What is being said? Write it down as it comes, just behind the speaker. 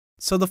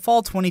So the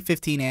fall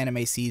 2015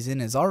 anime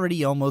season is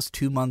already almost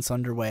 2 months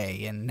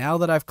underway, and now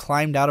that I've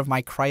climbed out of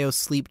my cryo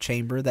sleep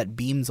chamber that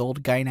beams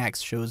old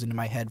Gainax shows into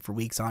my head for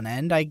weeks on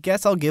end, I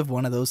guess I'll give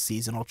one of those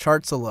seasonal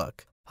charts a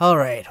look.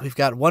 Alright, we've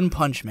got One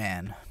Punch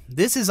Man.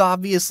 This is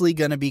obviously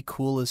gonna be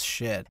cool as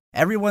shit.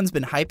 Everyone's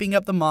been hyping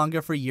up the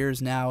manga for years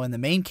now, and the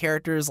main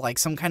character is like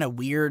some kind of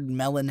weird,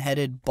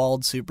 melon-headed,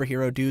 bald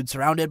superhero dude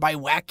surrounded by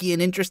wacky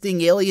and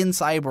interesting alien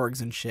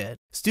cyborgs and shit.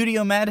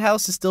 Studio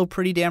Madhouse is still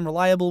pretty damn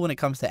reliable when it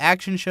comes to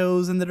action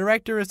shows, and the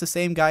director is the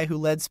same guy who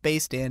led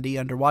Space Dandy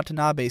under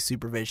Watanabe's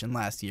supervision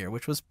last year,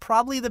 which was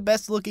probably the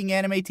best-looking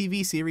anime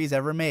TV series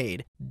ever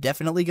made.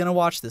 Definitely gonna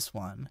watch this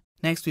one.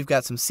 Next, we've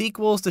got some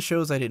sequels to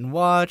shows I didn't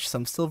watch,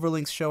 some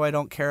Silverlinks show I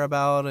don't care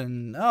about,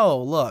 and oh,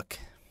 look,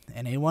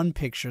 an A1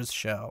 Pictures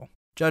show.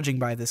 Judging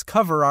by this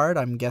cover art,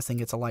 I'm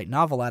guessing it's a light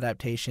novel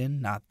adaptation,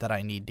 not that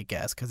I need to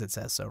guess because it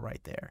says so right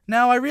there.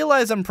 Now, I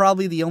realize I'm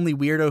probably the only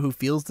weirdo who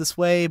feels this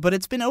way, but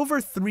it's been over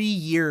 3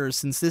 years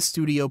since this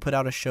studio put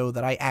out a show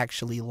that I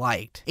actually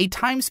liked. A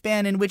time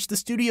span in which the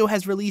studio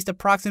has released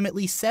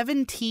approximately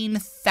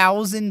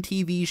 17,000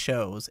 TV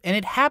shows, and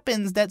it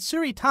happens that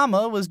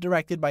Suritama was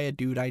directed by a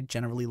dude I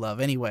generally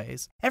love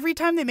anyways. Every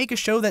time they make a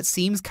show that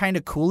seems kinda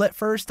cool at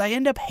first, I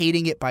end up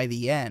hating it by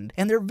the end,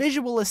 and their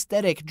visual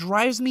aesthetic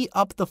drives me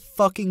up the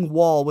fucking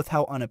wall with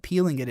how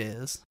unappealing it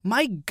is.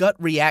 My gut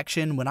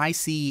reaction when I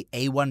see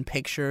A1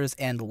 Pictures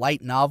and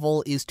light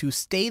novel is to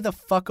stay the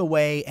fuck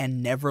away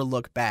and never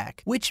look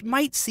back, which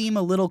might seem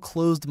a little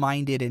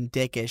closed-minded and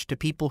dickish to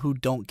people who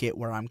don't get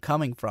where I'm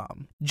coming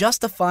from.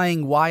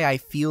 Justifying why I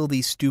feel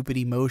these stupid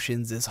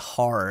emotions is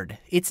hard.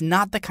 It's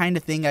not the kind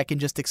of thing I can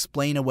just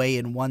explain away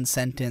in one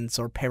sentence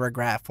or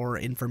paragraph or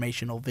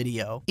informational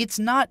video. It's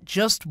not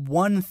just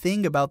one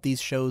thing about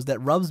these shows that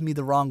rubs me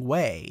the wrong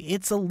way.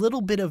 It's a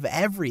little bit of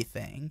everything.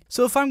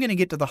 So if I'm going to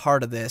get to the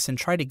heart of this and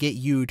try to get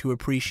you to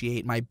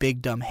appreciate my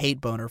big dumb hate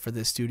boner for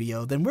this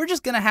studio, then we're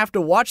just going to have to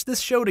watch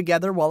this show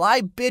together while I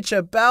bitch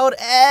about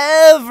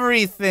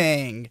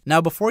everything.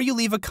 Now, before you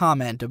leave a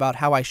comment about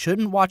how I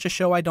shouldn't watch a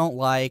show I don't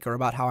like, or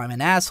about how I'm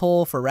an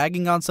asshole for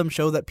ragging on some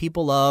show that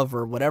people love,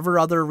 or whatever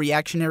other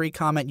reactionary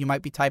comment you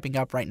might be typing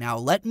up right now,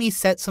 let me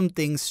set some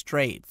things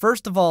straight.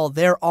 First of all,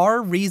 there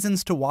are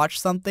reasons to watch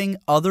something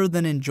other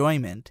than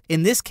enjoyment.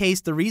 In this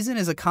case, the reason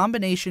is a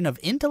combination of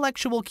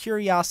intellectual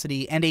curiosity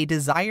and a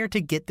desire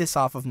to get this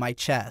off of my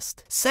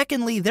chest.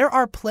 Secondly, there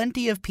are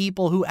plenty of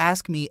people who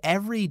ask me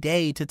every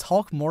day to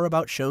talk more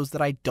about shows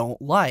that I don't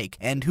like,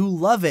 and who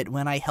love it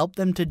when I help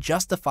them to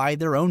justify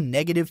their own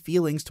negative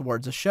feelings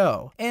towards a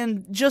show.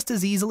 And just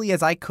as easily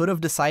as I could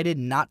have decided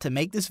not to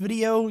make this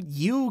video,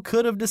 you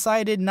could have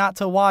decided not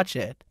to watch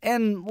it.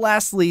 And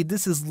lastly,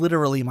 this is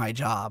literally my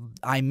job.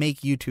 I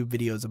make YouTube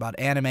videos about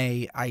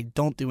anime, I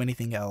don't do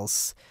anything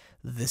else.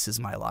 This is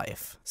my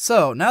life.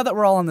 So, now that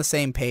we're all on the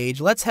same page,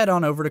 let's head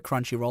on over to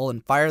Crunchyroll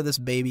and fire this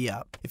baby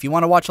up. If you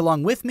want to watch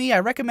along with me, I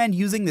recommend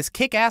using this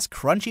kick-ass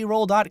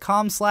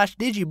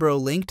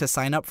crunchyroll.com/digibro link to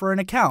sign up for an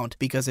account,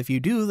 because if you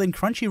do, then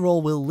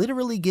Crunchyroll will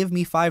literally give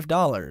me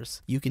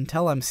 $5. You can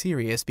tell I'm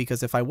serious,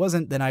 because if I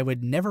wasn't, then I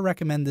would never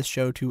recommend this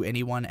show to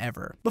anyone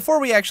ever. Before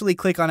we actually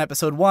click on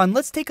episode 1,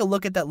 let's take a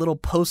look at that little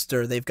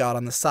poster they've got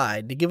on the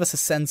side to give us a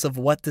sense of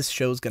what this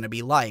show's gonna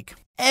be like.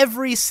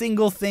 Every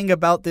single thing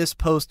about this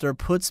poster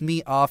puts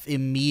me off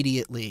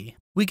immediately.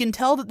 We can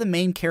tell that the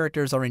main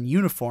characters are in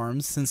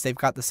uniforms, since they've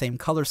got the same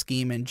color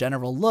scheme and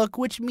general look,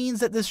 which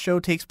means that this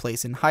show takes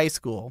place in high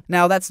school.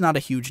 Now, that's not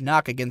a huge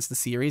knock against the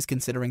series,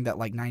 considering that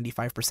like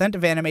 95%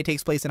 of anime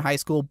takes place in high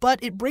school, but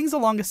it brings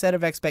along a set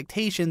of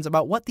expectations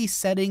about what the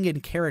setting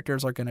and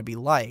characters are going to be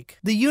like.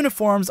 The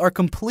uniforms are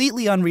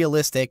completely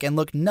unrealistic and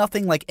look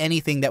nothing like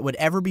anything that would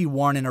ever be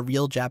worn in a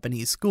real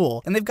Japanese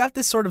school, and they've got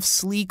this sort of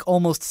sleek,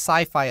 almost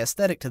sci-fi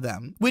aesthetic to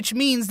them, which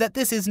means that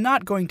this is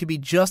not going to be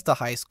just a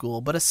high school,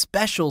 but a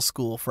special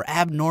school for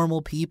abnormal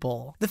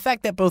people. The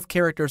fact that both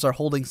characters are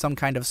holding some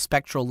kind of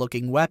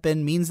spectral-looking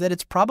weapon means that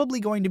it's probably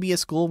going to be a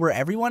school where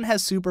everyone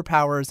has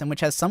superpowers and which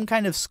has some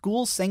kind of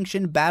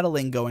school-sanctioned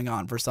battling going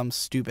on for some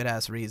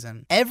stupid-ass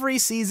reason. Every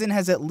season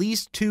has at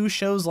least 2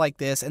 shows like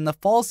this, and the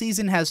fall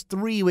season has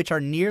 3 which are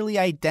nearly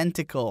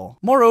identical.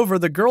 Moreover,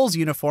 the girl's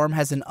uniform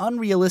has an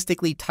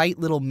unrealistically tight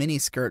little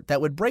miniskirt that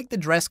would break the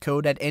dress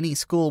code at any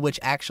school which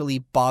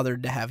actually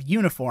bothered to have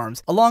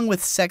uniforms, along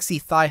with sexy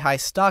thigh-high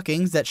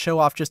stockings that show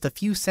off just a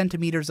few centimeters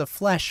of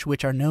flesh,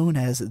 which are known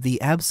as the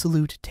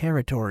absolute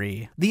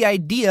territory. The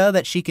idea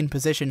that she can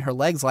position her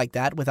legs like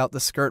that without the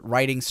skirt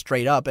riding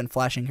straight up and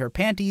flashing her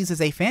panties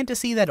is a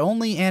fantasy that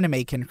only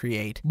anime can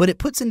create, but it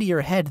puts into your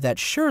head that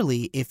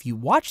surely, if you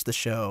watch the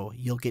show,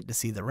 you'll get to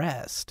see the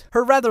rest.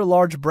 Her rather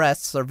large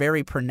breasts are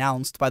very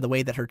pronounced by the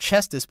way that her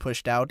chest is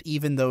pushed out,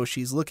 even though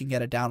she's looking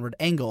at a downward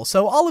angle,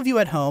 so all of you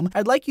at home,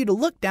 I'd like you to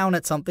look down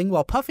at something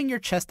while puffing your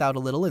chest out a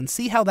little and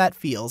see how that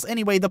feels.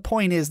 Anyway, the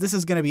point is, this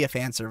is going to be a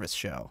fan service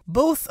show.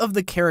 Both of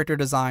the character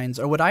designs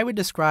are what I would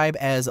describe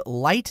as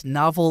light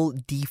novel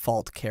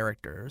default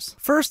characters.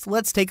 First,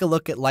 let's take a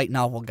look at Light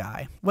Novel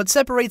Guy. What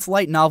separates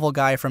Light Novel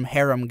Guy from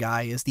Harem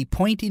Guy is the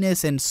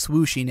pointiness and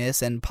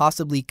swooshiness and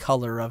possibly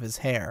color of his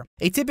hair.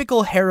 A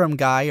typical Harem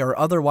Guy or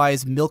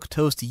otherwise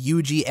milquetoast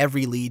Yuji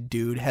Everylead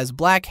dude has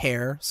black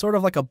hair, sort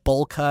of like a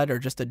bowl cut or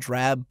just a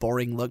drab,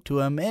 boring look to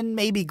him, and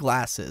maybe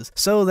glasses,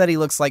 so that he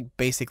looks like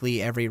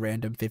basically every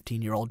random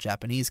 15-year-old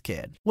Japanese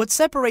kid. What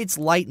separates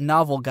Light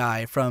Novel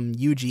Guy from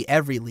Yuji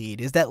Everylead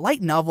is that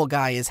Light Novel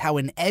Guy is how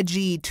an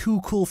edgy,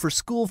 too cool for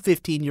school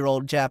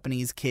 15-year-old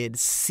Japanese kid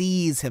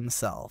sees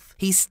himself.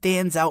 He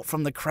stands out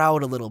from the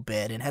crowd a little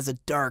bit and has a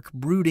dark,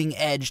 brooding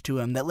edge to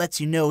him that lets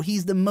you know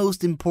he's the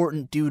most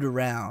important dude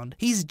around.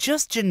 He's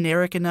just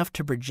generic enough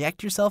to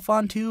project yourself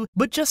onto,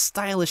 but just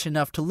stylish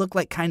enough to look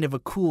like kind of a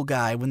cool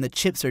guy when the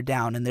chips are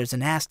down and there's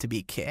an ass to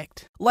be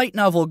kicked. Light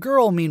Novel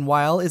Girl,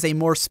 meanwhile, is a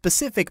more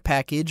specific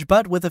package,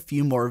 but with a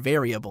few more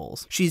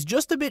variables. She's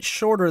just a bit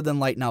shorter than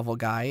Light Novel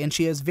Guy, and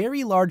she has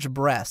very large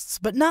breasts,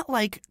 but not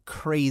like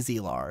crazy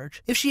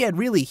large. If she had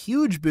really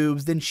huge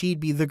boobs, then she'd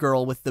be the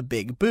girl with the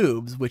big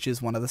boobs, which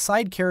is one of the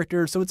side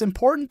characters, so it's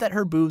important that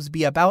her boobs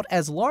be about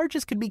as large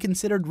as could be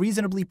considered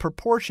reasonably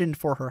proportioned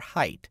for her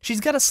height.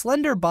 She's got a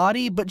slender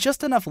body, but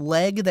just enough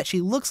leg that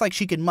she looks like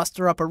she can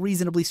muster up a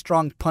reasonably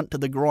strong punt to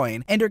the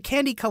groin, and her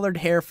candy-colored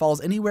hair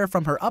falls anywhere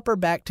from her upper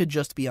back to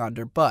just beyond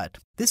her butt.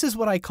 This is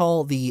what I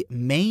call the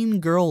main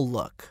girl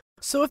look.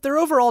 So if their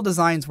overall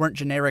designs weren't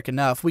generic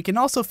enough, we can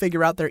also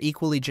figure out their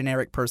equally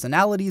generic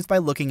personalities by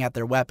looking at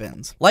their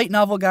weapons. Light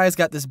Novel Guy's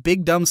got this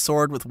big dumb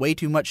sword with way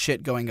too much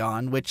shit going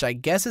on, which I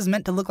guess is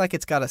meant to look like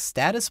it's got a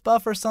status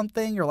buff or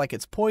something, or like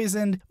it's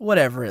poisoned.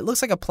 Whatever, it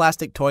looks like a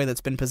plastic toy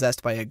that's been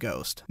possessed by a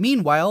ghost.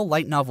 Meanwhile,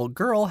 Light Novel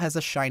Girl has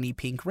a shiny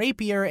pink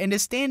rapier and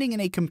is standing in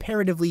a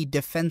comparatively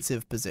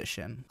defensive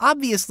position.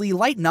 Obviously,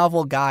 Light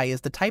Novel Guy is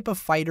the type of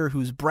fighter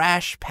who's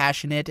brash,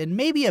 passionate, and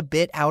maybe a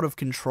bit out of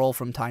control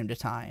from time to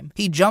time.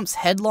 He jumps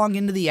headlong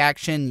into the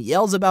action,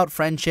 yells about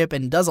friendship,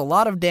 and does a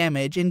lot of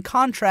damage in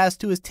contrast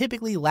to his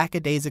typically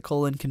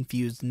lackadaisical and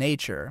confused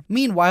nature.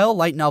 Meanwhile,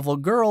 Light Novel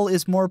Girl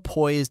is more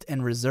poised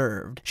and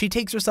reserved. She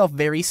takes herself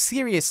very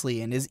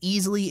seriously and is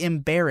easily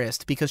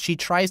embarrassed because she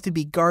tries to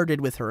be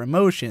guarded with her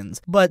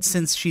emotions, but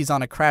since she's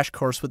on a crash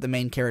course with the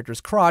main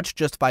character's crotch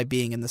just by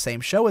being in the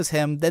same show as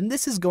him, then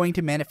this is going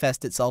to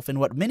manifest itself in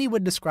what many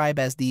would describe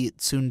as the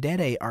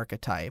tsundere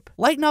archetype.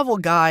 Light Novel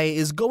Guy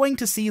is going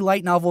to see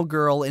Light Novel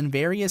Girl in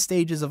various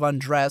stages of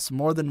undress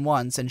more than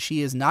once, and she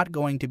is not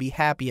going to be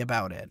happy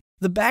about it.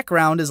 The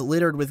background is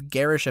littered with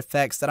garish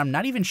effects that I'm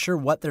not even sure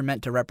what they're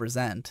meant to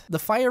represent. The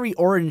fiery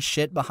orange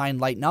shit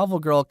behind Light Novel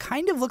Girl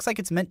kind of looks like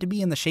it's meant to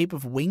be in the shape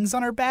of wings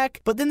on her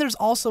back, but then there's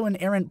also an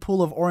errant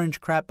pool of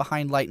orange crap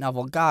behind Light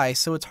Novel Guy,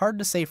 so it's hard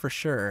to say for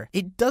sure.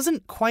 It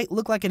doesn't quite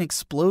look like an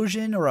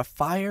explosion or a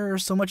fire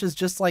so much as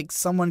just like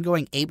someone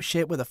going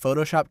apeshit with a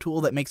Photoshop tool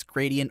that makes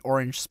gradient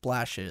orange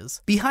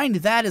splashes. Behind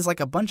that is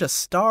like a bunch of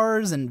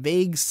stars and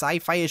vague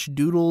sci-fi-ish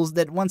doodles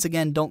that once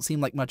again don't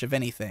seem like much of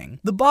anything.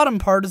 The bottom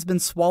part has been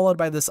swallowed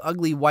by this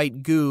ugly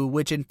white goo,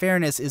 which in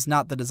fairness is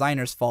not the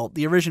designer's fault.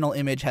 The original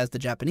image has the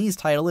Japanese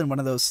title in one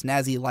of those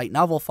snazzy light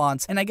novel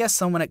fonts, and I guess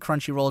someone at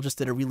Crunchyroll just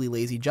did a really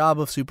lazy job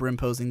of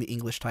superimposing the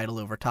English title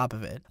over top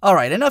of it.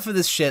 Alright, enough of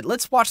this shit,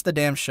 let's watch the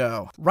damn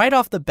show. Right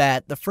off the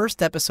bat, the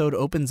first episode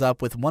opens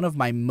up with one of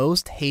my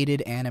most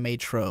hated anime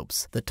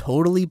tropes, the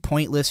totally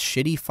pointless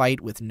shitty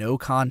fight with no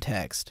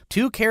context.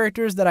 Two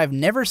characters that I've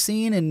never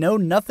seen and know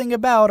nothing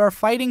about are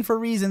fighting for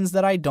reasons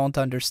that I don't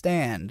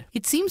understand.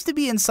 It seems to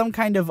be in some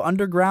kind of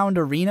underground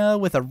arena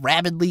with a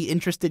rabidly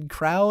interested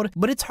crowd,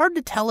 but it's hard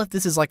to tell if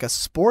this is like a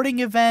sporting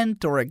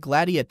event or a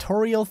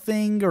gladiatorial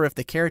thing, or if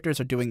the characters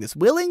are doing this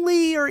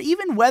willingly, or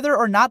even whether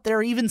or not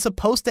they're even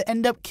supposed to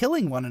end up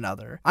killing one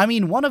another. I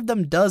mean, one of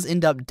them does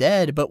end up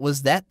dead, but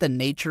was that the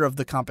nature of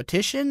the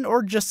competition,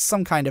 or just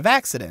some kind of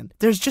accident?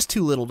 There's just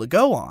too little to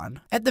go on.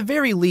 At the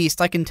very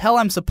least, I can tell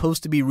I'm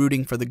supposed to be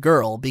rooting for the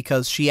girl,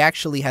 because she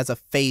actually has a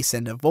face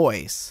and a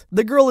voice.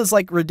 The girl is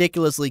like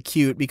ridiculously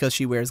cute because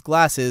she wears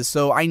glasses,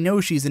 so I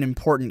know she's an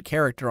important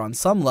character on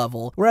some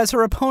level, whereas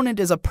her opponent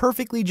is a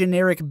perfectly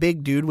generic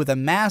big dude with a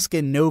mask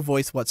and no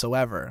voice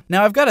whatsoever.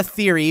 Now, I've got a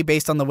theory,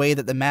 based on the way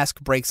that the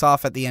mask breaks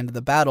off at the end of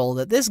the battle,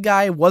 that this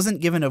guy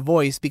wasn't given a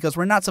voice because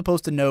we're not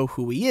supposed to know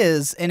who he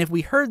is, and if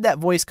we heard that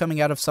voice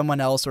coming out of someone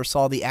else or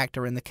saw the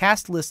actor in the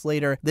cast list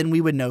later, then we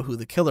would know who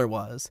the killer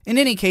was. In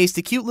any case,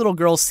 the cute little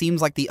girl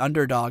seems like the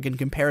underdog in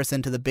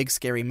comparison to the big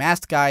scary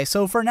masked guy,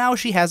 so for now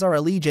she has our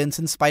allegiance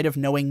in spite of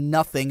knowing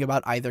nothing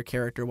about either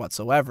character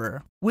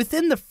whatsoever.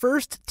 Within the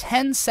first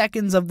 10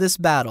 seconds of this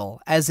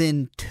battle, as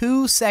in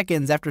 2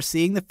 seconds after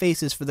seeing the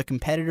faces for the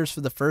competitors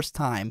for the first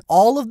time,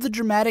 all of the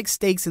dramatic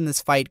stakes in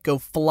this fight go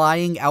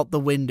flying out the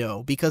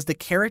window because the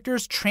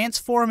characters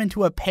transform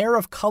into a pair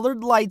of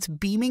colored lights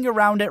beaming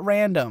around at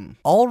random.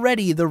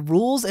 Already, the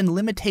rules and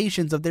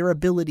limitations of their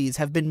abilities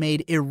have been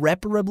made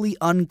irreparably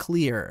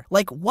unclear.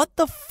 Like, what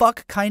the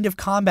fuck kind of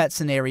combat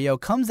scenario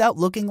comes out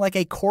looking like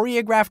a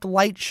choreographed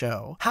light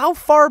show? How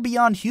far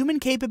beyond human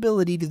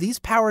capability do these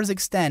powers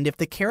extend if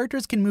the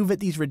characters can move at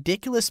these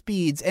ridiculous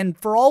speeds and,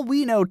 for all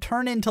we know,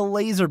 turn into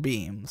laser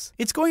beams.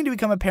 It's going to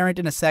become apparent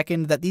in a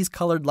second that these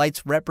colored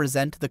lights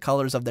represent the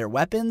colors of their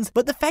weapons,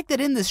 but the fact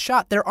that in this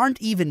shot there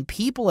aren't even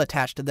people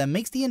attached to them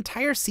makes the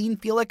entire scene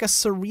feel like a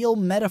surreal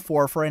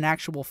metaphor for an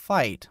actual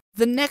fight.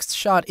 The next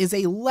shot is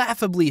a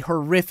laughably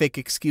horrific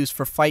excuse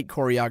for fight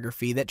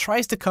choreography that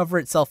tries to cover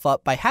itself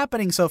up by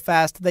happening so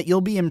fast that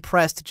you'll be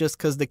impressed just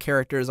because the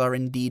characters are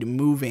indeed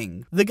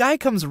moving. The guy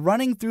comes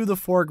running through the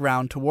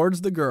foreground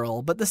towards the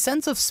girl, but the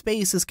sense of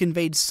space is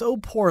conveyed so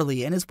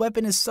poorly and his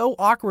weapon is so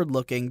awkward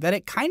looking that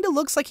it kinda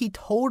looks like he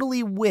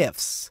totally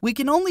whiffs. We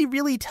can only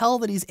really tell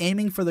that he's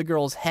aiming for the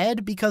girl's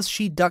head because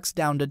she ducks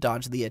down to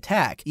dodge the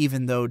attack,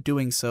 even though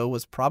doing so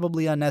was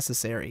probably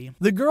unnecessary.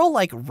 The girl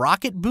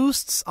rocket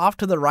boosts off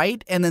to the right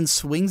and then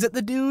swings at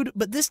the dude,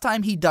 but this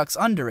time he ducks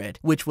under it,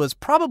 which was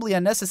probably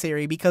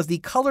unnecessary because the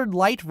colored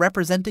light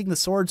representing the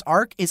sword's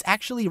arc is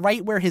actually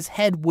right where his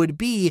head would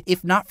be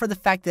if not for the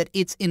fact that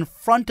it's in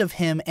front of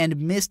him and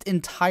missed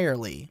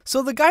entirely.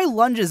 So the guy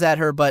lunges at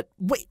her, but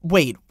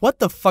wait, what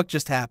the fuck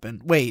just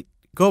happened? Wait,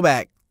 go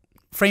back,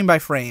 frame by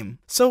frame.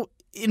 So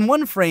in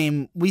one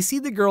frame, we see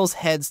the girl's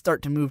head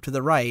start to move to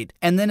the right,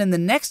 and then in the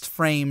next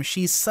frame,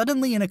 she's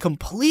suddenly in a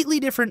completely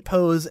different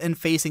pose and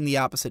facing the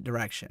opposite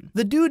direction.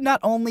 The dude not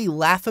only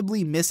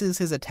laughably misses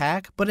his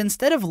attack, but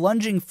instead of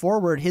lunging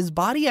forward, his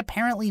body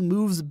apparently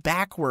moves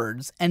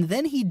backwards, and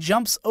then he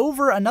jumps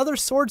over another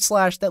sword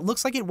slash that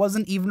looks like it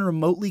wasn't even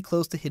remotely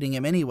close to hitting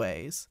him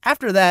anyways.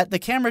 After that, the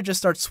camera just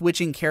starts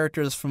switching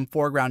characters from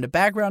foreground to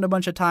background a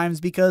bunch of times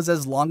because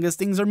as long as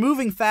things are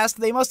moving fast,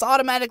 they must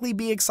automatically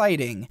be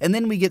exciting. And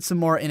then we get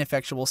some more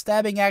ineffectual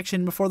stabbing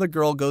action before the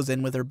girl goes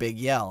in with her big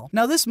yell.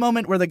 Now this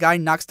moment where the guy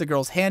knocks the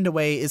girl's hand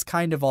away is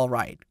kind of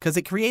alright, because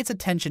it creates a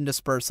tension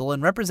dispersal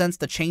and represents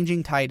the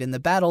changing tide in the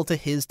battle to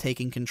his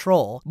taking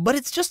control, but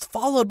it's just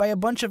followed by a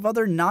bunch of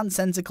other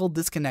nonsensical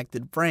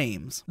disconnected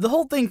frames. The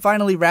whole thing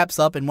finally wraps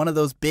up in one of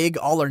those big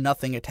all or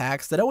nothing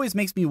attacks that always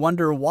makes me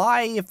wonder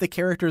why, if the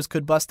characters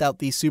could bust out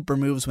these super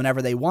moves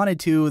whenever they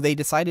wanted to, they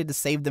decided to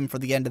save them for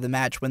the end of the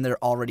match when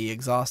they're already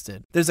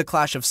exhausted. There's a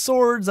clash of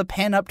swords, a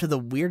pan up to the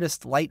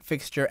weirdest light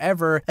fixture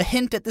ever, a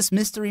hint at this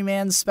mystery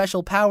man's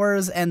special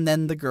powers, and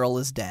then the girl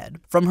is dead.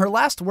 From her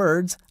last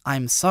words,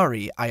 "I'm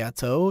sorry,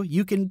 Ayato,"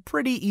 you can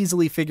pretty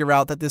easily figure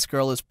out that this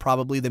girl is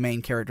probably the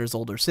main character's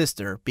older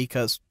sister,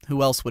 because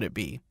who else would it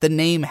be? The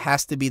name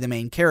has to be the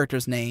main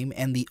character's name,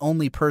 and the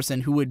only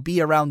person who would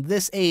be around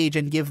this age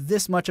and give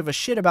this much of a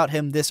shit about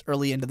him this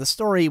early into the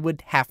story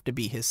would have to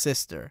be his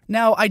sister.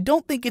 Now, I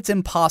don't think it's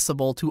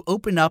impossible to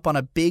open up on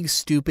a big,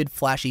 stupid,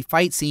 flashy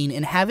fight scene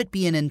and have it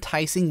be an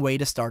enticing way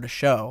to start a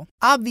show.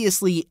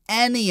 Obviously,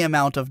 any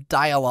amount of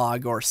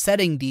dialogue or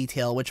setting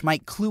detail which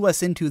might clue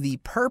us into the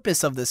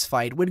purpose of this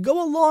fight would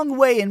go a long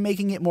way in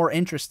making it more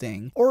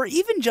interesting, or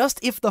even just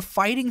if the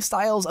fighting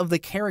styles of the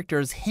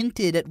characters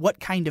hinted at what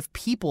kind of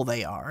people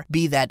they are,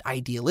 be that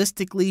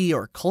idealistically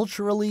or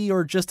culturally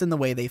or just in the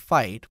way they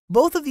fight.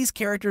 Both of these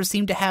characters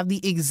seem to have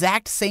the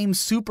exact same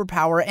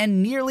superpower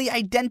and nearly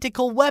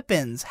identical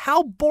weapons.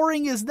 How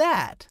boring is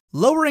that?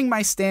 Lowering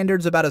my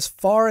standards about as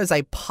far as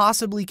I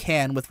possibly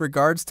can with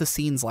regards to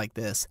scenes like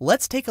this,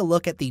 let's take a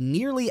look at the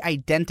nearly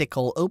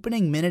identical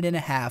opening minute and a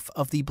half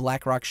of the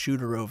Blackrock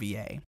Shooter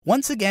OVA.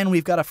 Once again,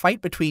 we've got a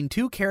fight between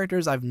two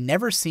characters I've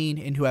never seen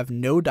and who have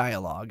no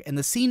dialogue, and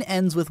the scene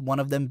ends with one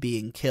of them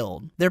being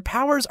killed. Their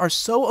powers are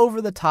so over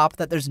the top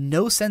that there's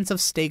no sense of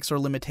stakes or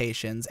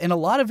limitations, and a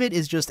lot of it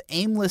is just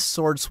aimless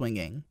sword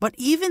swinging. But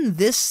even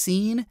this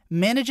scene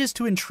manages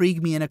to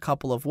intrigue me in a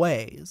couple of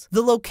ways.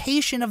 The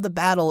location of the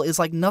battle is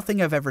like nothing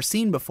I've ever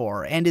seen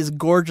before, and is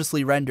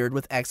gorgeously rendered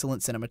with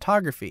excellent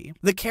cinematography.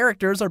 The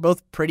characters are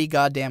both pretty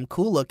goddamn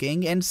cool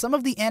looking, and some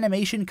of the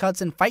animation cuts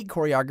and fight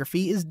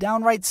choreography is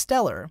downright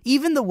stellar.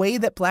 Even the way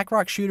that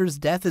Blackrock Shooter's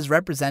death is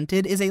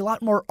represented is a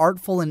lot more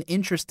artful and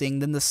interesting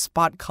than the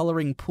spot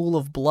coloring pool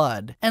of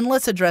blood. And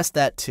let's address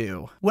that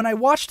too. When I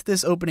watched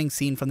this opening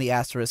scene from the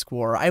Asterisk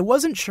War, I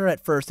wasn't sure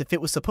at first if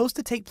it was supposed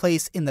to take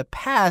place in the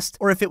past,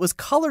 or if it was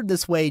colored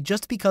this way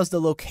just because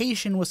the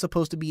location was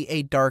supposed to be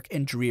a dark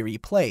and dreary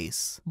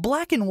place.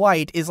 Black and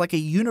white is like a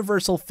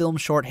universal film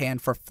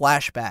shorthand for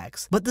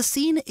flashbacks, but the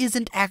scene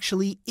isn't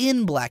actually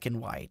in black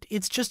and white.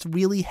 It's just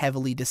really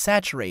heavily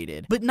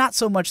desaturated, but not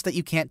so much that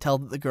you can't tell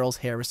that the girl's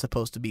hair is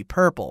supposed to be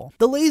purple.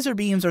 The laser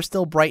beams are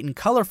still bright and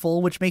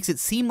colorful, which makes it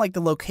seem like the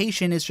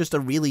location is just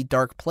a really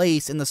dark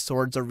place and the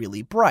swords are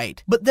really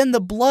bright. But then the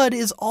blood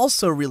is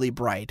also really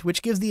bright,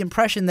 which gives the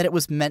impression that it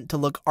was meant to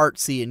look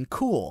artsy and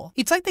cool.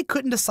 It's like they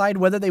couldn't decide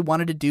whether they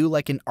wanted to do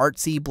like an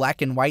artsy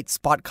black and white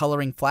spot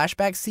coloring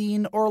flashback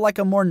scene, or like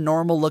a more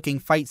normal looking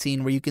fight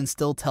scene where you can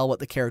still tell what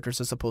the characters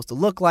are supposed to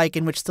look like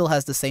and which still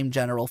has the same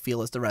general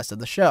feel as the rest of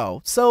the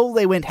show. So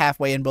they went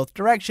halfway in both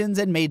directions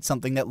and made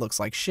something that looks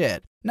like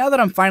shit. Now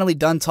that I'm finally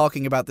done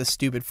talking about this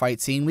stupid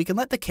fight scene, we can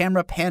let the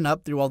camera pan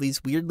up through all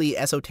these weirdly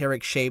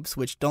esoteric shapes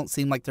which don't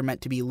seem like they're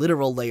meant to be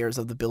literal layers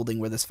of the building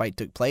where this fight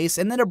took place,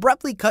 and then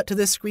abruptly cut to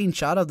this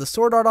screenshot of the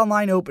Sword Art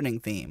Online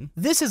opening theme.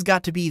 This has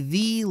got to be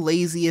the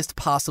laziest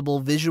possible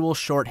visual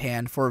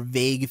shorthand for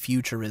vague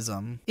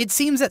futurism. It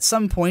seems at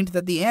some point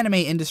that the anime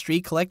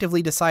industry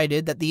collectively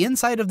decided that the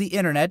inside of the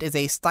internet is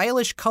a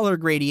stylish color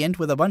gradient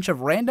with a bunch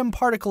of random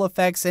particle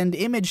effects and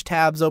image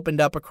tabs opened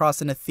up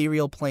across an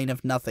ethereal plane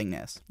of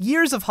nothingness.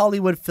 Years of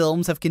Hollywood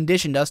films have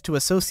conditioned us to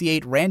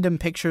associate random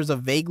pictures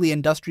of vaguely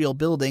industrial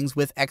buildings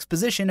with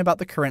exposition about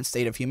the current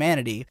state of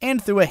humanity, and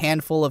through a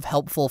handful of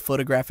helpful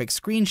photographic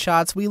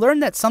screenshots, we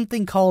learned that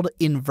something called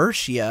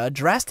inversia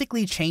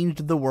drastically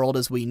changed the world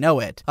as we know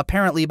it,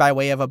 apparently by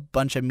way of a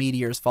bunch of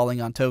meteors falling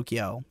on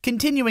Tokyo.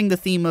 Continuing the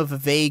theme of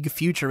vague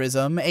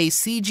futurism, a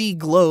CG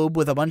globe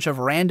with a bunch of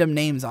random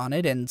names on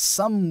it and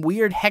some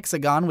weird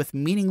hexagon with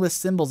meaningless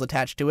symbols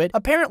attached to it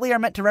apparently are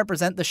meant to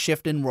represent the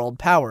shift in world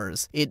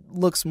powers. It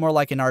looks more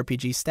like an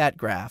RPG stat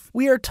graph.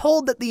 We are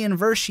told that the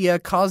inversia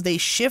caused a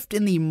shift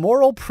in the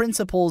moral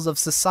principles of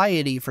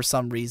society for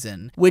some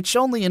reason, which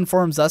only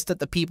informs us that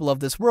the people of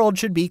this world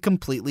should be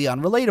completely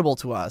unrelatable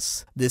to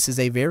us. This is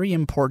a very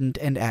important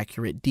and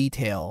accurate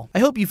detail. I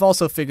hope you've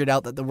also figured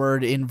out that the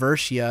word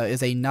inversia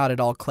is a not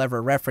at all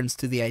clever reference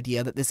to the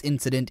idea that this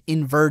incident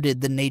inverted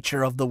the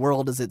nature of the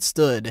world as it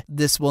stood.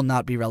 This will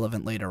not be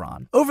relevant later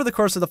on. Over the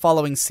course of the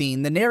following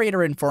scene, the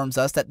narrator informs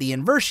us that the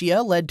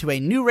inversia led to a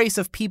new race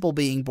of people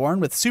being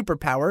born with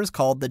superpowers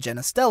called the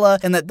Genestella,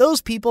 and that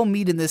those people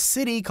meet in this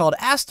city called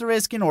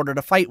Asterisk in order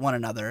to fight one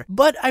another.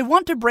 But I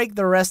want to break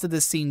the rest of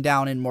this scene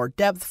down in more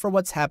depth for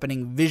what's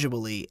happening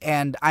visually,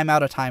 and I'm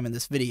out of time in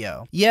this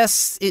video.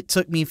 Yes, it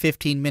took me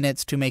 15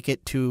 minutes to make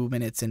it 2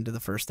 minutes into the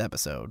first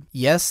episode.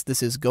 Yes,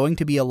 this is going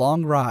to be a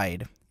long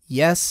ride.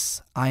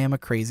 Yes, I am a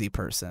crazy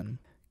person.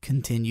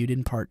 Continued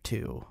in part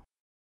 2.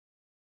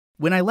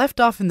 When I left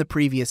off in the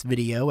previous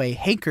video, a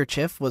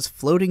handkerchief was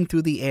floating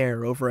through the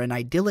air over an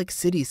idyllic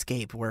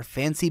cityscape where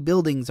fancy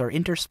buildings are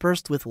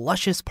interspersed with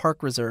luscious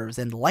park reserves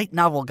and Light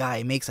Novel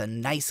Guy makes a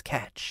nice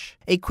catch.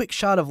 A quick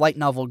shot of Light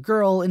Novel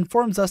Girl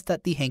informs us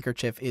that the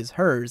handkerchief is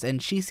hers,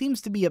 and she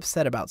seems to be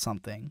upset about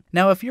something.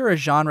 Now, if you're a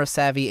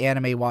genre-savvy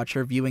anime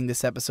watcher viewing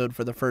this episode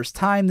for the first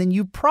time, then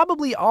you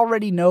probably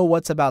already know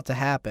what's about to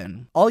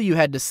happen. All you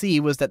had to see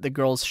was that the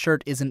girl's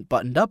shirt isn't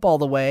buttoned up all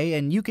the way,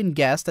 and you can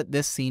guess that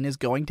this scene is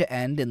going to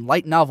end in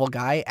Light Novel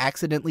Guy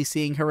accidentally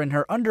seeing her in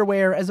her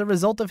underwear as a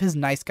result of his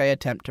nice guy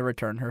attempt to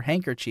return her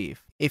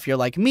handkerchief. If you're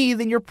like me,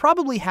 then you're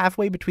probably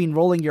halfway between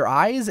rolling your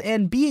eyes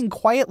and being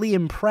quietly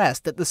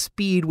impressed at the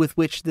speed with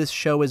which this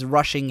show is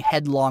rushing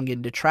headlong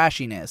into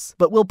trashiness,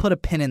 but we'll put a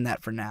pin in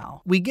that for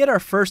now. We get our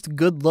first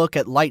good look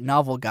at Light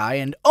Novel Guy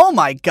and oh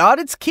my god,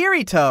 it's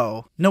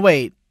Kirito! No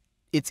wait.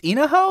 It's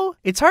Inaho?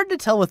 It's hard to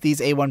tell with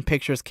these A1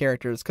 Pictures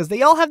characters because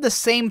they all have the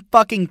same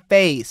fucking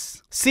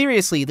face.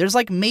 Seriously, there's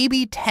like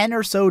maybe 10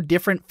 or so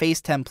different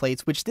face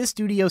templates which this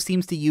studio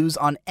seems to use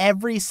on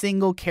every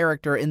single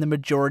character in the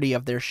majority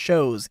of their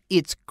shows.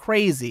 It's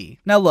crazy.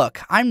 Now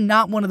look, I'm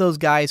not one of those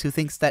guys who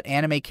thinks that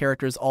anime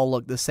characters all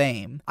look the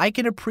same. I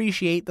can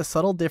appreciate the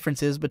subtle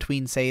differences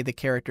between, say, the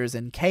characters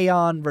in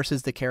K-On!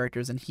 Versus the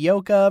characters in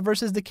Hyoka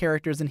versus the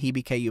characters in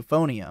Hibike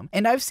Euphonium.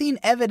 And I've seen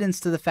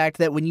evidence to the fact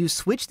that when you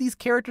switch these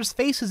characters'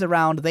 faces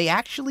around, they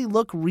actually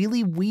look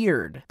really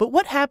weird. But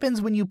what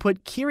happens when you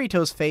put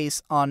Kirito's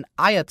face on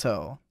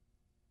Ayato?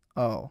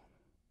 Oh.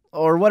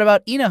 Or what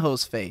about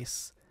Inaho's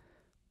face?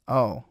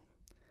 Oh.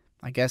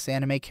 I guess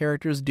anime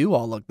characters do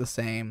all look the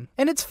same.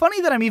 And it's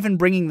funny that I'm even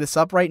bringing this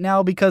up right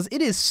now because it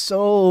is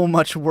so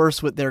much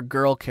worse with their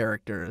girl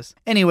characters.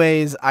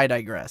 Anyways, I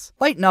digress.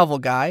 Light Novel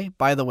Guy,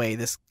 by the way,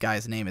 this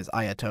guy's name is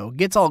Ayato,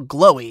 gets all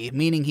glowy,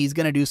 meaning he's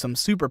gonna do some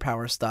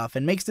superpower stuff,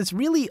 and makes this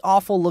really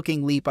awful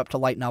looking leap up to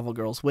Light Novel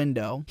Girl's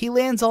window. He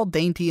lands all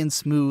dainty and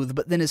smooth,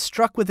 but then is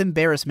struck with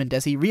embarrassment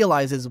as he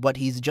realizes what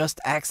he's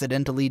just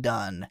accidentally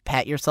done.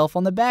 Pat yourself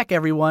on the back,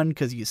 everyone,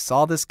 because you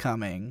saw this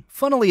coming.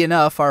 Funnily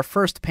enough, our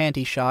first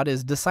panty shot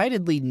is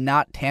decidedly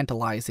not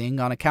tantalizing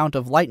on account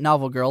of Light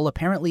Novel Girl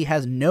apparently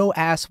has no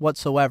ass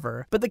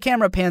whatsoever, but the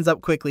camera pans up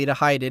quickly to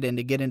hide it and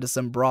to get into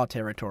some bra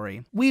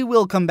territory. We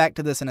will come back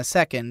to this in a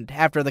second,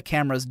 after the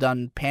camera's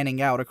done panning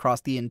out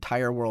across the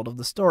entire world of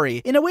the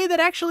story, in a way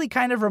that actually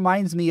kind of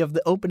reminds me of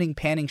the opening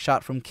panning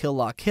shot from Kill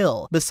La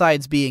Kill,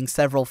 besides being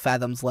several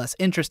fathoms less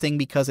interesting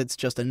because it's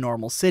just a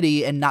normal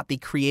city and not the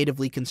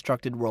creatively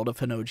constructed world of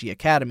Honnouji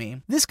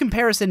Academy. This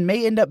comparison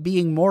may end up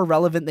being more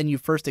relevant than you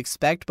first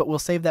expect, but we'll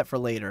save that for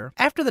later.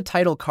 After the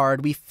title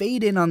card, we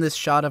fade in on this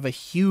shot of a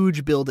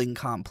huge building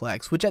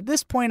complex, which at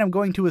this point I'm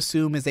going to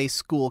assume is a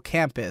school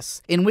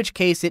campus, in which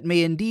case it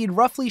may indeed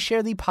roughly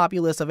share the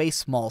populace of a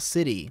small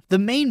city. The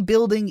main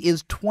building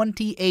is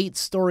 28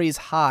 stories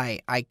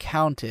high, I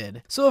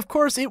counted. So of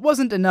course it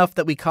wasn't enough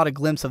that we caught a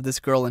glimpse of this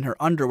girl in her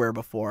underwear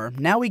before,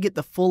 now we get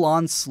the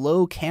full-on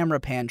slow camera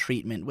pan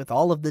treatment with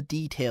all of the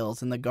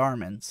details in the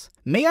garments.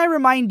 May I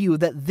remind you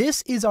that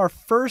this is our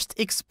first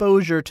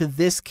exposure to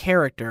this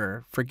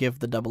character, forgive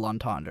the double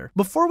entendre.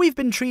 Before we've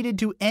been treated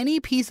to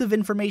any piece of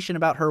information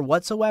about her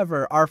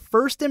whatsoever, our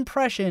first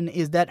impression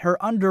is that her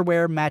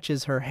underwear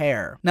matches her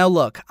hair. Now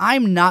look,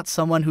 I'm not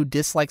someone who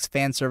dislikes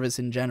fan service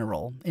in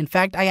general. In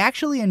fact, I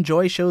actually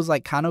enjoy shows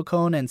like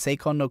Kanokon and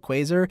Seikon no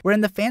Quasar, wherein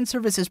the fan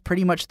service is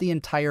pretty much the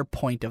entire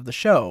point of the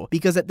show,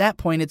 because at that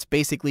point it's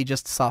basically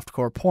just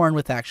softcore porn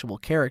with actual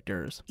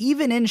characters.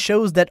 Even in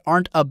shows that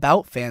aren't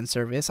about fan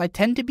service, I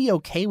tend to be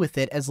okay with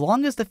it as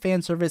long as the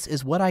fan service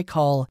is what I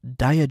call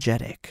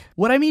diegetic.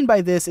 What I mean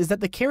by this is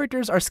that the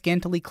characters are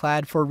scantily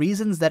clad for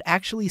reasons that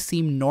actually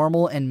seem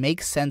normal and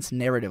make sense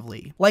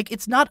narratively. Like,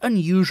 it's not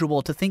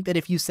unusual to think that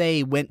if you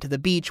say went to the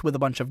beach with a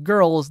bunch of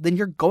girls, then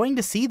you're going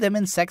to see them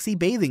in sexy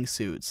bathing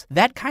suits.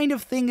 That kind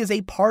of thing is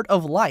a part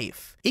of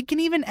life. It can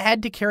even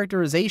add to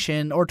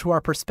characterization or to our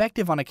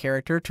perspective on a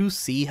character to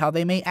see how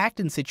they may act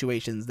in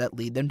situations that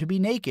lead them to be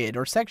naked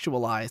or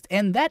sexualized,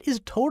 and that is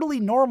totally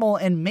normal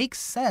and makes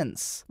sense.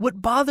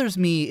 What bothers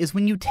me is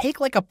when you take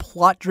like a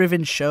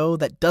plot-driven show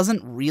that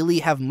doesn't really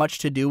have much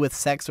to do with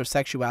sex or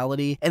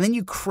sexuality, and then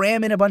you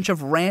cram in a bunch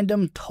of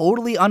random,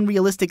 totally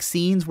unrealistic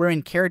scenes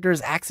wherein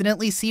characters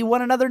accidentally see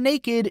one another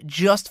naked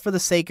just for the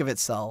sake of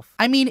itself.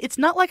 I mean, it's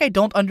not like I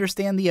don't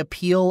understand the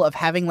appeal of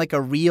having like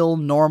a real,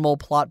 normal,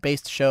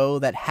 plot-based show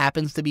that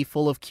happens to be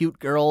full of cute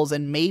girls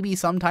and maybe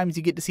sometimes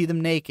you get to see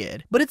them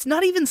naked. But it's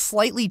not even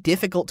slightly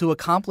difficult to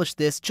accomplish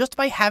this just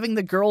by having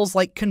the girls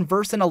like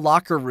converse in a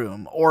locker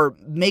room or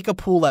make a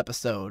pool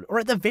episode, or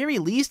at the very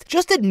least,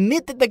 just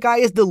admit that the guy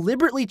is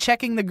deliberately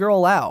checking the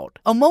girl out.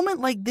 A moment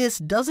like this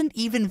doesn't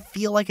even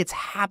feel like it's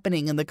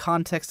happening in the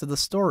context of the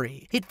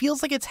story. It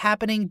feels like it's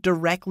happening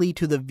directly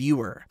to the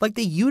viewer. Like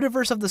the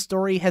universe of the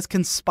story has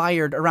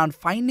conspired around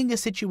finding a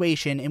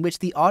situation in which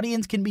the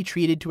audience can be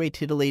treated to a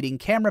titillating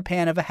camera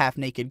pan of a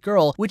half-naked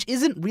girl, which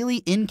isn't really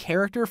in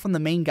character from the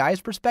main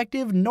guy's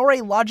perspective, nor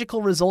a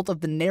logical result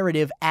of the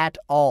narrative at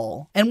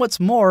all. And what's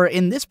more,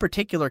 in this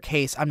particular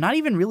case, I'm not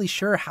even really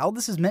sure how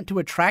this is meant to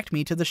attract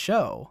me to the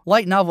show.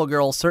 Light novel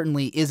girl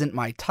certainly isn't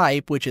my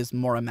type, which is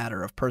more a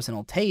matter of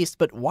personal taste,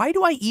 but why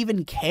do I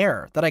even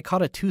care that I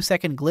caught a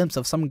 2-second glimpse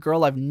of some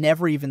girl I've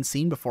never even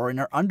seen before in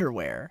her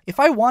underwear? If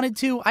I wanted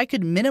to, I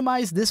could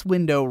minimize this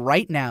window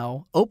right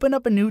now, open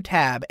up a new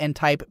tab, and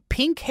type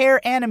pink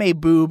hair anime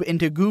boob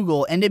into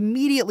Google and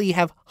immediately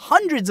have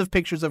hundreds of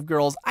pictures of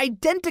girls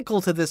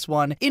identical to this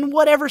one in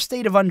whatever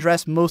state of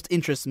undress most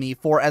interests me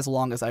for as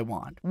long as I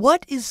want.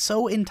 What is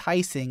so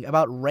enticing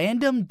about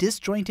random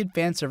disjointed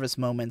fanservice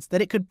moments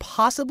that it could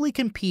possibly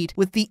compete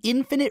with the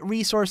infinite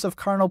resource of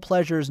carnal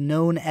pleasures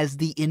known as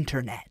the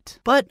internet?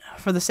 But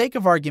for the sake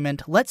of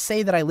argument, let's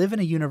say that I live in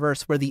a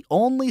universe where the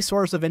only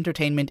source of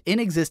entertainment in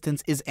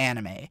existence is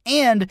anime,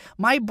 and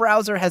my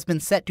browser has been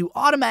set to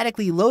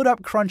automatically load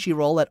up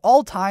Crunchyroll at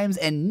all times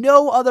and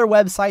no other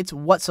websites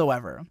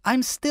whatsoever.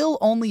 I'm still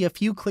only a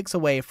few clicks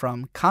away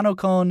from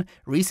Kanokon,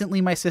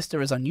 Recently My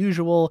Sister is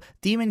Unusual,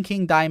 Demon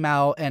King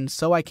Daimao, and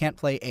So I Can't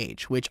Play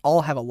H, which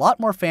all have a lot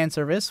more fan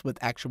service with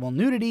actual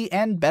nudity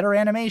and better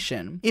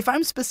animation. If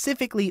I'm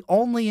specifically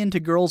only into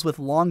girls with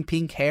long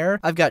pink hair,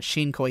 I've got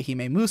Shin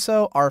Koihime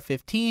Muso,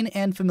 R15,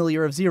 and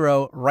Familiar of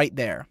Zero right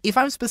there. If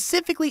I'm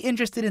specifically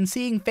interested in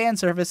seeing fan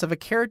service of a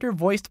character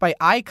voiced by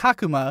Ai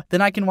Kakuma,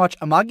 then I can watch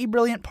Amagi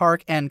Brilliant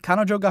Park and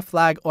Kanojo ga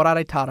Flag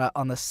Oraretara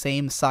on the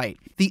same site.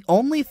 The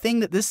only thing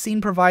that this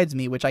scene provides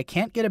me, which I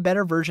can't get a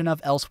better version of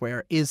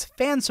elsewhere, is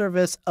fan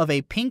service of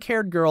a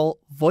pink-haired girl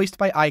voiced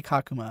by Ai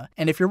Kakuma.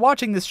 And if you're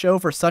watching this show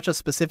for such a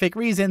specific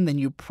reason, then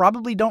you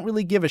probably don't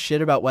really give a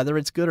shit about whether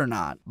it's good or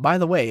not. By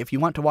the way, if you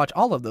want to watch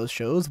all of those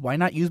shows, why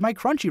not use my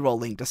Crunchyroll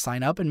link to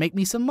sign up and make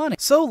me some money?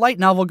 So Light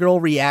Novel Girl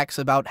reacts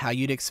about how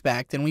you'd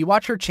expect, and we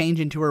watch her change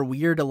into her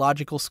weird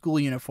illogical school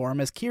uniform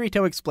as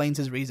Kirito explains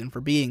his reason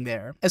for being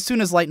there. As soon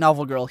as Light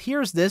Novel Girl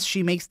hears this,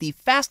 she makes the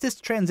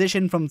fastest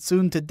transition from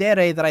Tsun to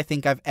Dere that I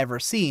think I've ever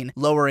seen,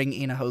 lowering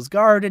Inaho's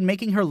guard and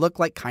making her look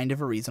like kind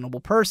of a reasonable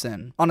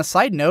person. On a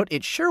side note,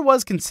 it sure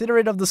was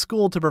considerate of the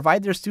school to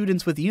provide their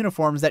students with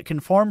uniforms that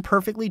conform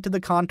perfectly to the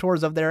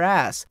contours of their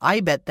ass.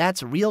 I bet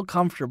that's real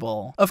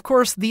comfortable. Of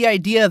course, the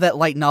idea that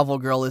Light Novel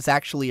Girl is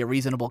actually a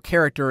reasonable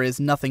character is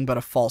nothing but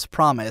a false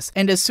promise,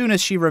 and as soon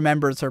as she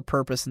remembers her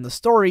purpose in the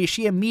story,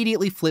 she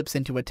immediately flips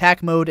into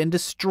attack mode and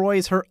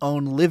destroys her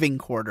own living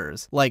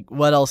quarters. Like,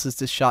 what else is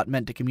this shot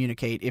meant to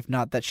communicate if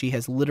not that she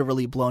has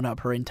literally blown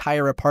up her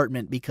entire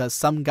apartment because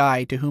some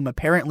guy to whom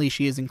apparently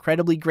she is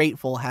incredibly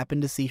grateful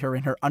happened to see her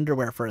in her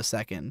underwear for a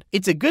second.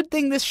 It's a good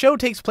thing this show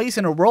takes place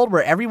in a world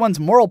where everyone's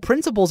moral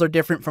principles are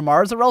different from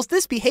ours, or else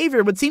this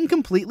behavior would seem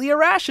completely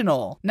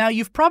irrational. Now,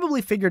 you've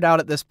probably figured out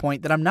at this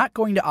point that I'm not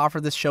going to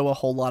offer this show a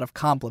whole lot of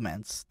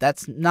compliments.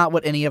 That's not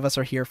what any of us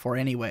are here for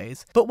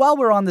anyways. But while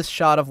we're on this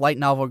shot of Light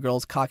Novel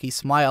Girl's cocky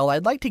smile,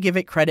 I'd like to give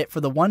it credit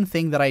for the one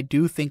thing that I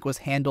do think was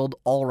handled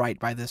alright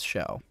by this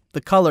show.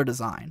 the color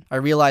design. I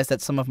realize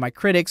that some of my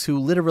critics, who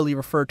literally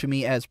refer to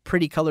me as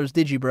Pretty Colors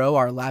Digibro,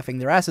 are laughing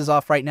their asses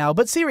off right now,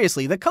 but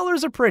seriously, the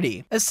colors are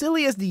pretty. As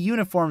silly as the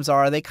uniforms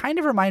are, they kind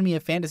of remind me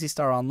of Phantasy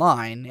Star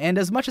Online, and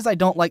as much as I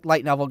don't like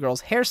Light Novel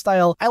Girl's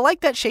hairstyle, I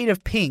like that shade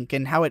of pink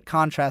and how it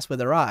contrasts with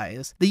her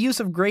eyes. The use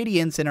of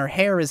gradients in her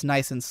hair is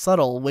nice and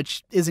subtle,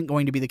 which isn't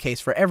going to be the case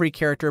for every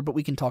character, but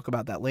we can talk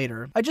about that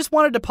later. I just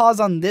wanted to pause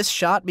on this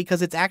shot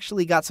because it's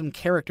actually got some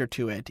character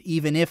to it,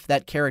 even if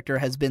that character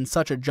has been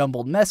such a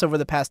jumbled mess over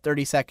the past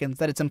 30 seconds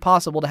that it's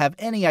impossible to have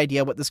any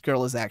idea what this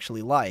girl is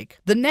actually like.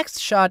 The next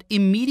shot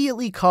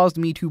immediately caused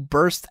me to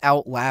burst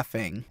out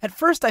laughing. At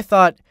first I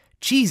thought,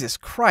 Jesus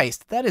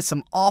Christ, that is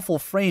some awful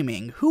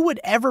framing. Who would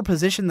ever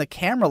position the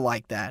camera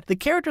like that? The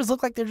characters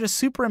look like they're just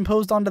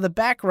superimposed onto the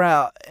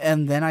background.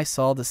 And then I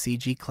saw the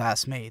CG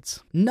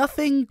classmates.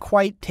 Nothing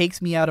quite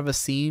takes me out of a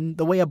scene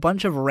the way a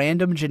bunch of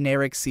random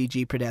generic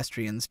CG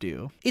pedestrians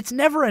do. It's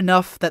never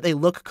enough that they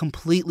look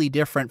completely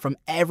different from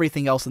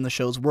everything else in the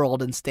show's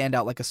world and stand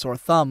out like a sore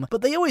thumb,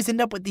 but they always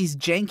end up with these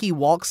janky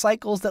walk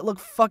cycles that look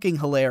fucking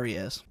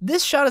hilarious.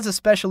 This shot is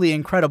especially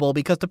incredible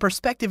because the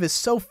perspective is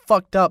so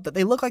fucked up that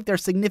they look like they're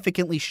significantly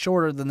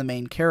shorter than the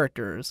main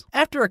characters.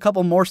 After a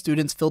couple more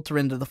students filter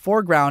into the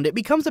foreground, it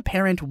becomes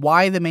apparent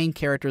why the main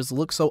characters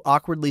look so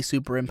awkwardly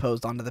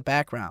superimposed onto the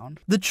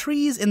background. The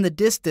trees in the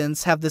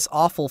distance have this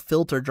awful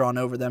filter drawn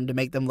over them to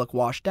make them look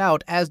washed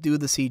out, as do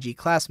the CG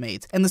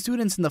classmates, and the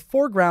students in the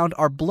foreground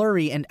are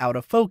blurry and out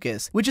of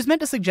focus, which is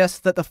meant to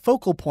suggest that the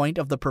focal point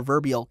of the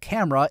proverbial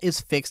camera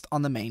is fixed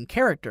on the main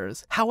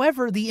characters.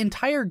 However, the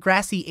entire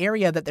grassy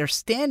area that they're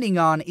standing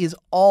on is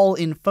all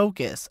in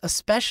focus,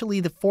 especially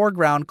the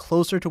foreground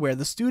closer to where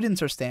the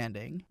students are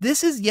standing.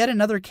 This is yet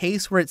another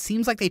case where it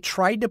seems like they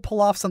tried to pull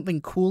off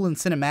something cool and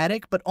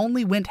cinematic, but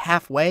only went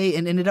halfway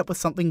and ended up with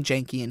something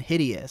janky and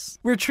hideous.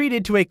 We're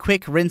treated to a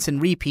quick rinse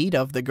and repeat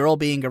of the girl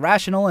being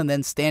irrational and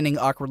then standing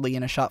awkwardly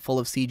in a shot full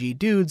of CG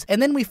dudes,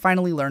 and then we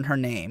finally learn her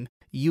name.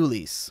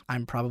 Yulis.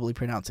 I'm probably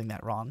pronouncing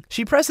that wrong.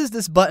 She presses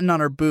this button on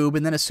her boob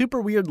and then a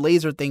super weird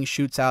laser thing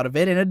shoots out of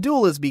it and a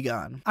duel is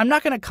begun. I'm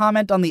not going to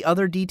comment on the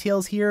other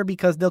details here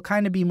because they'll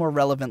kind of be more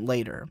relevant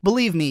later.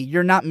 Believe me,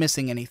 you're not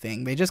missing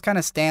anything. They just kind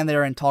of stand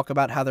there and talk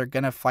about how they're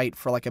going to fight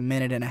for like a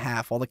minute and a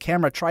half while the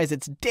camera tries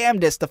its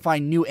damnedest to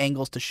find new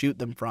angles to shoot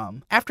them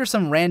from. After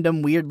some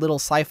random weird little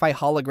sci-fi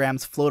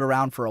holograms float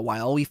around for a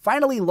while, we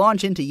finally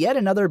launch into yet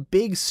another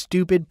big,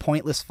 stupid,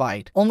 pointless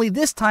fight. Only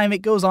this time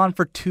it goes on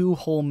for 2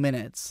 whole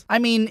minutes.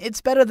 I mean, it's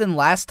better than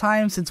last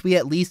time since we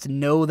at least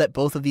know that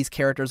both of these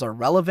characters are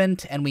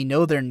relevant and we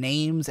know their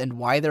names and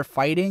why they're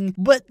fighting,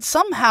 but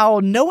somehow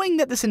knowing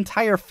that this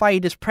entire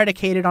fight is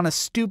predicated on a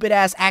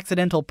stupid-ass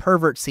accidental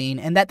pervert scene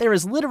and that there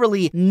is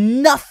literally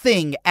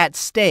nothing at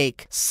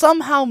stake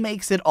somehow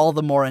makes it all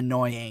the more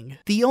annoying.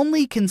 The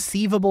only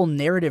conceivable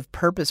narrative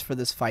purpose for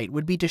this fight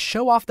would be to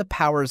show off the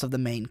powers of the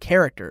main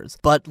characters,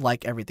 but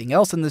like everything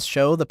else in this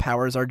show, the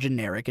powers are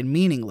generic and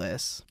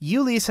meaningless.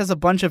 Yulis has a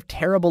bunch of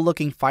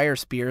terrible-looking fire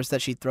spears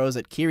that she throws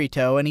at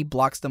Kirito and he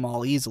blocks them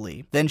all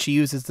easily. Then she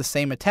uses the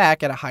same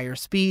attack at a higher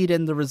speed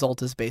and the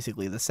result is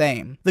basically the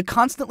same. The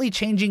constantly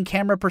changing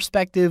camera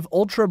perspective,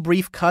 ultra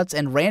brief cuts,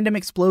 and random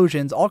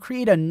explosions all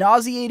create a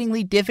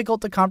nauseatingly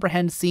difficult to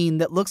comprehend scene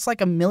that looks like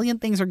a million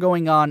things are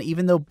going on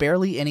even though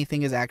barely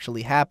anything is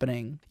actually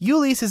happening.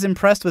 Yulis is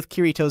impressed with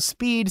Kirito's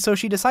speed, so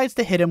she decides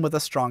to hit him with a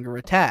stronger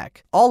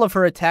attack. All of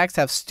her attacks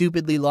have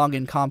stupidly long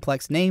and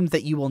complex names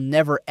that you will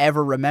never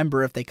ever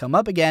remember if they come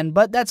up again,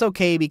 but that's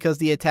okay because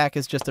the attack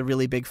is just a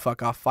really big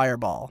fuck off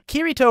fireball.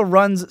 Kirito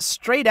runs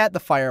straight at the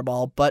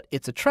fireball, but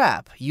it's a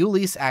trap.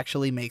 Yulis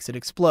actually makes it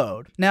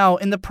explode. Now,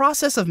 in the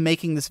process of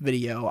making this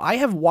video, I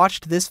have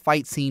watched this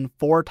fight scene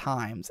 4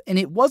 times, and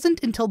it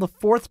wasn't until the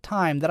 4th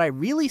time that I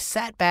really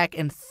sat back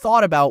and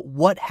thought about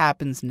what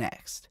happens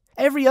next.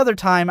 Every other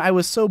time, I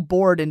was so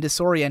bored and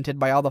disoriented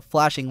by all the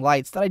flashing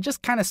lights that I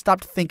just kind of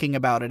stopped thinking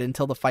about it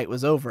until the fight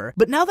was over.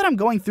 But now that I'm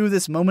going through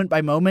this moment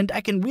by moment, I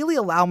can really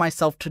allow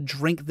myself to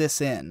drink this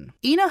in.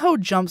 Inaho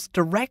jumps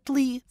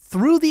directly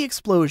through the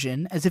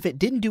explosion as if it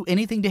didn't do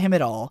anything to him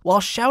at all, while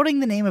shouting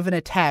the name of an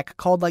attack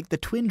called like the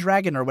Twin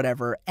Dragon or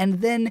whatever,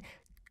 and then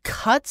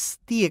cuts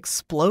the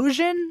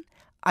explosion?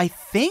 I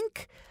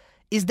think?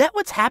 Is that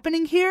what's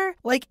happening here?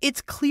 Like,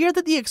 it's clear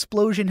that the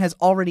explosion has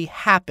already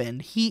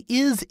happened. He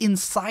is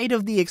inside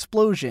of the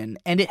explosion,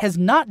 and it has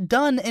not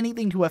done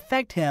anything to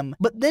affect him,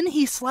 but then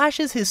he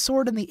slashes his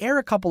sword in the air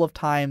a couple of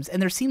times,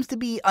 and there seems to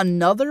be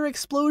another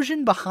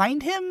explosion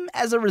behind him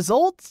as a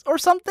result, or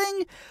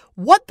something?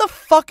 What the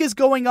fuck is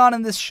going on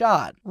in this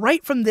shot?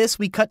 Right from this,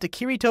 we cut to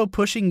Kirito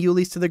pushing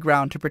Yulis to the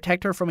ground to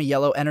protect her from a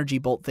yellow energy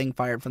bolt thing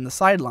fired from the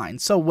sideline,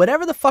 so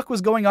whatever the fuck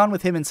was going on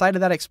with him inside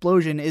of that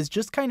explosion is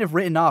just kind of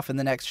written off in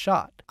the next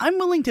shot. I'm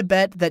willing to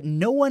bet that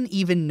no one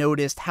even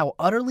noticed how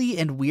utterly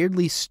and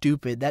weirdly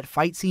stupid that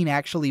fight scene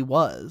actually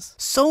was.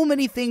 So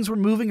many things were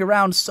moving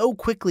around so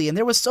quickly, and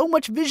there was so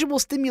much visual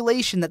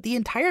stimulation that the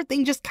entire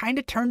thing just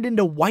kinda turned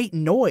into white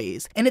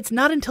noise. And it's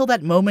not until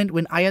that moment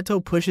when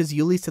Ayato pushes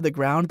Yulis to the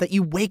ground that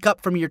you wake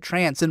up from your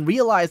trance and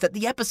realize that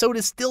the episode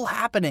is still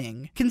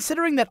happening.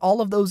 Considering that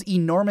all of those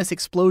enormous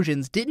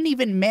explosions didn't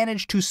even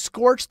manage to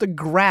scorch the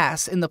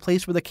grass in the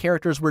place where the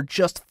characters were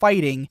just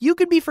fighting, you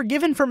could be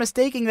forgiven for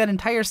mistaking that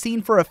entire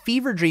scene for a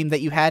fever dream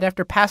that you had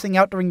after passing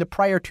out during the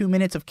prior 2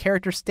 minutes of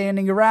characters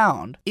standing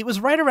around. It was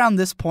right around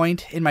this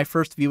point, in my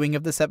first viewing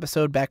of this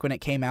episode back when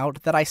it came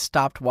out, that I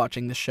stopped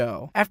watching the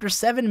show. After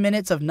 7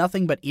 minutes of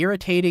nothing but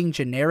irritating,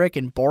 generic,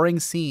 and boring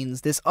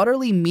scenes, this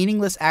utterly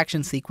meaningless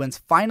action sequence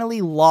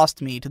finally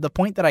lost me to the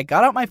point that I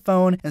got out my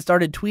phone and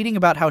started tweeting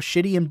about how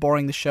shitty and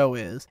boring the show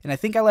is, and I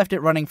think I left it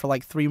running for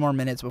like 3 more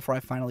minutes before I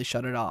finally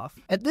shut it off.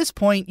 At this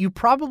point, you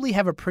probably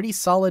have a pretty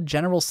solid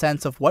general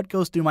sense of what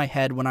goes through my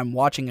head when I'm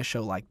watching a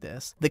show like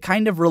this. The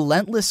kind of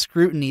relentless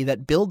scrutiny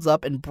that builds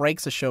up and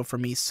breaks a show for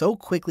me so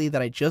quickly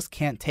that I just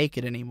can't take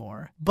it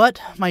anymore.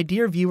 But, my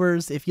dear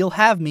viewers, if you'll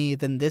have me,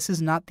 then this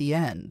is not the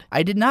end.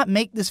 I did not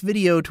make this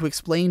video to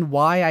explain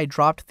why I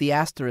dropped the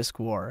Asterisk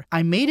War.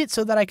 I made it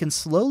so that I can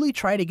slowly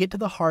try to get to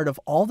the heart of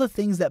all the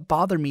things that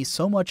bother me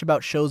so much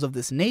about shows of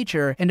this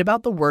nature and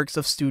about the works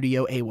of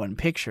Studio A1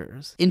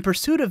 Pictures. In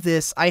pursuit of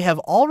this, I have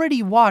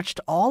already watched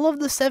all of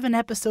the 7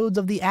 episodes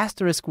of the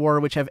Asterisk War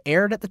which have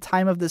aired at the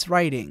time of this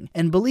writing,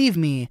 and believe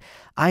me,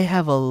 I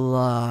have a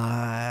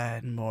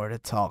lot more to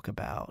talk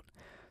about.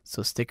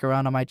 So stick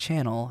around on my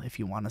channel if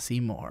you want to see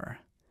more.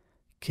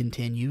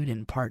 Continued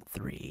in part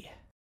 3.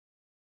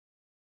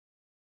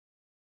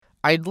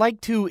 I'd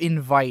like to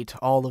invite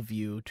all of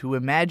you to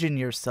imagine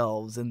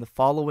yourselves in the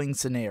following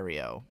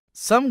scenario.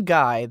 Some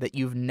guy that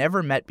you've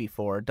never met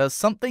before does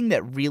something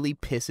that really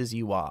pisses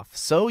you off,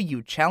 so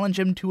you challenge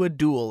him to a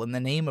duel in the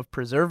name of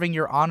preserving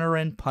your honor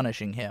and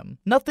punishing him.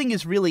 Nothing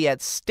is really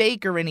at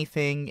stake or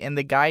anything, and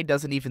the guy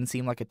doesn't even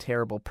seem like a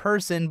terrible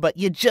person, but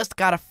you just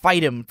gotta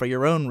fight him for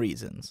your own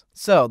reasons.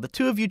 So, the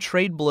two of you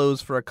trade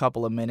blows for a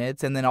couple of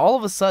minutes, and then all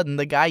of a sudden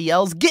the guy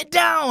yells, "Get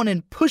down!"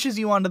 and pushes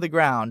you onto the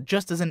ground,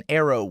 just as an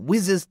arrow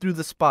whizzes through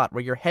the spot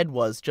where your head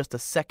was just a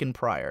second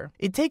prior.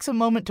 It takes a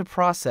moment to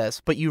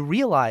process, but you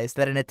realize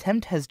that an attempt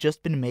has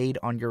just been made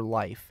on your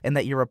life, and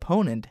that your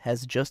opponent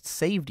has just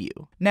saved you.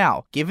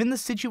 Now, given the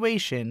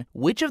situation,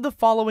 which of the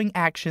following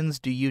actions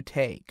do you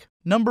take?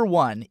 Number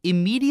 1,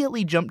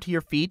 immediately jump to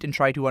your feet and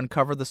try to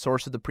uncover the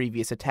source of the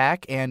previous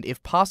attack, and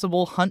if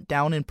possible, hunt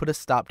down and put a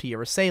stop to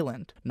your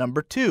assailant.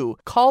 Number 2,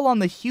 call on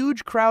the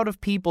huge crowd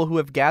of people who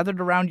have gathered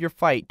around your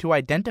fight to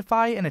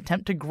identify and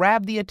attempt to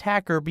grab the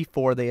attacker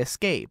before they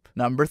escape.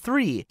 Number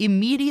 3,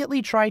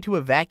 immediately try to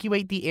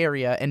evacuate the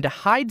area and to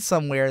hide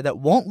somewhere that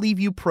won't leave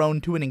you prone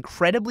to an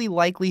incredibly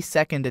likely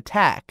second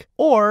attack.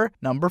 Or,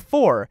 number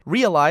 4,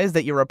 realize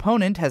that your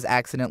opponent has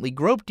accidentally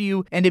groped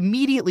you and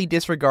immediately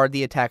disregard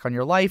the attack on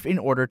your life in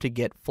order to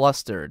get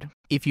flustered.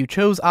 If you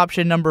chose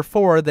option number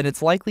 4, then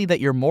it's likely that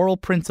your moral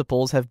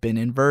principles have been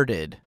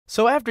inverted.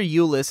 So after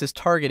Yulis is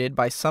targeted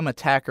by some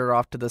attacker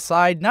off to the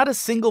side, not a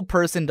single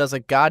person does a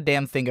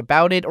goddamn thing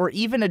about it or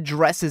even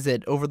addresses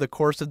it over the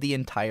course of the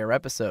entire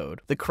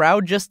episode. The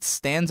crowd just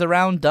stands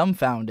around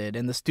dumbfounded,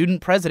 and the student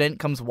president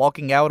comes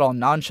walking out all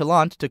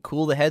nonchalant to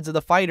cool the heads of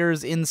the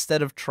fighters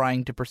instead of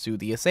trying to pursue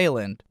the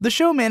assailant. The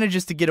show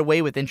manages to get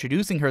away with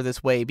introducing her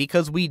this way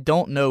because we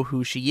don't know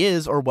who she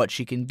is or what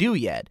she can do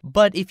yet.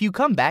 But if you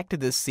come back to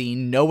this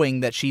scene knowing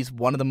that she's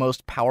one of the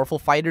most powerful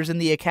fighters in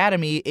the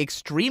academy,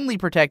 extremely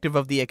protective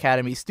of the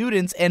Academy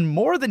students, and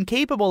more than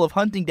capable of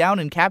hunting down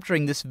and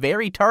capturing this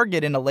very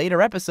target in a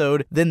later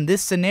episode, then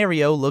this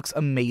scenario looks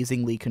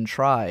amazingly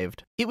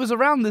contrived. It was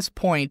around this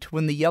point,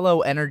 when the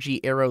yellow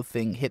energy arrow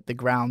thing hit the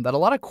ground, that a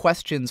lot of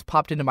questions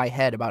popped into my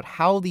head about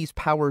how these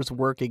powers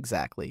work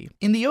exactly.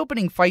 In the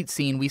opening fight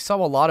scene, we saw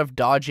a lot of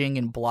dodging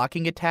and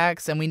blocking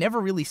attacks, and we never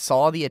really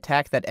saw the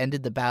attack that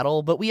ended the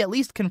battle, but we at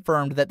least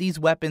confirmed that these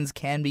weapons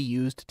can be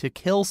used to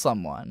kill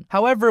someone.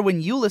 However,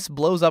 when Yulis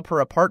blows up her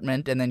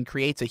apartment and then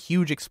creates a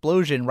huge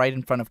explosion right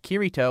in front of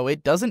Kirito,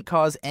 it doesn't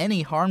cause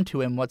any harm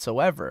to him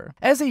whatsoever.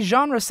 As a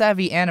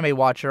genre-savvy anime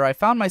watcher, I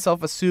found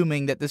myself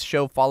assuming that this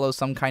show follows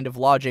some kind of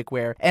logic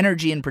where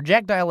energy and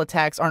projectile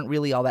attacks aren't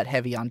really all that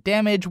heavy on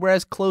damage,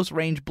 whereas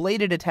close-range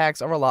bladed attacks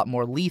are a lot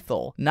more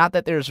lethal. Not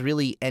that there's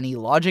really any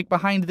logic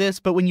behind this,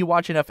 but when you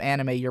watch enough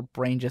anime, your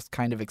brain just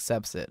kind of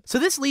accepts it. So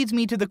this leads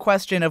me to the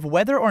question of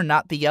whether or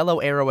not the yellow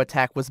arrow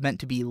attack was meant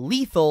to be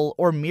lethal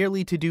or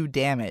merely to do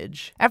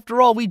damage.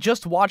 After all, we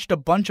just watched a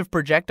bunch of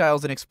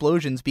projectiles and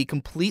explosions be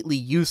completely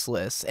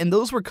useless, and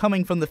those were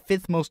coming from the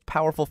 5th most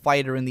powerful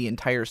fighter in the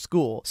entire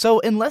school. So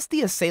unless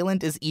the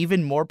assailant is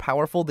even more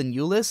powerful than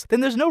Yulis,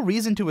 then there's no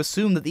reason to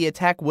assume that the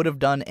attack would have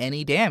done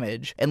any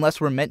damage,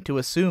 unless we're meant to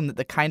assume that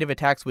the kind of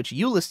attacks which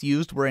Euless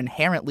used were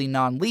inherently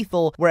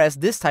non-lethal, whereas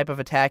this type of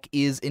attack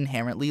is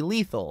inherently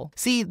lethal.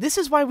 See, this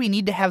is why we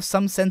need to have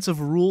some sense of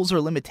rules or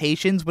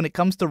limitations when it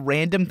comes to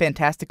random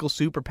fantastical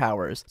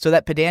superpowers, so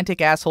that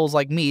pedantic assholes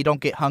like me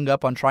don't get hung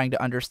up on trying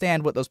to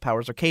understand what those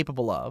powers are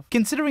capable of.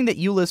 Considering that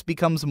Euless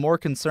becomes more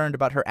concerned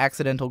about her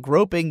accidental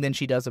groping than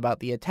she does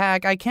about the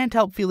attack, I can't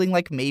help feeling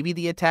like maybe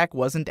the attack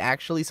wasn't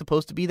actually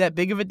supposed to be that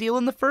big of a deal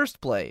in the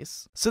first place.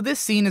 So this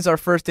scene is our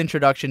first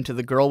introduction to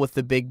the girl with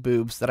the big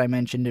boobs that I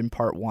mentioned in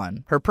part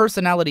 1. Her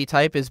personality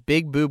type is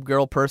Big Boob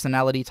Girl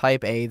Personality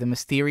Type A, the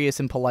mysterious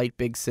and polite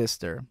big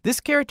sister. This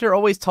character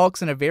always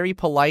talks in a very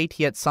polite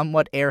yet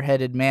somewhat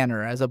airheaded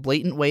manner, as a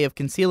blatant way of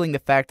concealing the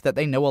fact that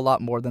they know a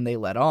lot more than they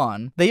let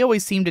on. They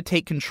always seem to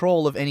take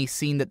control of any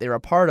scene that they're a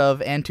part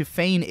of, and to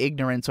feign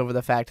ignorance over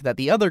the fact that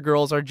the other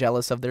girls are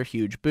jealous of their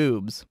huge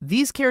boobs.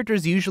 These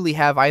characters usually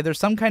have either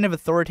some kind of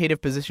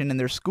authoritative position in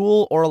their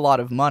school or a lot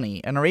of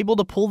money, and are able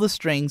to pull the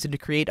strings and to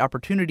create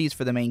opportunities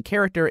for the main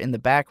character in the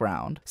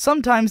background.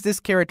 Sometimes this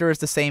character is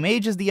the same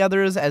age as the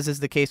others, as is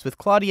the case with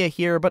Claudia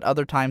here, but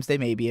other times they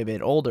may be a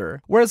bit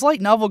older. Whereas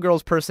Light Novel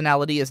Girl's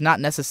personality is not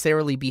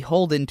necessarily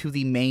beholden to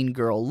the main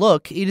girl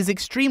look, it is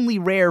extremely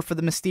rare for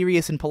the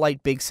mysterious and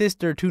polite big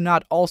sister to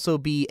not also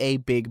be a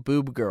big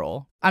boob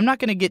girl. I'm not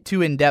going to get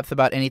too in-depth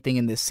about anything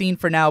in this scene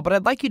for now, but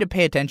I'd like you to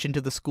pay attention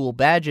to the school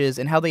badges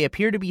and how they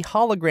appear to be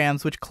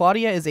holograms which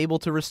Claudia is able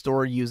to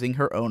restore using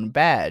her own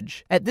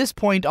badge. At this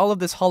point, all of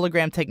this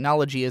hologram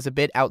technology is a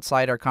bit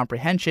outside our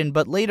comprehension,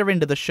 but later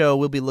into the show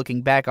we'll be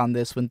looking back on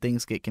this when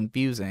things get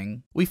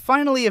confusing. We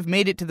finally have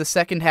made it to the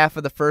second half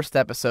of the first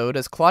episode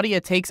as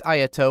Claudia takes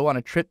Ayato on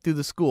a trip through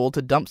the school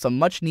to dump some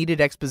much-needed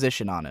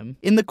exposition on him.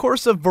 In the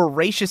course of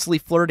voraciously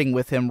flirting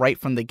with him right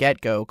from the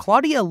get-go,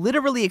 Claudia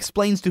literally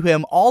explains to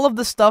him all of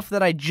the stuff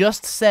that I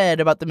just said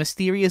about the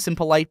mysterious and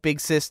polite big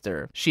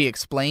sister. She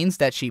explains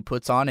that she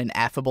puts on an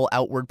affable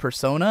outward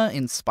persona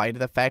in spite of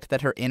the fact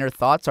that her inner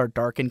thoughts are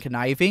dark and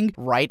conniving,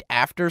 right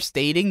after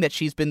stating that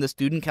she's been the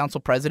student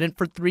council president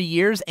for 3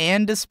 years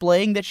and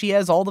displaying that she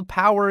has all the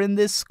power in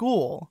this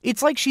school.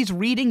 It's like she's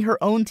reading her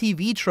own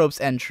TV tropes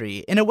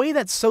entry in a way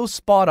that's so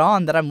spot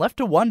on that I'm left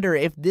to wonder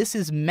if this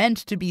is meant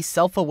to be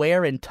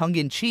self-aware and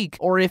tongue-in-cheek,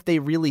 or if they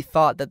really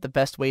thought that the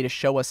best way to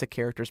show us a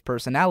character's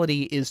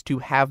personality is to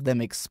have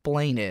them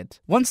explain it.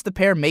 Once the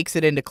pair makes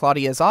it into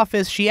Claudia's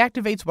office, she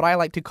activates what I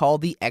like to call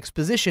the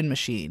exposition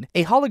machine,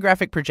 a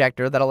holographic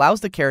projector that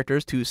allows the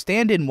characters to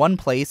stand in one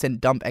place and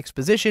dump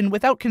exposition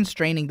without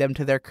constraining them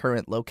to their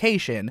current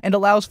location, and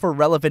allows for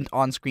relevant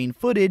on-screen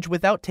footage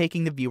without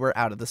taking the viewer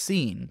out of the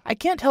scene. I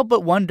can't help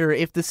but wonder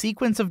if the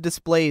sequence of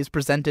displays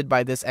presented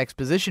by this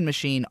exposition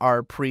machine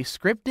are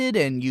pre-scripted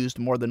and used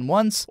more than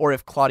once, or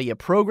if Claudia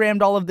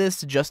programmed all of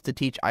this just to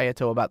teach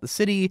Ayato about the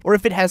city, or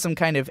if it has some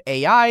kind of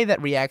AI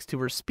that reacts to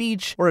her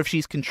speech, or if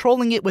she's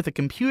controlling it with a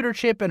computer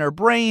chip in her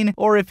brain,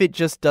 or if it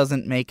just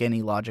doesn't make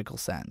any logical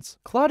sense.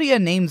 Claudia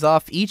names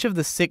off each of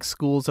the 6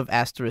 schools of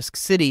Asterisk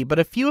City, but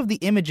a few of the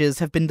images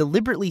have been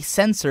deliberately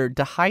censored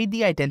to hide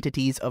the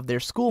identities of their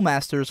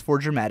schoolmasters for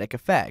dramatic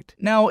effect.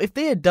 Now, if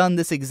they had done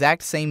this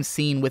exact same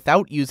scene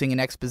without using an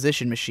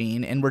exposition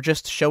machine, and were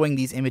just showing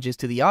these images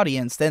to the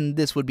audience, then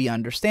this would be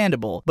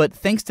understandable. But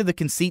thanks to the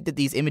conceit that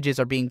these images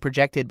are being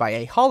projected by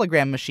a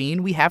hologram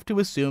machine, we have to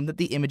assume that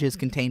the images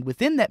contained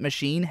within that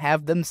machine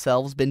have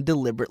themselves been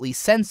deliberately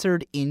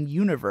censored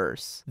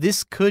in-universe.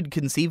 This could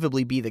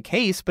conceivably be the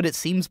case, but it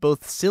seems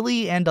both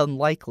silly and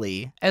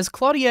unlikely. As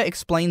Claudia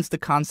explains the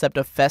concept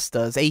of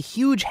festas, a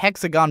huge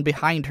hexagon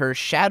behind her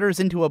shatters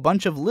into a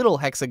bunch of little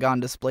hexagon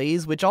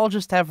displays, which all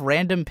just have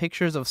random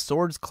pictures of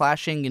swords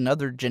clashing and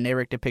other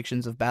generic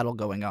depictions of battle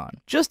going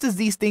on. Just as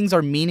these things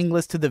are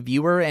meaningless to the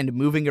viewer and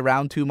moving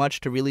around too much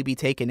to really be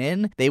taken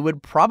in, they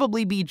would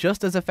probably be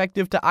just as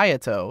effective to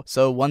Ayato.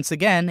 So once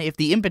again, if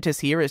the impetus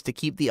here is to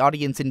keep the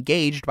audience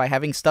engaged by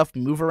having stuff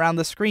move around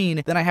the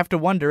screen, then I have to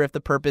wonder if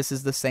the purpose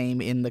is the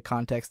same in the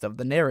context of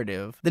the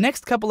narrative. The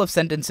next couple of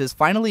sentences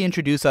finally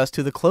introduce us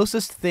to the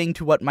closest thing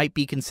to what might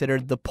be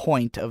considered the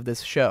point of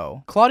this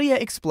show. Claudia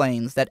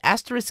explains that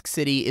Asterisk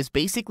City is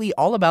basically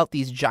all about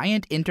these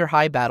giant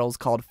inter-high battles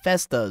called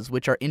festas,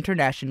 which are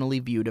internationally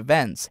viewed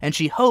events, and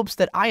she hopes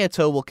that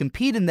Ayato will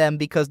compete in them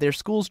because their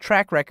school's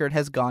track record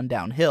has gone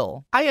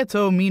downhill.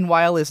 Ayato,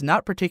 meanwhile, is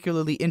not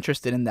particularly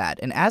interested in that,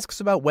 and asks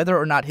about whether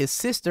or not his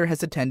sister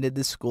has attended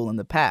this school in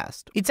the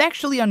past. It's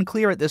actually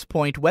unclear at this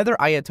point whether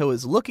Ayato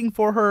is looking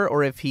for her,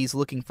 or if he's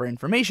looking for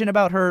information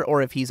about her,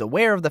 or if he's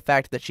aware of the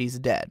fact that she's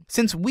dead.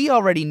 Since we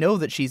already know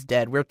that she's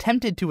dead, we're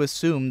tempted to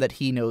assume that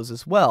he knows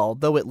as well,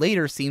 though it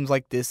later seems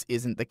like this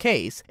isn't the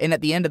case, and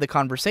at the end of the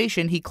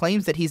conversation, he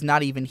claims that he's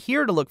not even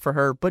here to look for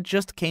her, but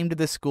just came to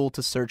this school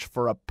to search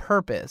for a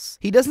purpose.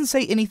 He doesn't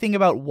say anything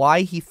about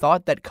why he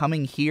thought that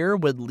coming here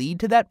would lead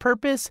to that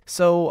purpose,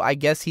 so I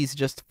guess he's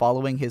just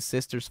following his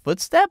sister's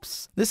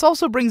footsteps? This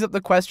also brings up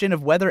the question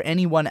of whether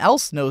anyone else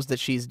else knows that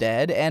she's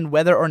dead, and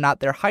whether or not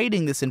they're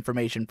hiding this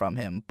information from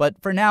him,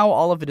 but for now,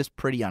 all of it is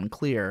pretty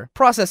unclear.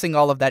 Processing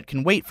all of that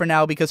can wait for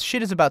now because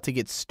shit is about to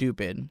get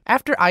stupid.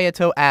 After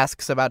Ayato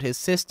asks about his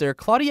sister,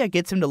 Claudia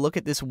gets him to look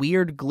at this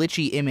weird,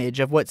 glitchy image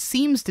of what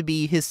seems to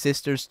be his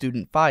sister's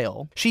student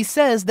file. She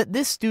says that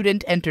this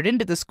student entered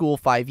into the school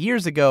 5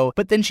 years ago,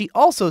 but then she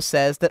also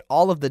says that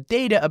all of the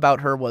data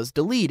about her was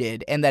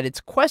deleted, and that it's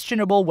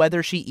questionable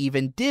whether she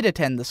even did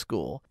attend the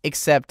school.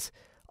 Except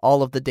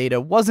all of the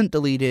data wasn't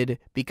deleted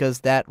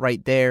because that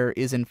right there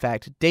is in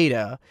fact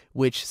data,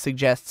 which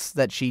suggests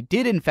that she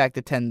did in fact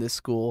attend this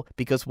school,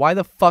 because why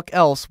the fuck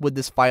else would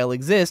this file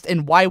exist,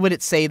 and why would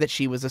it say that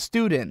she was a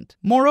student?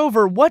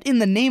 Moreover, what in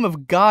the name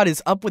of God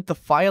is up with the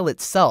file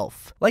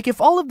itself? Like, if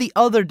all of the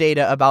other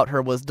data about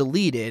her was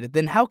deleted,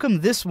 then how come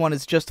this one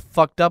is just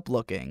fucked up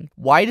looking?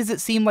 Why does it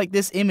seem like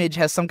this image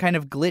has some kind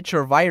of glitch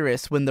or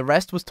virus when the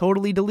rest was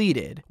totally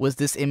deleted? Was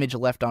this image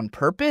left on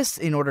purpose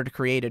in order to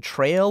create a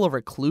trail or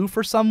a clue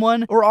for someone?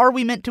 Or are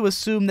we meant to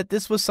assume that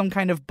this was some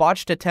kind of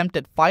botched attempt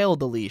at file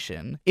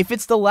deletion? If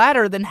it's the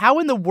latter, then how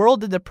in the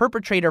world did the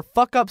perpetrator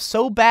fuck up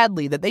so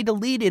badly that they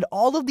deleted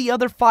all of the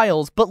other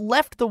files but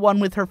left the one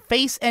with her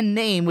face and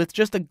name with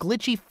just a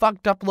glitchy,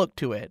 fucked up look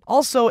to it?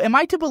 Also, am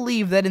I to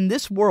believe that in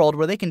this world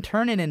where they can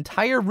turn an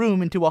entire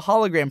room into a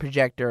hologram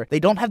projector, they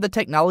don't have the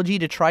technology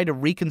to try to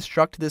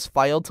reconstruct this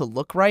file to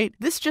look right?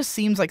 This just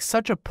seems like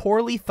such a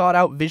poorly thought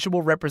out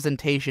visual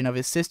representation of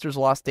his sister's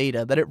lost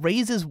data that it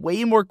raises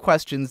way more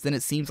questions than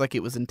it seems like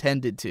it was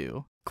intended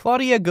to.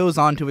 Claudia goes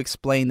on to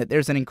explain that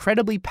there's an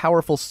incredibly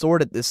powerful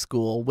sword at this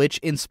school, which,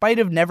 in spite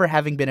of never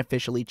having been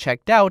officially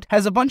checked out,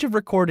 has a bunch of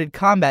recorded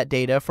combat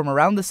data from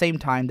around the same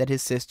time that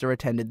his sister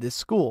attended this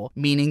school,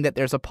 meaning that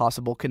there's a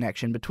possible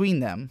connection between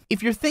them.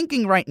 If you're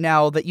thinking right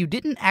now that you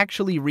didn't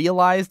actually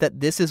realize that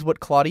this is what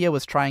Claudia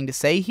was trying to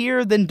say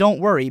here, then don't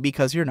worry,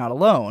 because you're not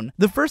alone.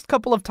 The first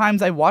couple of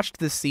times I watched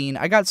this scene,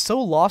 I got so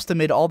lost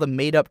amid all the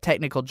made-up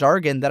technical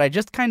jargon that I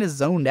just kinda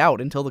zoned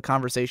out until the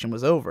conversation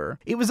was over.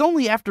 It was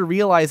only after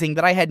realizing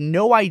that I had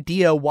no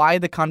idea why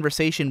the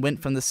conversation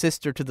went from the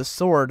sister to the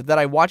sword that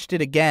I watched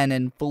it again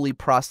and fully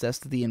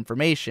processed the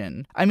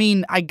information. I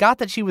mean, I got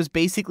that she was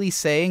basically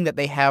saying that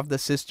they have the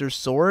sister's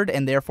sword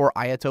and therefore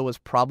Ayato was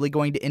probably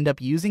going to end up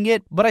using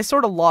it, but I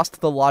sort of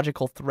lost the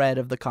logical thread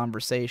of the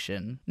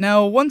conversation.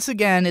 Now, once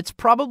again, it's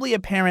probably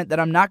apparent that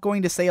I'm not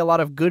going to say a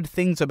lot of good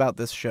things about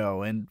this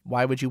show, and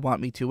why would you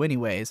want me to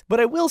anyways? But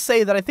I will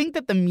say that I think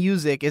that the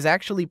music is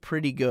actually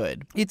pretty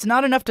good. It's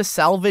not enough to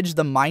salvage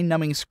the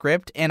mind-numbing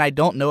script, and I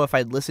don't know if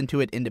I'd listen to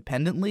it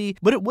independently,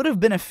 but it would have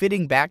been a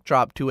fitting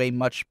backdrop to a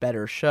much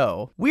better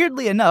show.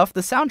 Weirdly enough,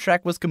 the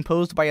soundtrack was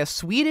composed by a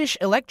Swedish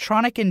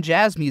electronic and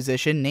jazz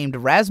musician named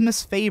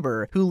Rasmus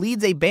Faber, who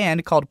leads a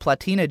band called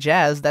Platina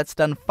Jazz that's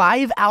done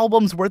 5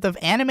 albums worth of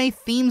anime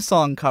theme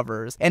song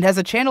covers, and has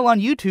a channel on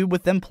YouTube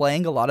with them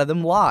playing a lot of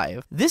them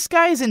live. This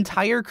guy's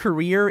entire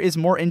career is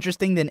more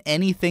interesting than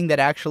anything that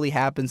actually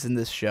happens in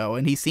this show,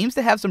 and he seems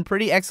to have some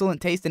pretty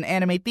excellent taste in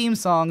anime theme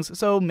songs,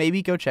 so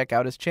maybe go check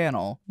out his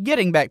channel.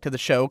 Getting back to the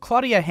show,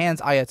 Claudia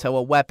hands Ayato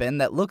a weapon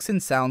that looks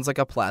and sounds like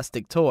a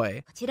plastic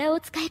toy. こちらをお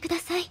使いくだ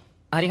さい。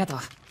ありがとう。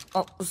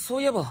あ、そ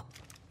ういえば、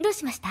どう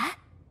しました？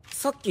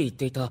さっき言っ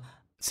ていた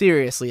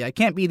Seriously, I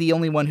can't be the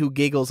only one who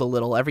giggles a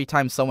little every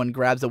time someone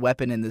grabs a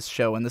weapon in this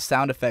show and the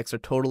sound effects are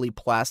totally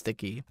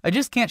plasticky. I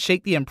just can't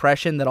shake the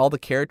impression that all the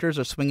characters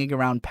are swinging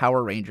around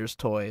Power Rangers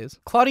toys.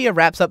 Claudia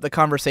wraps up the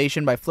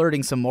conversation by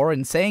flirting some more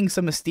and saying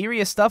some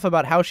mysterious stuff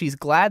about how she's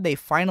glad they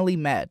finally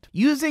met.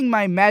 Using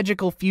my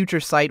magical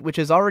future sight, which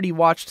has already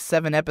watched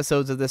 7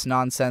 episodes of this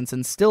nonsense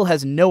and still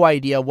has no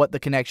idea what the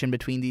connection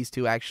between these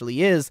two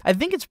actually is, I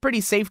think it's pretty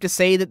safe to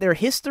say that their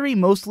history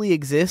mostly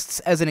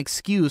exists as an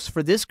excuse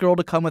for this girl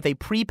to come with a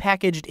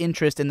pre-packaged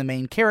interest in the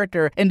main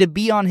character and to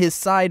be on his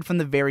side from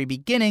the very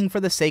beginning for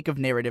the sake of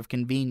narrative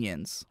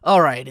convenience.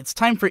 Alright, it's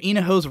time for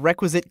Inaho's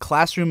requisite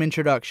classroom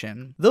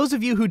introduction. Those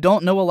of you who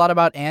don't know a lot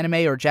about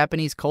anime or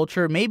Japanese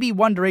culture may be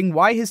wondering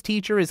why his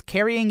teacher is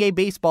carrying a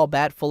baseball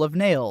bat full of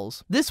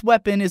nails. This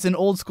weapon is an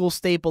old school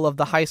staple of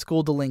the high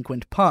school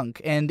delinquent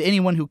punk, and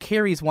anyone who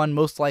carries one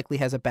most likely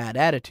has a bad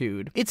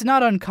attitude. It's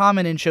not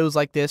uncommon in shows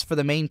like this for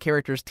the main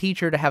character's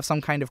teacher to have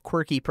some kind of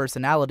quirky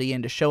personality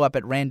and to show up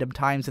at random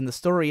times in the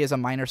story as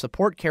a minor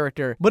support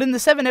character, but in the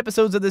 7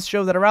 episodes of this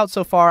show that are out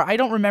so far, I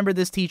don't remember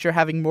this teacher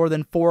having more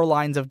than 4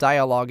 lines of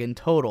dialogue in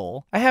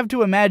total. I have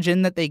to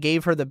imagine that they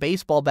gave her the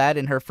baseball bat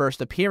in her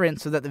first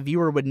appearance so that the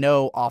viewer would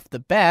know off the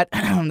bat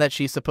that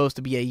she's supposed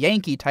to be a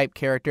Yankee type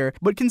character,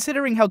 but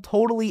considering how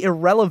totally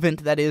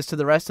irrelevant that is to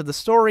the rest of the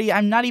story,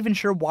 I'm not even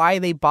sure why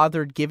they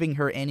bothered giving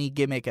her any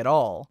gimmick at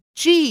all.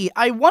 Gee,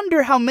 I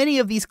wonder how many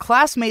of these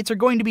classmates are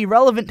going to be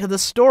relevant to the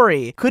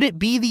story. Could it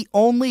be the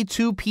only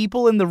two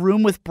people in the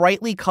room with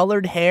brightly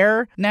colored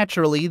hair?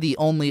 Naturally, the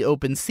only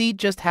open seat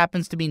just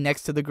happens to be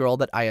next to the girl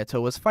that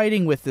Ayato was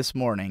fighting with this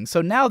morning,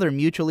 so now their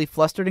mutually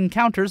flustered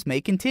encounters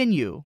may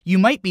continue. You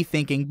might be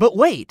thinking, but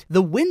wait,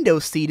 the window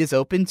seat is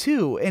open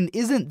too, and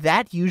isn't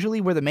that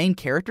usually where the main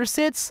character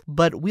sits?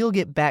 But we'll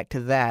get back to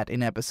that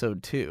in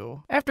episode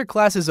 2. After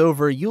class is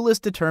over, Euless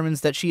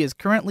determines that she is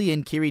currently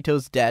in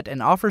Kirito's debt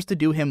and offers to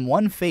do him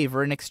one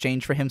favor in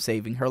exchange for him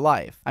saving her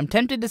life. I'm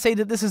tempted to say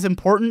that this is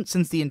important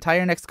since the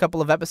entire next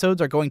couple of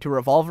episodes are going to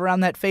revolve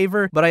around that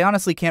favor, but I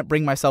honestly can't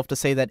bring myself to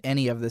say that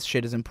any of this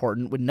shit is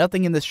important when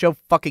nothing in this show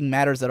fucking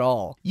matters at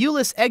all.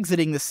 Euless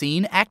exiting the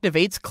scene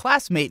activates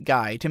Classmate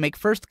Guy to make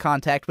first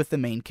contact with the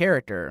main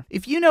character.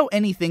 If you know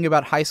anything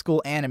about high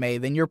school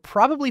anime, then you're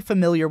probably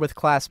familiar with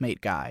Classmate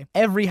Guy.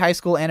 Every high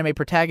school anime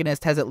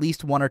protagonist has at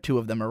least one or two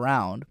of them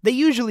around. They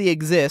usually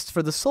exist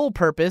for the sole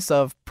purpose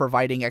of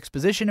providing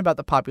exposition about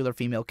the popular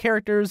female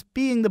characters,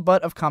 being the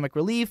butt of comic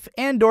relief,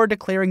 and/or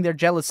declaring their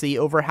jealousy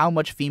over how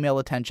much female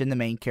attention the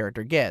main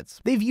character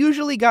gets. They've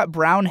usually got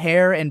brown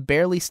hair and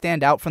barely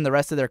stand out from the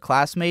rest of their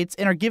classmates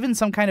and are given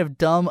some kind of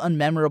dumb,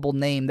 unmemorable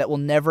name that will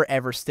never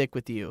ever stick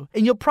with you.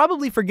 And you'll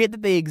probably forget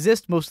that they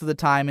exist most of the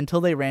time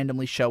until they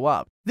randomly show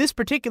up. This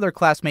particular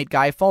classmate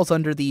guy falls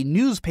under the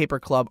newspaper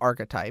club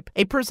archetype,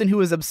 a person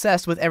who is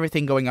obsessed with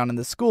everything going on in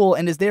the school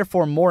and is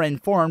therefore more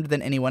informed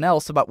than anyone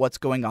else about what's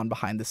going on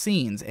behind the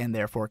scenes, and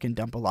therefore can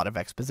dump a lot of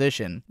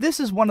exposition.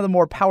 This is one of the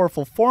more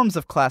powerful forms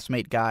of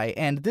classmate guy,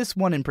 and this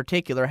one in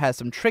particular has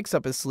some tricks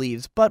up his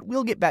sleeves, but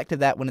we'll get back to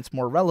that when it's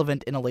more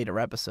relevant in a later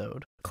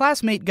episode.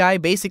 Classmate Guy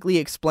basically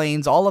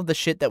explains all of the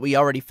shit that we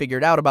already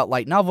figured out about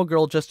Light Novel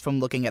Girl just from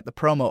looking at the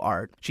promo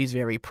art. She's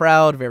very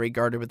proud, very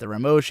guarded with her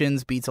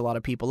emotions, beats a lot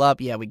of people up,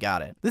 yeah, we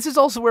got it. This is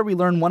also where we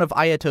learn one of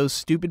Ayato's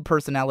stupid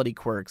personality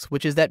quirks,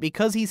 which is that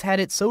because he's had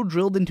it so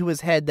drilled into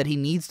his head that he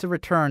needs to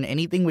return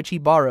anything which he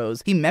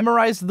borrows, he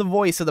memorized the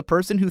voice of the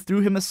person who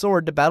threw him a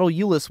sword to battle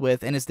Euless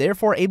with and is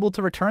therefore able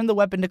to return the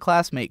weapon to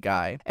Classmate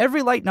Guy.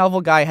 Every light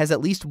novel guy has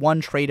at least one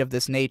trait of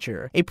this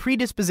nature, a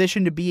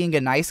predisposition to being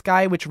a nice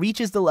guy which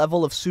reaches the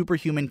level of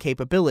superhuman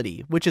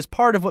capability, which is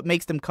part of what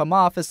makes them come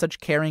off as such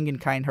caring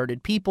and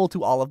kind-hearted people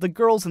to all of the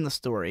girls in the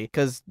story,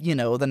 cause, you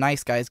know, the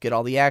nice guys get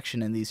all the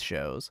action in these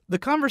shows. The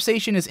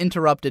conversation is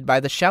interrupted by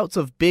the shouts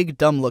of Big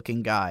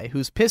Dumb-Looking Guy,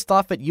 who's pissed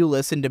off at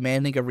Euless and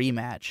demanding a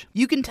rematch.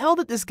 You can tell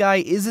that this guy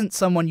isn't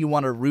someone you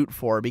want to root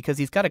for because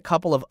he's got a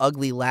couple of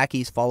ugly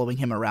lackeys following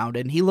him around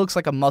and he looks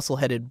like a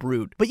muscle-headed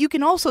brute, but you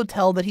can also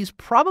tell that he's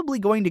probably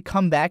going to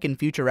come back in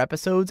future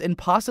episodes and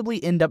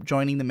possibly end up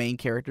joining the main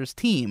character's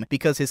team,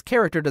 because his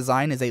character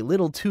design is a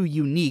little too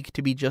unique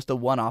to be just a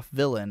one-off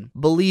villain.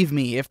 Believe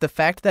me, if the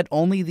fact that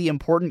only the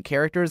important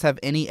characters have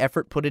any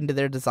effort put into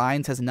their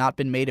designs has not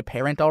been made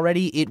apparent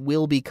already, it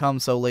will become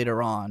so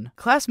later on.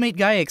 Classmate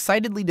Guy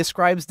excitedly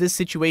describes this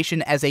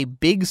situation as a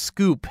big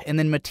scoop and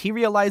then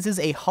materializes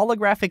a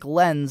holographic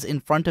lens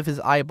in front of his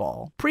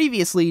eyeball.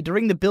 Previously,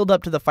 during the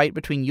build-up to the fight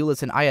between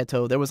Euless and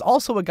Ayato, there was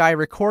also a guy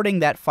recording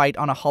that fight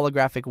on a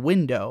holographic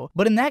window,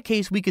 but in that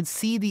case we could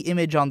see the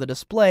image on the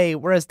display,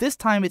 whereas this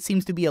time it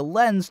seems to be a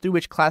lens through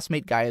which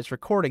Classmate Guy is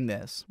recording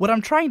this. What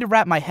I'm trying to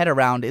wrap my head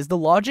around is the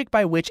logic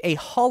by which a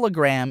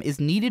hologram is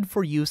needed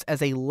for use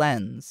as a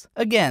lens.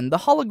 Again, the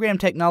hologram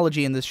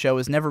technology in this show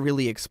is never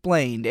really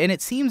explained, and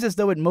it seems as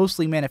though it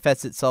mostly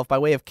manifests itself by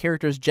way of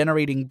characters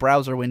generating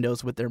browser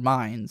windows with their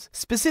minds.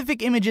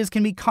 Specific images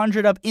can be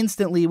conjured up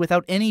instantly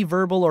without any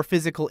verbal or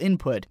physical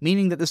input,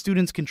 meaning that the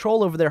student's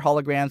control over their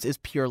holograms is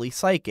purely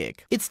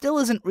psychic. It still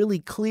isn't really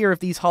clear if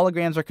these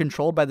holograms are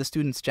controlled by the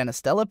student's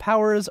Genestella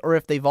powers, or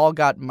if they've all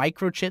got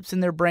microchips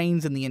in their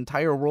brains and the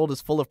entire world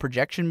is full of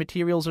projection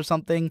materials or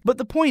something, but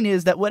the point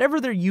is that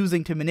whatever they're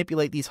using to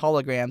manipulate these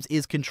holograms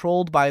is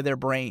controlled by their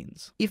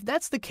brains. If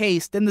that's the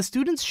case, then the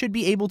students should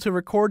be able to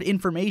record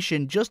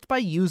information just by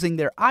using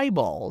their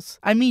eyeballs.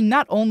 I mean,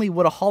 not only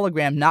would a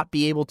hologram not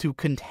be able to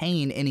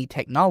contain any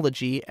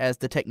technology, as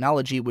the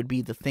technology would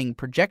be the thing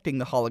projecting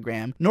the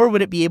hologram, nor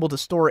would it be able to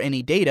store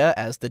any data,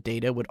 as the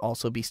data would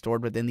also be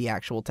stored within the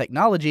actual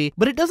technology,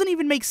 but it doesn't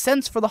even make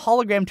sense for the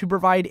hologram to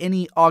provide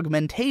any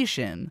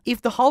augmentation.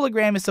 If the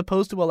hologram is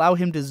supposed to allow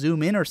him to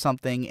zoom in or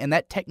something, and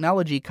that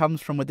technology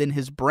comes from within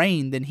his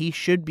brain, then he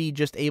should be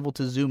just able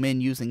to zoom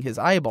in using his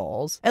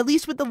eyeballs. At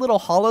least with the little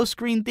holo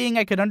screen thing,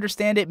 I could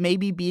understand it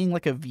maybe being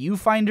like a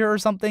viewfinder or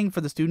something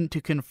for the student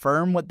to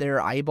confirm what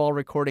their eyeball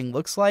recording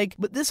looks like,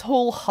 but this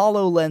whole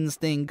HoloLens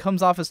thing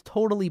comes off as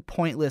totally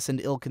pointless and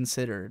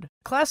ill-considered.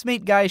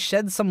 Classmate Guy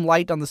sheds some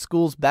light on the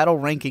school's battle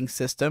ranking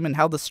system and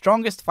how the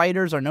strongest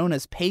fighters are known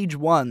as Page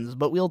 1s,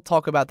 but we'll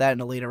talk about that in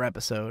a later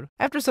episode.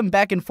 After some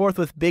back and forth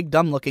with Big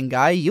Dumb-Looking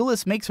Guy,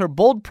 Euless makes her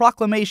bold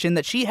proclamation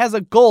that she has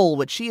a goal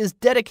which she is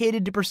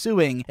dedicated to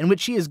pursuing, and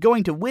which she is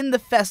going to win the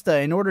Festa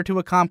in order to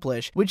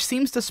accomplish, which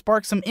seems to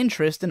spark some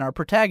interest in our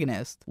protagonist.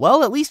 protagonist.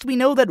 Well, at least we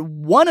know that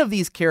one of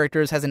these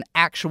characters has an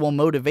actual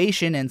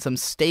motivation and some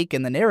stake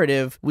in the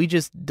narrative. We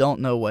just don't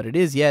know what it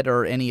is yet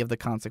or any of the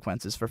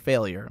consequences for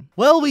failure.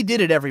 Well, we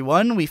did it,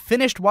 everyone. We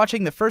finished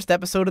watching the first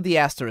episode of the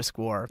Asterisk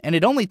War, and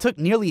it only took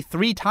nearly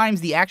 3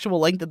 times the actual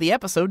length of the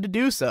episode to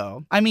do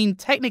so. I mean,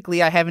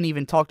 technically I haven't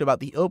even talked about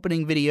the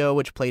opening video,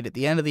 which played at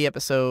the end of the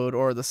episode,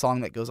 or the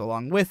song that goes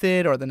along with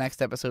it, or the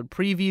next episode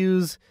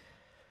previews.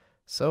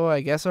 So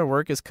I guess our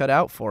work is cut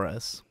out for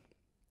us.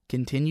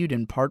 Continued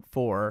in part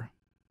 4.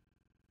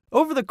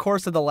 Over the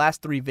course of the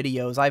last 3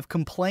 videos, I've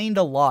complained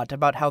a lot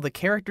about how the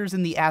characters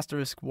in the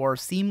Asterisk War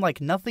seem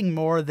like nothing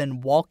more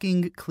than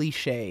walking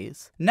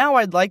cliches. Now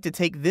I'd like to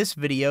take this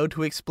video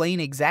to explain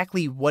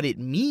exactly what it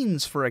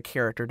means for a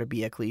character to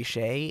be a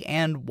cliche,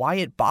 and why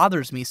it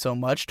bothers me so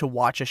much to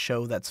watch a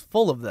show that's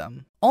full of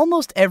them.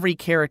 Almost every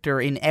character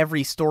in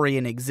every story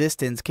in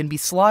existence can be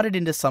slotted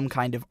into some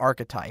kind of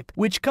archetype,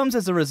 which comes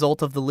as a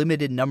result of the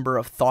limited number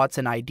of thoughts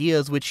and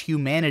ideas which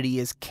humanity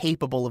is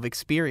capable of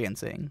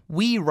experiencing.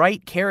 We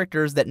write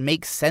characters that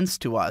make sense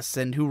to us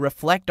and who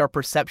reflect our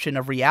perception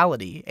of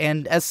reality,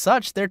 and as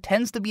such, there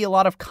tends to be a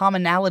lot of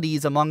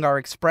commonalities among our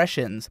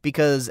expressions,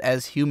 because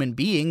as human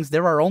beings,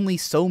 there are only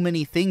so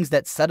many things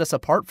that set us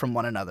apart from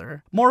one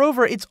another.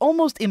 Moreover, it's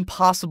almost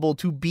impossible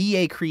to be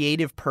a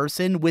creative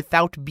person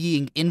without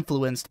being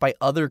influenced by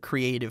other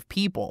creative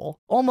people.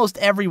 Almost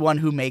everyone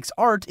who makes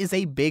art is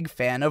a big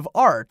fan of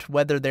art,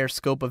 whether their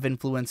scope of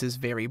influence is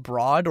very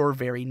broad or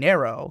very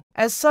narrow.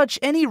 As such,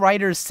 any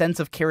writer's sense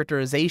of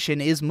characterization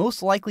is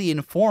most likely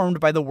informed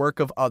by the work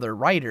of other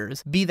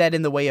writers, be that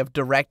in the way of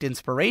direct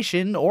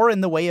inspiration or in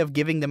the way of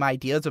giving them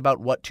ideas about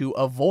what to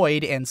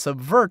avoid and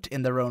subvert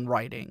in their own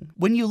writing.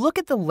 When you look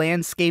at the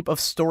landscape of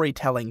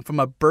storytelling from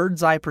a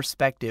bird's eye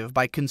perspective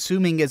by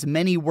consuming as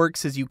many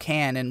works as you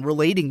can and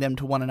relating them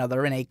to one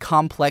another in a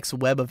complex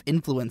web of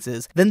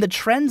influences, then the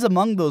trends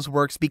among those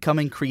works become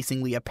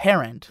increasingly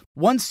apparent.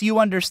 Once you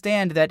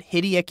understand that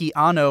Hideaki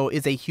Anno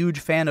is a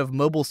huge fan of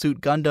Mobile Suit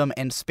Gundam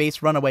and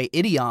Space Runaway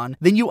Ideon,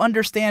 then you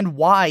understand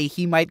why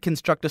he might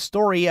construct a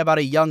story about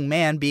a young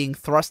man being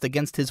thrust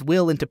against his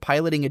will into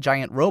piloting a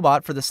giant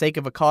robot for the sake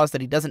of a cause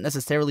that he doesn't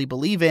necessarily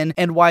believe in,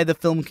 and why the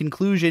film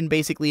conclusion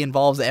basically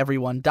involves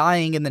everyone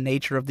dying and the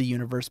nature of the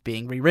universe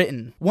being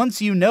rewritten. Once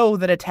you know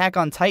that Attack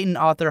on Titan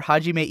author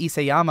Hajime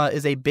Isayama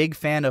is a big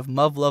fan of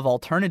Muv-Luv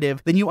Alternative,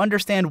 then you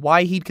understand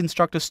why he'd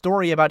construct a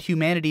story about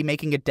humanity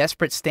making a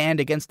desperate stand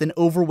against an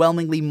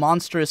overwhelmingly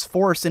monstrous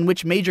force in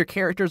which major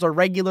characters are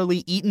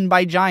regularly eaten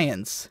by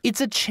giants.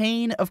 It's a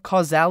chain of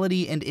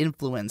causality and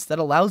influence that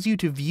allows you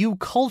to view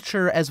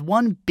culture as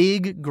one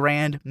big,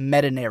 grand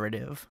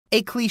meta-narrative.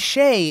 A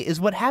cliché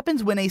is what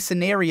happens when a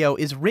scenario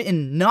is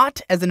written not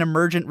as an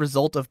emergent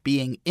result of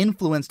being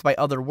influenced by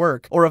other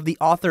work, or of the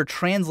author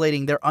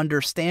translating their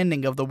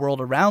understanding of the world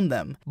around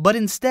them, but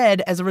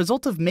instead as a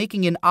result of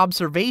making an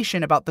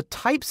observation about the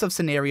types of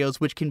scenarios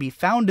which can be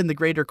found in the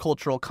greater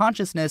cultural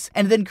consciousness,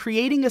 and then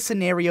creating a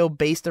scenario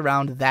based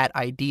around that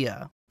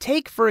idea.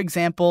 Take, for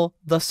example,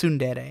 the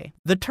tsundere.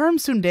 The term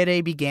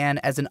tsundere began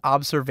as an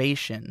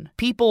observation.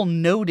 People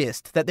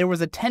noticed that there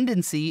was a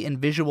tendency in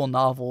visual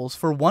novels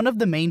for one of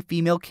the main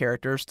female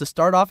characters to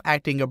start off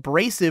acting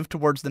abrasive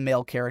towards the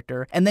male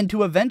character, and then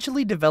to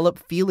eventually develop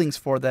feelings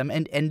for them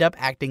and end up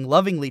acting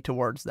lovingly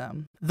towards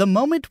them. The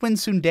moment when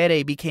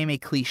tsundere became a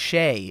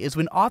cliché is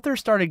when authors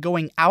started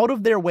going out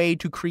of their way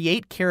to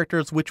create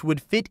characters which would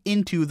fit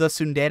into the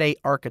tsundere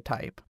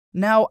archetype.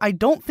 Now, I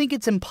don't think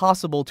it's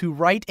impossible to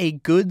write a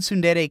good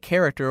tsundere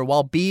character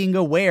while being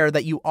aware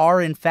that you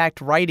are in fact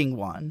writing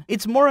one.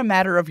 It's more a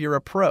matter of your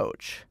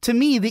approach. To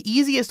me, the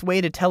easiest way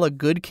to tell a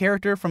good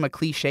character from a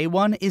cliché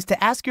one is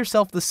to ask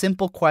yourself the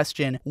simple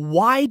question,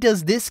 why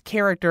does this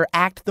character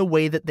act the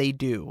way that they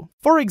do?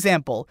 For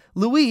example,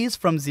 Louise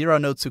from Zero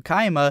no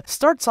Tsukaima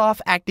starts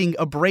off acting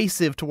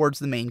abrasive towards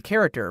the main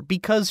character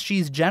because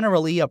she's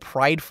generally a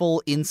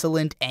prideful,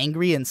 insolent,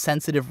 angry, and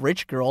sensitive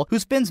rich girl who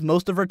spends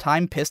most of her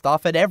time pissed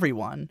off at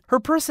everyone. Her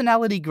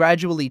personality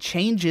gradually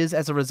changes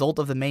as a result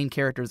of the main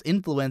character's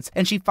influence,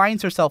 and she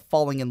finds herself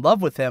falling in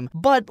love with him,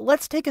 but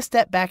let's take a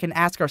step back and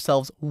ask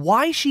ourselves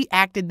why she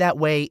acted that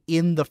way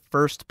in the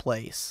first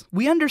place.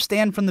 We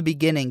understand from the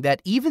beginning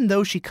that even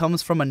though she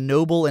comes from a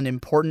noble and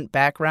important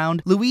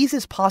background, Louise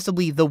is possibly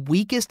the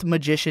weakest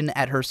magician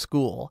at her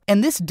school,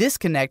 and this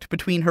disconnect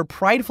between her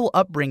prideful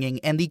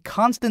upbringing and the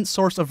constant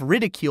source of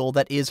ridicule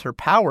that is her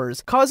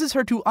powers causes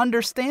her to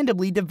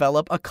understandably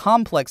develop a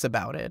complex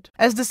about it.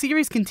 As the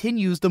series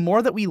continues, the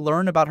more that we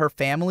learn about her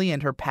family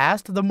and her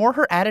past, the more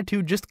her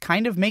attitude just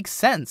kind of makes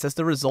sense as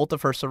the result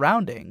of her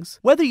surroundings.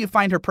 Whether you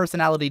find her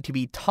personality to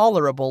be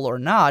tolerable or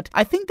not,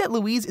 I think that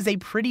Louise is a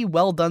pretty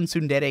well done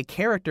tsundere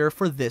character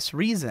for this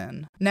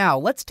reason. Now,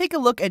 let's take a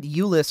look at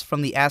Euless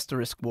from the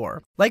Asterisk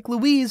War. Like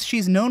Louise,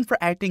 she's known for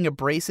acting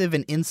abrasive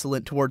and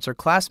insolent towards her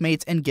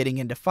classmates and getting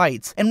into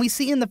fights, and we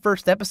see in the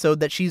first episode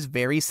that she's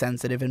very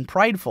sensitive and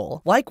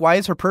prideful.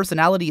 Likewise, her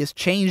personality is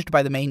changed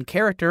by the main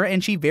character,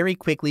 and she very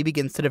quickly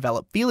begins to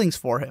develop feelings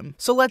for him.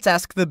 So let's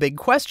ask the big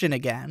question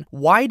again.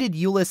 Why did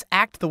Euless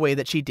act the way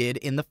that she did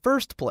in the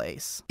first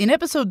place? In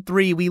episode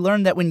 3, we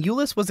learned that when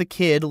Euless was a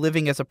kid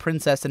living as a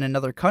princess in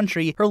another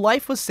country, her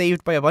life was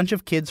saved by a bunch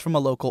of kids from a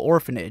local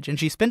orphanage, and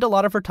she spent a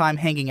lot of her time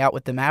hanging out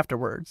with them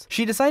afterwards.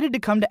 She decided to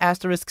come to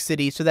Asterisk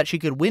City so that she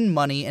could win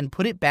money and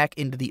put it back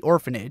into the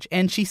orphanage,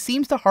 and she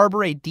seems to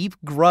harbor a deep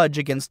grudge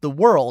against the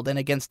world, and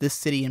against this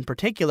city in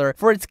particular,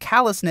 for its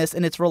callousness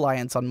and its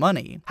reliance on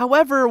money.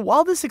 However,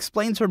 while this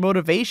explains her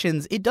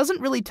motivations, it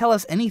doesn't really tell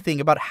us anything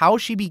about how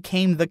she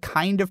became the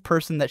kind of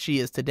person that she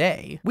is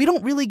today. We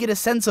don't really get a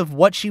sense of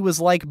what she was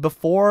like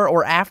before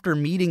or after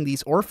meeting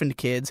these orphaned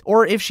kids,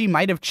 or if she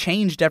might have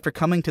changed after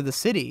coming to the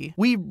city.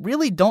 We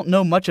really don't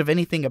know much of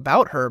anything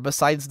about her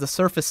besides the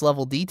surface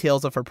level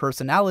details of her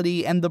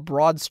personality and the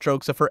broad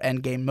strokes of her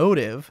endgame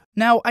motive.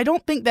 Now, I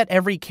don't think that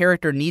every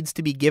character needs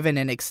to be given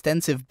an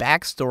extensive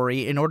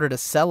backstory in order to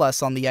sell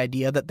us on the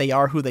idea that they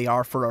are who they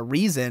are for a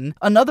reason.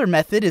 Another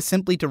method is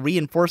simply to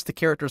reinforce the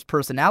character's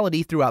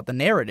personality throughout the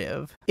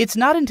narrative. It's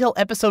not until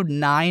episode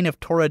 9 of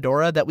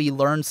Toradora that we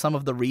learn some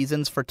of the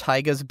reasons for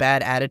Taiga's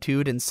bad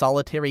attitude and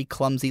solitary,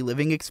 clumsy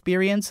living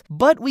experience,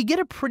 but we get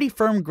a pretty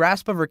firm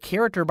grasp of her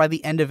character by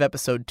the end of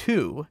episode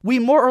 2. We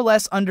more or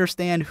less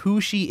understand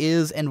who she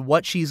is and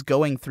what she's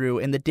going through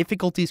and the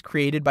difficulties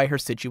created by her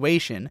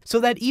situation, so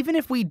that even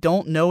if we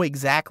don't know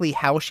exactly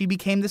how she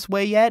became this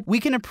way yet, we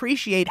can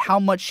appreciate how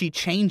much she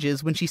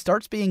changes when she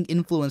starts being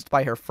influenced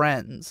by her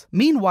friends.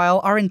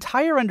 Meanwhile, our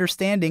entire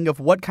understanding of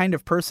what kind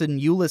of person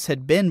Euless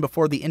had been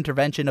before the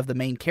intervention of the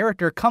main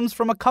character comes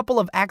from a couple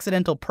of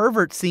accidental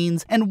pervert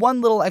scenes and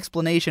one little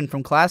explanation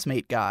from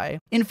classmate guy.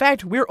 In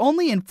fact, we're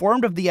only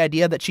informed of the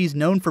idea that she's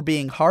known for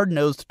being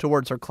hard-nosed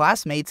towards her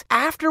classmates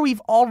after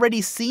we've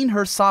already seen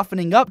her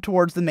softening up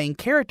towards the main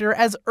character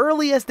as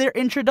early as their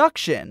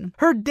introduction.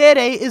 Her dere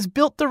is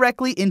built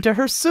directly into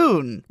her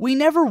sun. We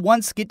never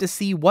once get to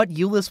see what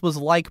Euless was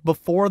like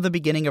before the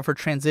beginning of her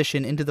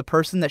transition into the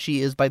person that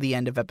she is by the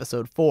end of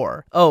episode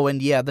 4. Oh,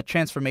 and yeah, the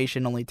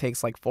transformation only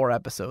takes like 4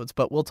 episodes,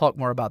 but we'll talk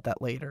more about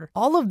that later.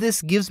 All of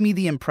this gives me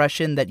the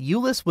impression that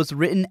Euless was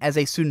written as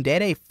a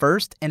tsundere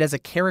first and as a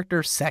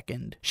character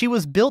second. She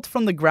was built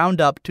from the ground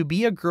up to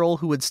be a girl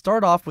who would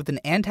start off with an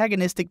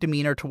antagonistic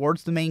demeanor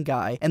towards the main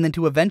guy, and then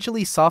to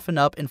eventually soften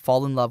up and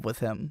fall in love with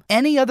him.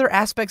 Any other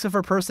aspects of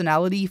her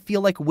personality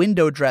feel like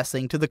window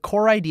dressing to the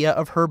core idea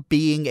of her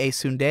being a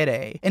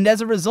tsundere, and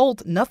as a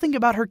result, nothing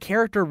about her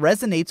character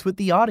resonates with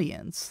the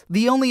audience.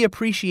 The only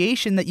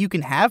appreciation that you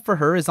can have for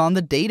her is on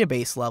the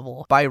database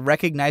level, by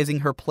recognizing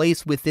her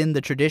place within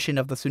the tradition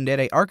of the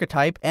tsundere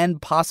archetype,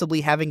 and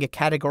possibly having a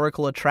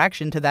categorical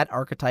attraction to that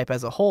archetype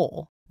as a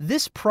whole.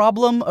 This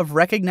problem of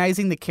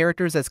recognizing the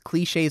characters as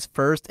cliches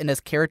first and as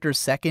characters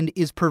second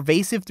is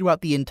pervasive throughout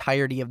the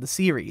entirety of the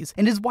series,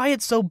 and is why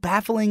it's so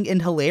baffling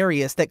and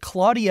hilarious that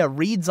Claudia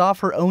reads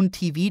off her own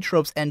TV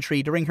tropes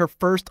entry during her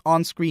first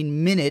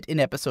on-screen minute in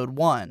episode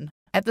 1.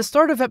 At the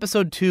start of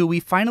episode 2, we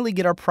finally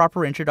get our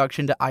proper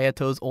introduction to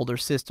Ayato's older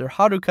sister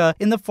Haruka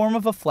in the form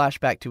of a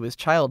flashback to his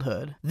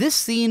childhood. This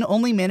scene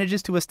only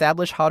manages to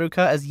establish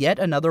Haruka as yet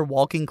another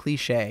walking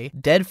cliché,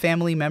 dead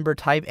family member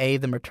type A,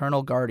 the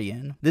maternal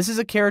guardian. This is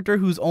a character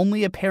whose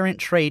only apparent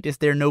trait is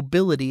their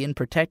nobility in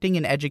protecting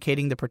and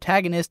educating the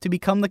protagonist to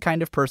become the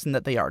kind of person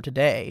that they are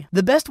today.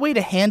 The best way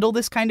to handle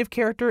this kind of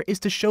character is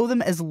to show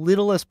them as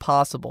little as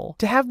possible,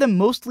 to have them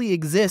mostly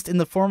exist in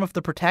the form of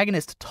the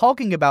protagonist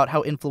talking about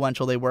how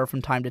influential they were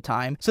from time to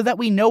time, so that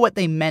we know what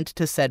they meant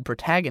to said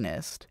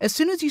protagonist. As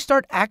soon as you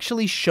start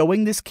actually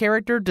showing this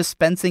character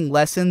dispensing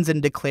lessons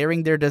and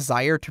declaring their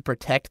desire to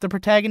protect the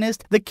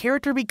protagonist, the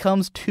character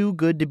becomes too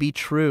good to be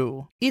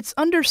true. It's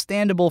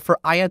understandable for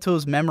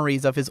Ayato's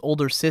memories of his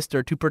older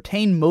sister to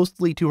pertain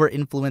mostly to her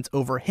influence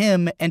over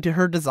him and to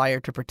her desire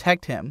to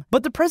protect him,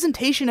 but the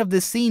presentation of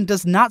this scene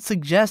does not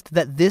suggest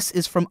that this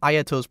is from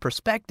Ayato's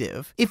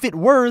perspective. If it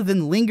were,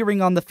 then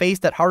lingering on the face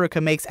that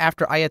Haruka makes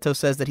after Ayato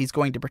says that he's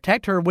going to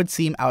protect her would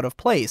seem out of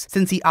place,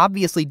 since he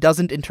obviously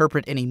doesn't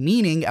interpret any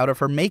meaning out of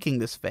her making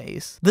this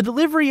face. The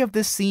delivery of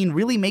this scene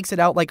really makes it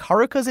out like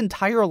Haruka's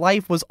entire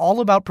life was all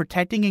about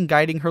protecting and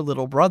guiding her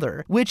little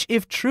brother, which,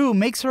 if true,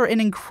 makes her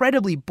an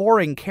incredibly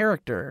boring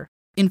character.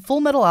 In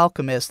Fullmetal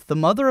Alchemist, the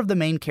mother of the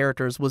main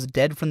characters was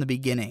dead from the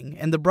beginning,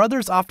 and the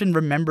brothers often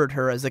remembered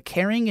her as a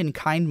caring and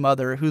kind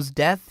mother whose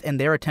death and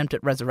their attempt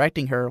at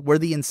resurrecting her were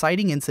the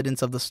inciting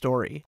incidents of the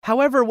story.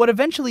 However, what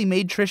eventually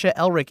made Trisha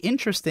Elric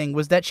interesting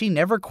was that she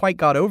never quite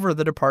got over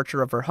the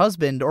departure of her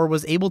husband or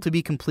was able to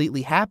be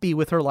completely happy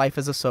with her life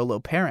as a solo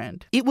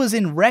parent. It was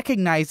in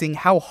recognizing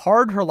how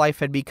hard her life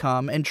had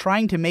become and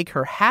trying to make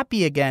her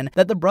happy again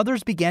that the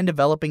brothers began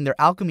developing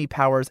their alchemy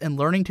powers and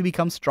learning to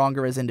become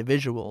stronger as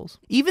individuals.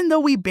 Even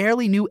though we we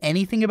barely knew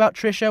anything about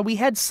Trisha, we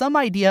had some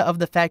idea of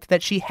the fact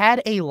that she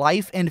had a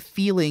life and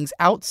feelings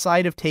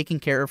outside of taking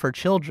care of her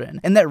children,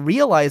 and that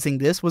realizing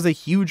this was a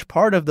huge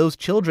part of those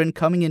children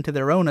coming into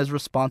their own as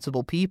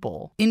responsible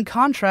people. In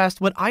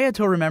contrast, what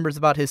Ayato remembers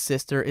about his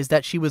sister is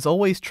that she was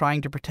always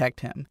trying to protect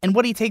him, and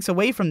what he takes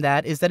away from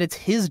that is that it's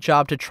his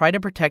job to try to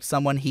protect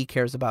someone he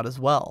cares about as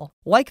well.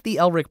 Like the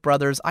Elric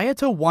brothers,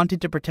 Ayato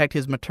wanted to protect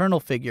his maternal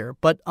figure,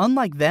 but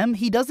unlike them,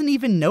 he doesn't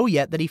even know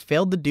yet that he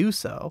failed to do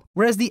so.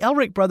 Whereas the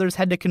Elric brothers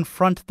had to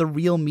confront the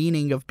real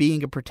meaning of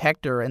being a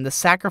protector and the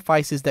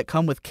sacrifices that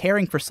come with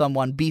caring for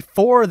someone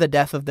before the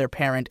death of their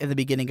parent in the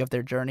beginning of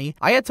their journey,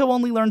 Ayato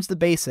only learns the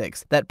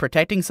basics, that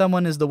protecting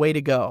someone is the way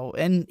to go,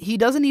 and he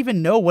doesn't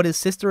even know what his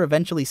sister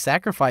eventually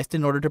sacrificed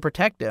in order to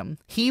protect him.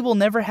 He will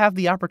never have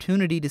the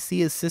opportunity to see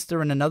his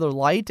sister in another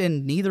light,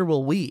 and neither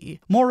will we.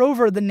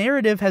 Moreover, the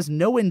narrative has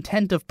no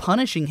intent of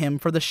punishing him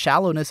for the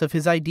shallowness of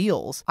his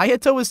ideals.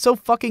 Ayato is so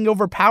fucking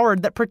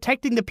overpowered that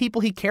protecting the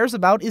people he cares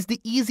about is the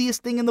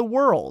easiest thing in the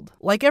world.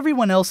 Like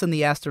everyone else in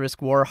the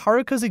Asterisk War,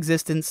 Haruka's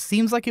existence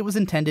seems like it was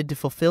intended to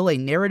fulfill a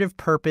narrative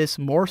purpose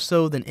more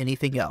so than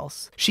anything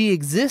else. She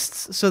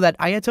exists so that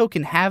Ayato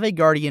can have a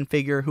guardian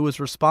figure who is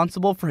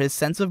responsible for his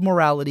sense of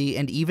morality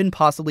and even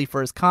possibly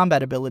for his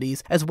combat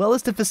abilities, as well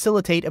as to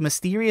facilitate a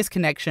mysterious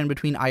connection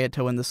between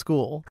Ayato and the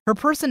school. Her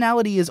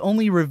personality is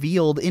only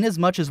revealed in as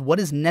much as what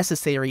is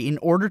necessary in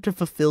order to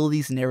fulfill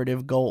these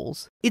narrative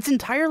goals. It's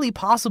entirely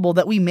possible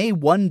that we may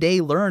one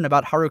day learn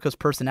about Haruka's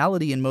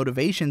personality and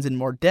motivations in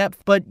more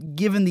depth, but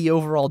given the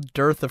overall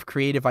dearth of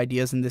creative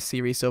ideas in this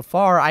series so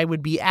far, I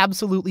would be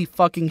absolutely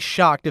fucking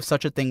shocked if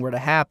such a thing were to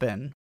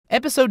happen.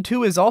 Episode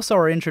 2 is also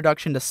our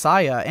introduction to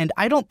Saya, and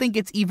I don't think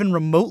it's even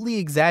remotely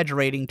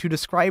exaggerating to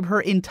describe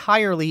her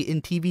entirely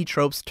in TV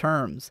tropes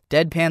terms.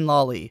 Deadpan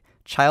lolly,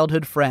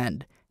 childhood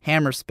friend,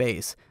 hammer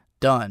space,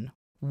 done.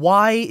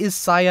 Why is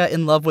Saya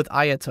in love with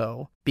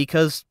Ayato?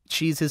 Because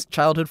she's his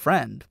childhood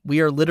friend.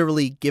 We are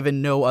literally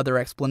given no other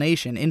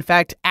explanation. In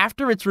fact,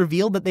 after it's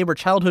revealed that they were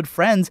childhood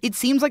friends, it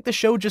seems like the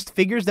show just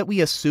figures that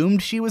we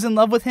assumed she was in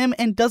love with him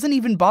and doesn't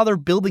even bother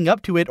building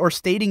up to it or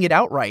stating it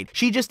outright.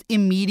 She just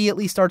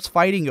immediately starts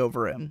fighting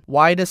over him.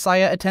 Why does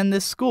Saya attend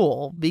this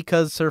school?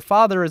 Because her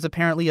father is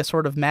apparently a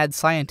sort of mad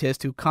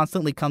scientist who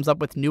constantly comes up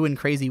with new and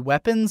crazy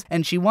weapons,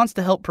 and she wants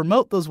to help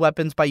promote those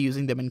weapons by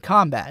using them in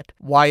combat.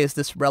 Why is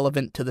this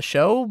relevant to the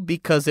show?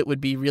 Because it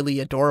would be really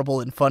adorable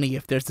and funny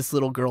if there's this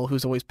little girl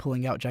who's always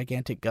pulling out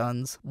gigantic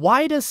guns.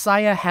 Why does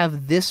Saya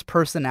have this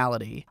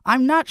personality?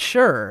 I'm not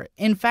sure.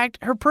 In fact,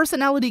 her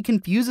personality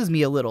confuses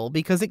me a little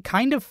because it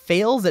kind of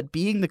fails at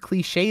being the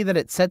cliche that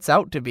it sets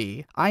out to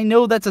be. I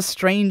know that's a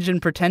strange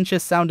and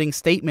pretentious sounding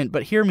statement,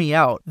 but hear me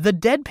out. The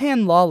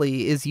deadpan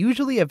lolly is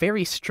usually a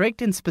very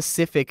strict and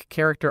specific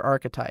character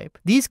archetype.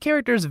 These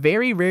characters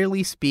very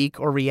rarely speak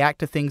or react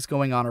to things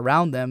going on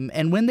around them,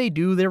 and when they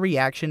do, their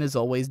reaction is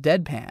always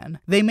deadpan.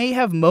 They may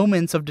have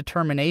moments of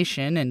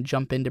determination and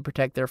jump in to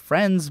protect their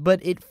friends, but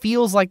it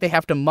feels like they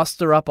have to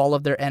muster up all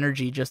of their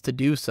energy just to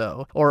do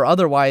so, or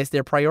otherwise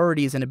their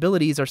priorities and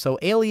abilities are so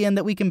alien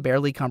that we can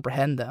barely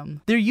comprehend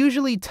them. They're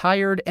usually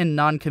tired and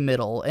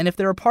non-committal, and if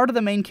they're a part of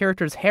the main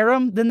character's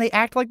harem, then they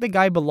act like the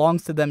guy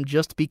belongs to them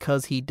just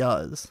because he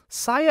does.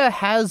 Saya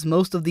has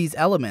most of these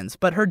elements,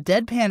 but her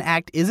deadpan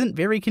act isn't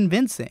very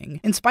convincing.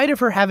 In spite of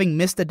her having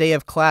missed a day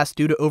of class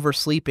due to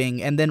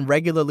oversleeping and then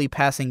regularly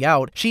passing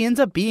out, she ends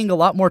up being a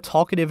lot more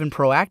talkative and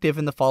proactive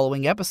in the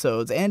following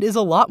episodes, and is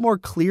a lot more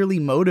clearly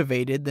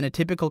motivated than a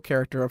typical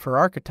character of her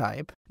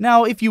archetype.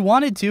 Now, if you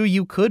wanted to,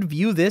 you could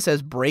view this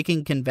as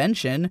breaking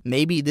convention.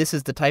 Maybe this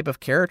is the type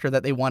of character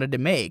that they wanted to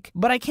make.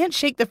 But I can't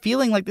shake the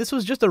feeling like this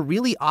was just a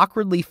really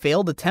awkwardly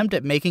failed attempt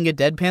at making a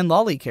deadpan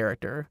lolly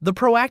character. The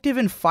proactive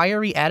and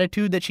fiery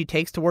attitude that she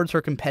takes towards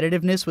her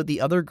competitiveness with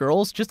the other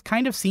girls just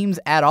kind of seems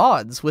at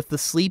odds with the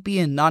sleepy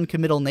and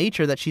non-committal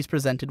nature that she's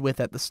presented with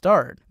at the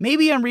start.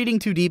 Maybe I'm reading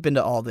too deep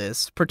into all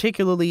this,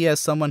 particularly as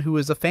someone who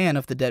is a fan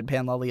of the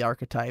deadpan lolly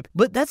archetype,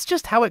 but that's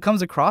just how it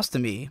comes across to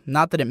me.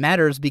 Not that it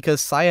matters,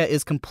 because Saya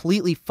is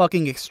completely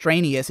fucking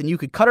extraneous and you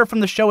could cut her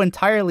from the show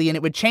entirely and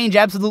it would change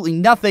absolutely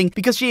nothing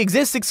because she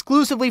exists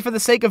exclusively for the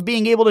sake of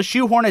being able to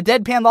shoehorn a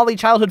deadpan lolly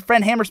childhood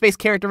friend hammerspace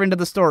character into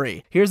the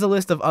story. Here's a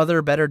list of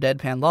other better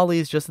deadpan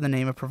lollies just in the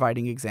name of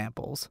providing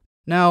examples.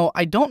 Now,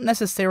 I don't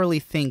necessarily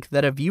think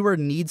that a viewer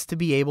needs to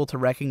be able to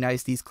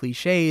recognize these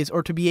cliches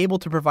or to be able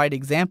to provide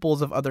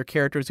examples of other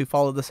characters who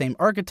follow the same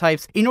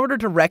archetypes in order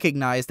to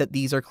recognize that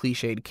these are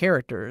cliched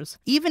characters.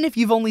 Even if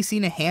you've only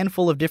seen a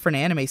handful of different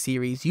anime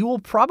series, you will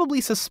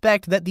probably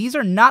suspect that these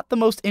are not the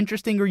most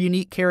interesting or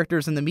unique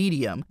characters in the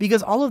medium,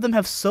 because all of them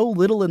have so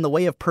little in the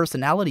way of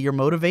personality or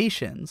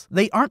motivations.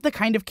 They aren't the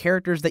kind of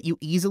characters that you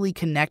easily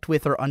connect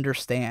with or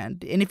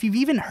understand, and if you've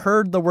even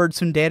heard the word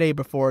tsundere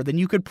before, then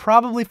you could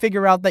probably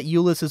figure out that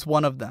Euless is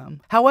one of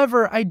them.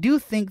 However, I do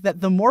think that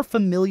the more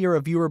familiar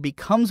a viewer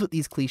becomes with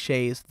these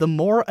cliches, the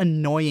more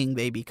annoying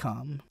they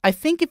become. I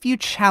think if you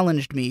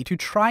challenged me to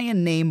try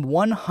and name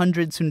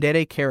 100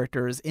 tsundere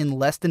characters in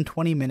less than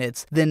 20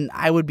 minutes, then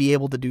I would be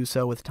able to do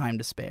so with time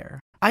to spare.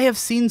 I have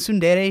seen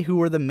tsundere who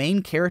were the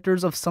main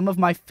characters of some of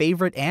my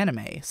favorite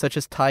anime, such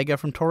as Taiga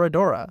from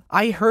Toradora.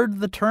 I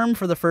heard the term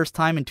for the first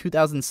time in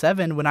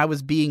 2007 when I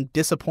was being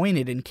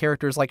disappointed in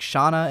characters like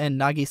Shana and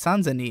Nagi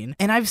Sanzanin,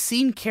 and I've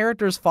seen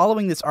characters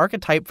following this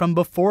archetype from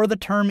before the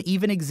term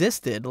even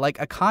existed, like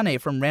Akane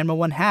from Ranma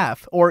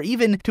 1/2, or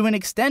even, to an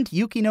extent,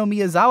 Yukino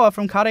Miyazawa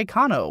from Kare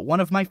Kano, one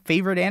of my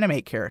favorite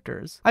anime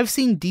characters. I've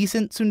seen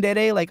decent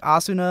tsundere like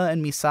Asuna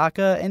and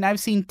Misaka, and I've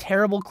seen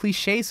terrible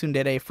cliché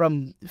tsundere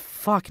from,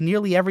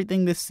 nearly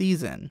everything this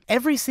season.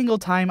 Every single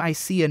time I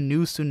see a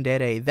new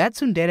tsundere, that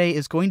tsundere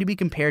is going to be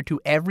compared to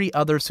every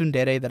other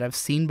tsundere that I've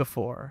seen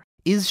before.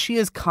 Is she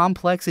as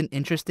complex and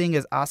interesting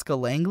as Asuka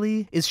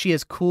Langley? Is she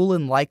as cool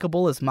and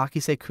likable as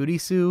Makise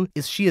Kurisu?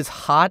 Is she as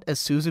hot as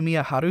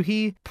Suzumiya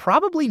Haruhi?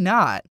 Probably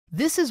not.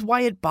 This is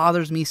why it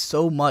bothers me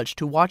so much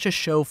to watch a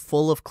show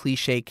full of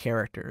cliché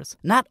characters.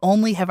 Not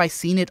only have I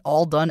seen it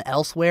all done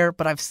elsewhere,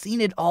 but I've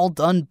seen it all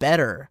done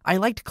better. I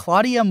liked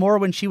Claudia more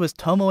when she was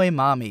Tomoe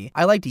Mami.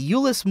 I liked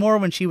Euless more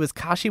when she was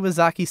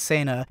Kashiwazaki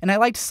Sena. And I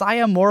liked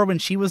Saya more when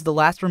she was the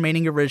last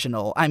remaining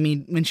original. I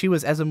mean, when she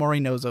was Ezumori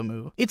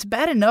Nozomu. It's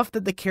bad enough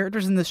that the characters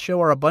in this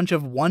show are a bunch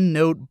of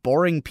one-note,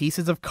 boring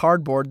pieces of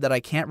cardboard that I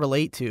can't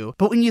relate to.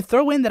 But when you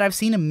throw in that I've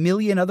seen a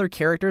million other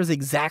characters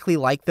exactly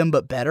like them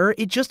but better,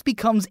 it just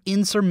becomes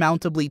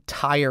insurmountably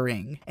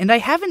tiring. And I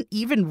haven't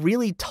even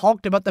really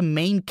talked about the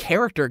main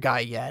character guy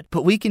yet,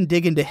 but we can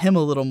dig into him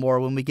a little more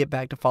when we get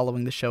back to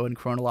following the show in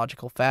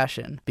chronological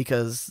fashion,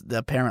 because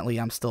apparently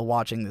I'm still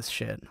watching this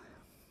shit.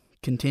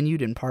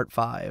 Continued in part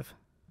 5.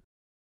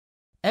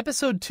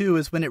 Episode 2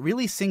 is when it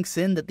really sinks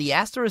in that the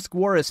Asterisk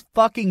War is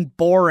fucking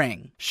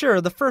boring.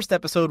 Sure, the first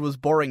episode was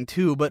boring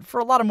too, but for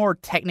a lot of more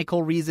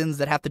technical reasons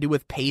that have to do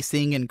with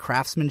pacing and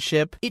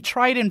craftsmanship, it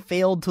tried and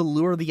failed to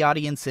lure the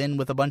audience in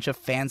with a bunch of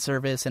fan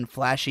service and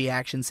flashy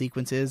action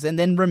sequences, and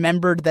then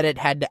remembered that it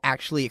had to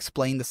actually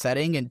explain the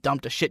setting and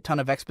dumped a shit ton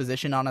of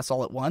exposition on us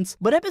all at once.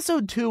 But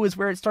episode 2 is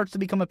where it starts to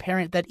become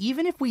apparent that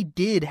even if we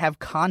did have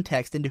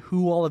context into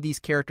who all of these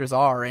characters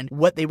are and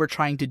what they were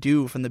trying to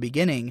do from the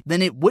beginning,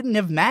 then it wouldn't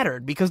have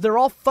mattered, because they're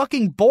all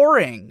fucking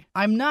boring.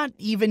 I'm not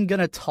even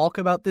gonna talk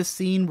about this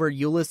scene where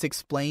Euless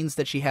explains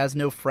that she has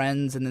no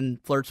friends and then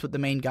flirts with the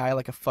main guy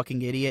like a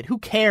fucking idiot. Who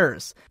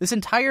cares? This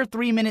entire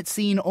 3-minute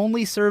scene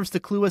only serves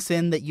to clue us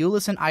in that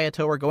Euless and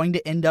Ayato are going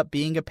to end up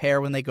being a pair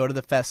when they go to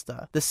the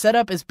festa. The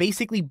setup is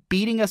basically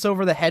beating us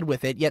over the head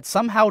with it, yet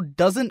somehow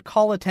doesn't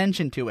call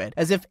attention to it,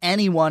 as if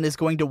anyone is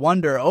going to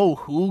wonder, oh,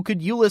 who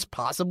could Euless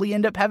possibly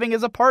end up having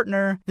as a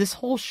partner? This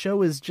whole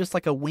show is just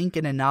like a wink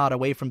and a nod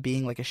away from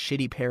being like a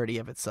shitty parody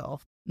of itself.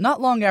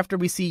 Not long after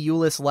we see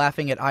Euless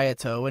laughing at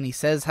Ayato, and he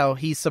says how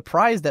he's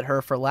surprised at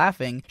her for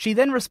laughing, she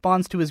then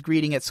responds to his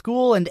greeting at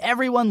school, and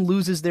everyone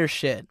loses their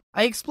shit.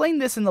 I explained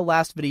this in the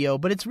last video,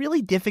 but it's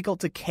really difficult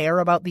to care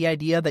about the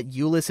idea that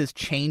Euless is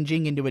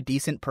changing into a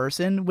decent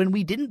person when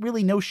we didn't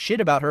really know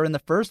shit about her in the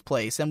first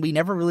place, and we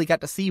never really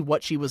got to see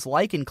what she was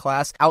like in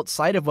class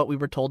outside of what we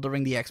were told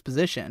during the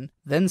exposition.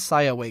 Then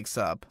Saya wakes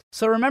up.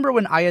 So remember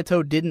when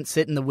Ayato didn't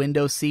sit in the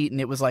window seat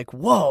and it was like,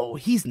 whoa,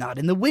 he's not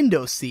in the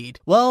window seat?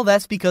 Well,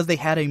 that's because they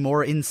had a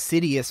more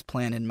insidious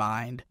plan in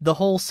mind. The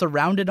whole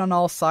surrounded on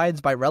all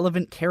sides by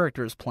relevant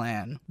characters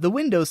plan. The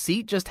window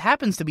seat just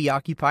happens to be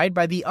occupied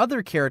by the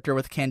other character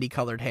with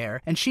candy-colored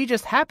hair, and she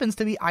just happens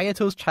to be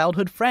Ayato's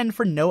childhood friend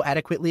for no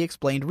adequately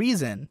explained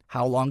reason.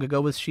 How long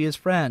ago was she his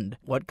friend?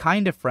 What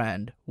kind of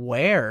friend?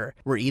 Where?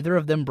 Were either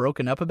of them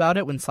broken up about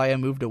it when Saya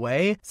moved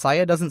away?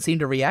 Saya doesn't seem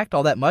to react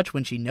all that much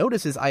when she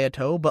notices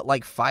Ayato, but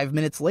like 5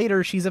 minutes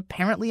later, she's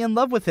apparently in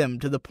love with him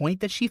to the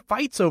point that she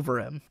fights over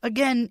him.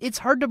 Again, it's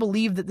hard to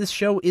believe that this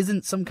show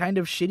isn't some kind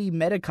of shitty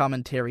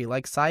meta-commentary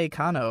like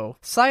Saekano.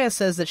 Saya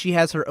says that she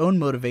has her own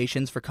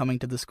motivations for coming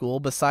to the school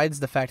besides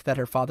the fact that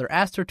her father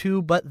asked her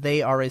to, but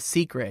they are a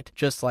secret,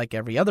 just like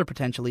every other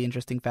potentially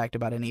interesting fact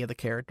about any of the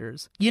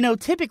characters. You know,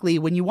 typically,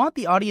 when you want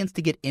the audience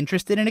to get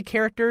interested in a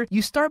character,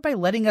 you start by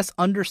letting us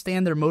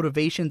understand their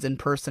motivations and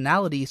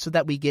personality so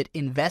that we get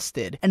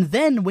invested. And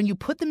then, when you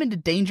put them into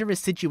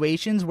dangerous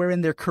situations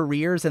wherein their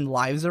careers and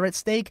lives are at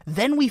stake,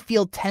 then we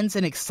feel tense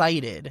and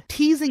excited,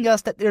 teasing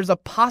us that there's a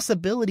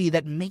possibility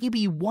that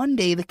maybe one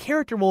day the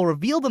character will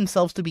reveal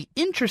themselves to be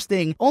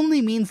interesting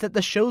only means that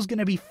the show's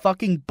gonna be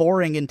fucking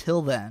boring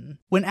until then.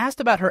 When asked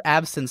about her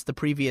absence the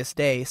previous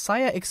day,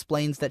 Saya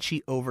explains that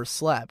she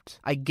overslept.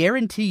 I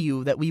guarantee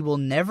you that we will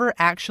never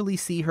actually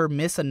see her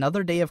miss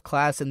another day of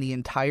class in the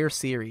entire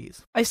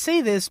series. I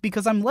say this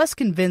because I'm less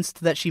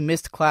convinced that she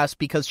missed class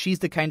because she's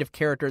the kind of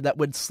character that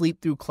would sleep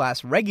through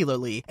class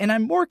regularly, and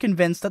I'm more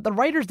convinced that the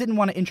writers didn't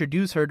want to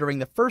introduce her during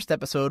the first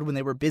episode when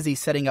they were busy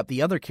setting up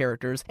the other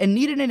characters, and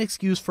needed an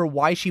excuse for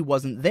why she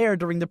wasn't there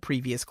during the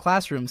previous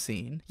classroom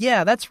scene.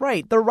 Yeah, that's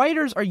right, the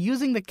writers are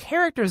using the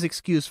character's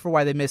excuse for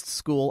why they missed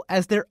school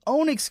as their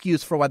own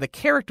excuse for why the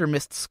character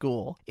missed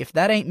school. If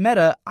that ain't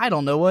meta, I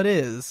don't know what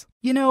is.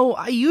 You know,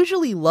 I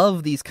usually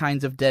love these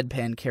kinds of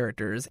deadpan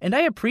characters, and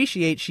I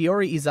appreciate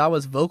Shiori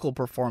Izawa's vocal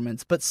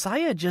performance, but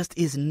Saya just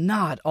is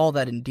not all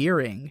that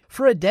endearing.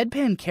 For a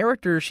deadpan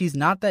character, she's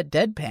not that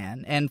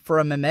deadpan, and for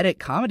a mimetic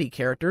comedy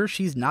character,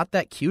 she's not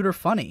that cute or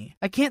funny.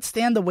 I can't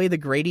stand the way the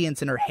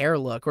gradients in her hair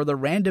look, or the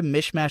random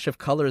mishmash of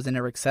colors in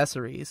her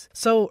accessories.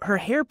 So, her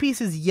hairpiece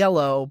is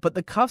yellow, but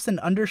the cuffs and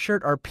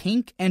undershirt are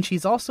pink, and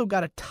she's also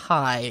got a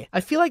tie.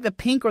 I feel like the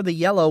pink or the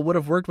yellow would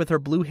have worked with her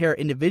blue hair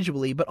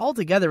individually, but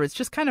altogether it's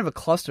just kind of a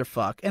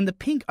clusterfuck, and the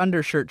pink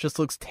undershirt just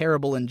looks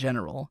terrible in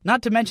general.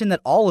 Not to mention that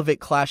all of it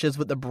clashes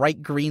with the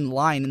bright green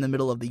line in the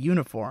middle of the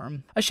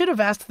uniform. I should have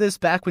asked this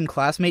back when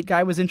Classmate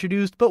Guy was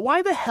introduced, but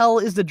why the hell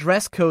is the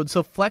dress code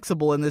so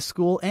flexible in this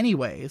school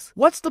anyways?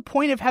 What's the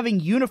point of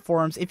having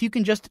uniforms if you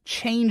can just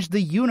change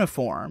the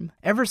uniform?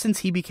 Ever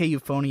since Hibike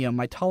Euphonium,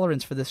 my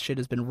tolerance for this shit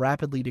has been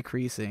rapidly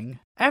decreasing.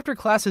 After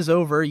class is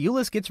over,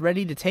 Euless gets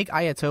ready to take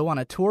Ayato on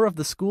a tour of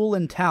the school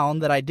and town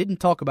that I didn't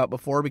talk about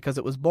before because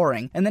it was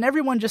boring, and then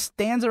everyone just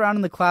stands around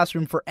in the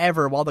classroom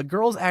forever while the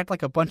girls act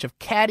like a bunch of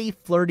catty,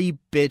 flirty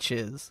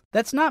bitches.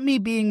 That's not me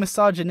being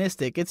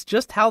misogynistic, it's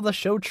just how the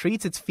show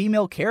treats its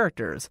female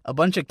characters. A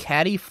bunch of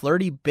catty,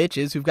 flirty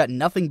bitches who've got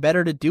nothing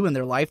better to do in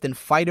their life than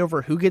fight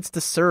over who gets to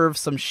serve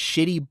some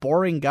shitty,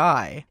 boring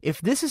guy.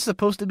 If this is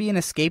supposed to be an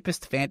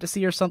escapist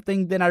fantasy or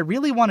something, then I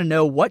really want to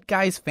know what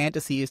guy's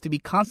fantasy is to be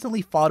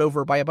constantly fought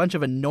over by a bunch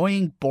of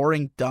annoying,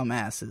 boring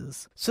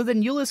dumbasses. So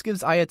then Euless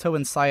gives Ayato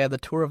and Saya the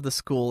tour of the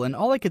school, and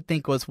all I could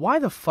think was, why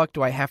the fuck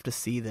do I have to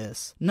see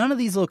this? None of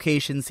these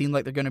locations seem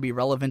like they're going to be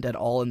relevant at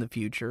all in the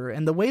future,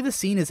 and the way the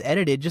scene is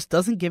edited just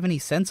doesn't give any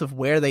sense of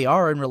where they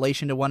are in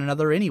relation to one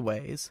another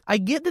anyways. I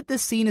get that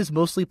this scene is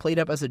mostly played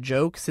up as a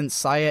joke, since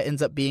Saya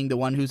ends up being the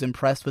one who's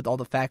impressed with all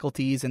the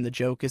faculties, and the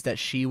joke is that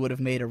she would have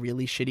made a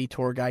really shitty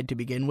tour guide to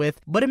begin with,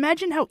 but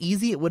imagine how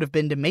easy it would have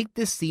been to make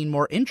this scene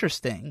more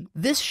interesting.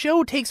 This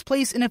show takes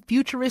place in a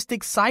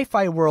futuristic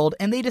sci-fi world,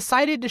 and they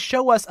decided to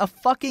show us a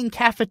fucking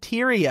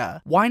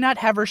cafeteria. Why not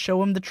have her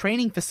show him the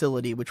training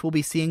facility, which we'll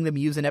be seeing them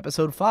use in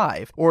episode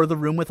 5, or the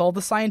room with all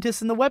the scientists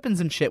and the weapons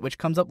and shit, which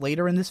comes up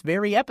later in this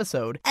very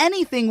episode?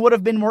 Anything would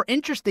have been more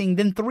interesting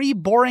than 3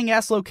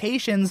 boring-ass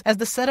locations as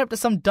the setup to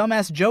some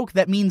dumbass joke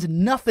that means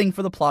nothing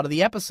for the plot of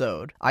the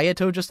episode.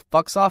 Ayato just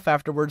fucks off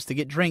afterwards to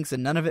get drinks,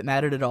 and none of it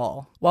mattered at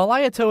all. While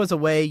Ayato is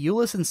away,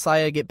 Euless and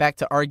Saya get back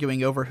to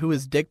arguing over who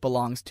his dick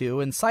belongs to,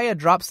 and Saya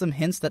drops some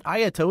hints that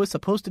Ayato is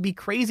supposed to be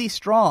crazy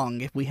strong,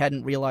 if we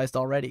hadn't realized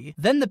already.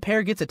 Then the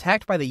pair gets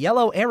attacked by the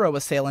yellow arrow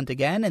assailant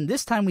again, and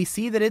this time we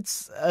see that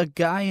it's a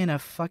guy in a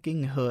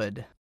fucking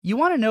hood. You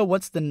want to know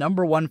what's the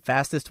 #1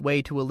 fastest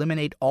way to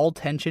eliminate all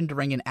tension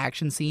during an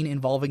action scene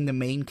involving the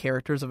main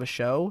characters of a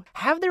show?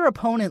 Have their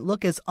opponent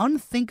look as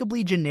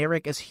unthinkably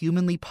generic as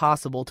humanly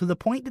possible to the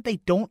point that they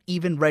don't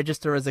even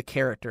register as a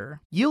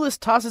character. Euless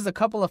tosses a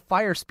couple of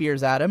fire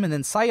spears at him, and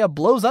then Saya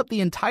blows up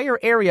the entire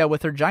area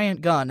with her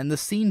giant gun, and the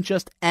scene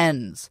just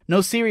ends.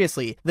 No,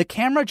 seriously, the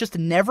camera just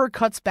never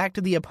cuts back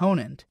to the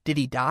opponent. Did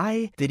he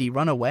die? Did he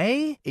run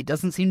away? It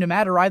doesn't seem to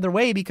matter either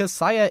way because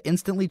Saya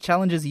instantly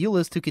challenges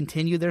Euless to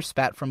continue their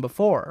spat from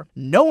before.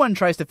 No one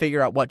tries to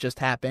figure out what just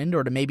happened,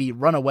 or to maybe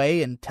run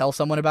away and tell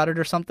someone about it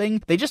or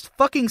something. They just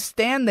fucking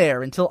stand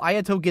there until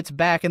Ayato gets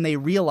back and they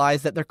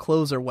realize that their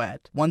clothes are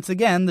wet. Once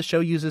again, the show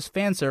uses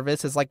fan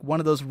service as like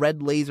one of those red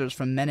lasers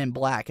from Men in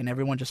Black, and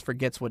everyone just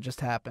forgets what just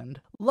happened.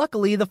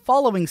 Luckily, the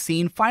following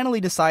scene finally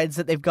decides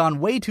that they've gone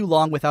way too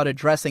long without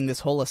addressing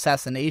this whole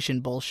assassination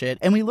bullshit,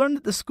 and we learn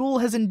that the school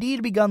has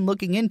indeed begun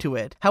looking into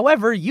it.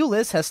 However,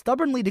 Euless has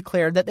stubbornly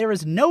declared that there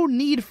is no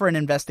need for an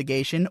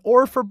investigation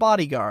or for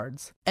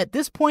bodyguards. At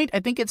this point, I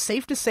think it's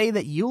safe to say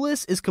that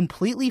Euless is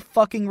completely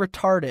fucking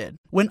retarded.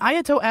 When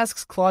Ayato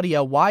asks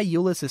Claudia why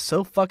Euless is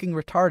so fucking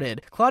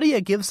retarded,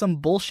 Claudia gives some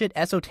bullshit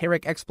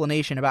esoteric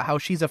explanation about how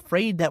she's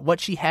afraid that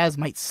what she has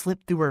might slip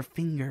through her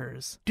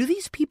fingers. Do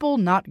these people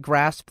not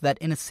grasp that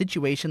in a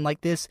situation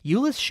like this,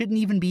 Euless shouldn't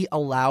even be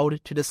allowed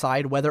to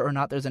decide whether or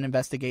not there's an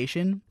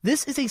investigation?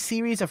 This is a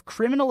series of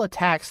criminal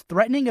attacks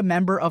threatening a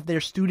member of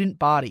their student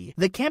body.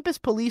 The campus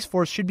police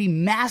force should be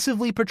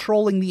massively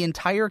patrolling the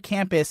entire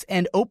campus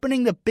and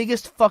opening the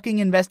biggest fucking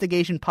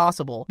investigation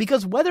possible,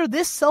 because whether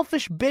this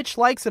selfish bitch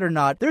likes it or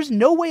not, there's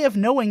no way of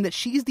knowing that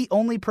she's the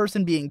only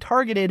person being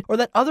targeted or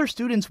that other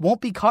students won't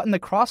be caught in the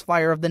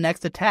crossfire of the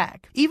next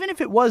attack. Even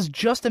if it was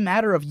just a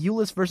matter of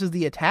Euless versus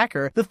the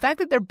attacker, the fact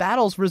that their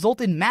battles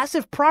result in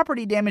massive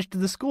property damage to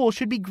the school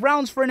should be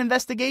grounds for an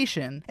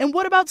investigation. And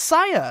what about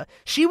Saya?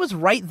 She was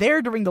right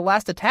there during the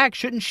last attack.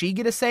 Shouldn't she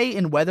get a say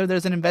in whether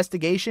there's an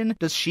investigation?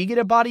 Does she get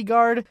a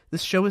bodyguard?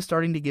 This show is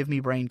starting to give me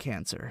brain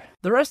cancer.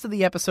 The rest of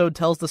the episode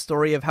tells the story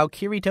story of how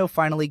Kirito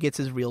finally gets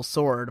his real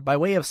sword, by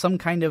way of some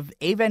kind of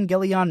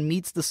Evangelion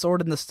meets the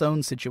Sword in the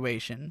Stone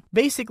situation.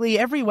 Basically,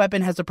 every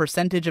weapon has a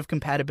percentage of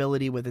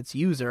compatibility with its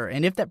user,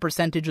 and if that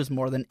percentage is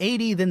more than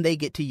 80, then they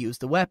get to use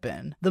the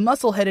weapon. The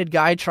muscle-headed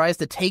guy tries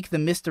to take the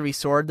mystery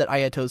sword that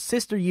Ayato's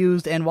sister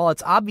used, and while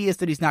it's obvious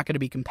that he's not going to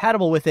be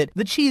compatible with it,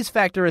 the cheese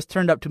factor is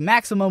turned up to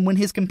maximum when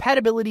his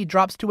compatibility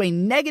drops to a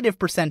negative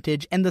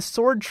percentage and the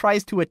sword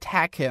tries to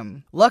attack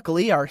him.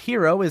 Luckily, our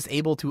hero is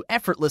able to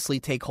effortlessly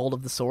take hold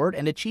of the sword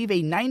and achieve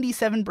a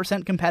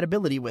 97%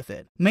 compatibility with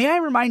it. May I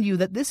remind you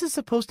that this is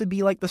supposed to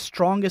be like the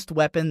strongest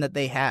weapon that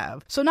they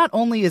have. So not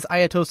only is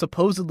Ayato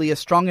supposedly a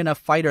strong enough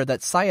fighter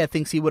that Saya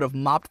thinks he would have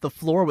mopped the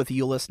floor with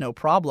Euless no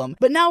problem,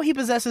 but now he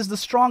possesses the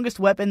strongest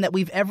weapon that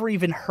we've ever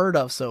even heard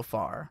of so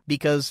far.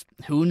 Because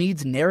who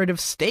needs narrative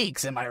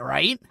stakes, am I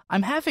right?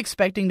 I'm half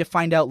expecting to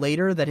find out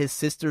later that his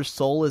sister's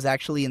soul is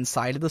actually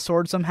inside of the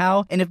sword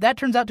somehow, and if that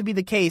turns out to be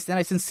the case, then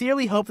I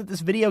sincerely hope that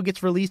this video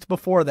gets released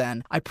before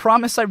then. I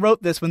promise I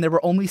wrote this when there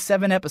were only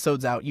 7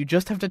 episodes out, you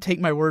just have to take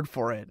my word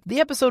for it. The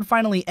episode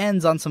finally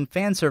ends on some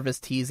fan service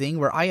teasing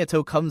where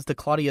Ayato comes to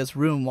Claudia's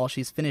room while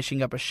she's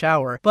finishing up a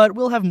shower, but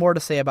we'll have more to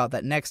say about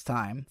that next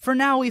time. For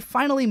now, we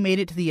finally made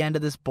it to the end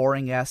of this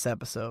boring-ass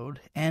episode,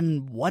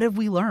 and what have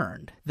we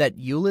learned? That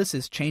Euless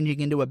is changing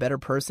into a better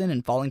person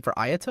and falling for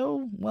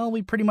Ayato? Well,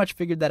 we pretty much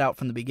figured that out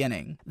from the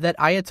beginning. That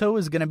Ayato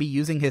is going to be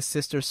using his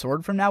sister's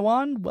sword from now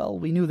on? Well,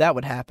 we knew that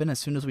would happen as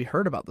soon as we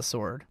heard about the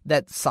sword.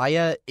 That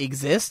Saya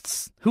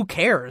exists? Who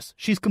cares?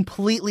 She's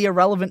completely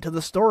irrelevant to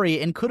the story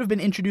and could have been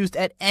introduced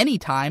at any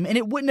time and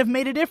it wouldn't have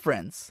made a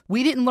difference.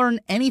 We didn't learn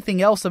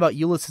anything else about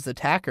Euless'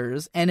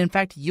 attackers, and in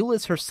fact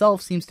Euless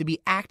herself seems to be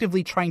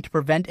actively trying to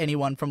prevent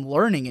anyone from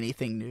learning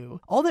anything new.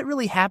 All that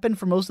really happened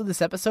for most of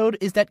this episode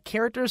is that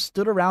characters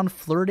stood around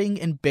flirting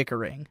and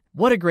bickering.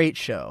 What a great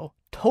show.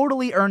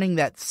 Totally earning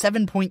that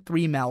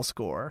 7.3 Mal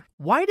score.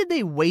 Why did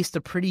they waste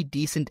a pretty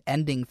decent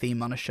ending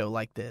theme on a show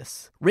like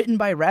this? Written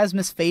by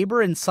Rasmus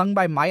Faber and sung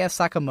by Maya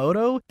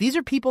Sakamoto, these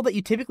are people that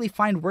you typically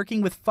find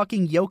working with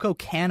fucking Yoko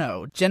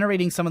Kanno,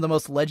 generating some of the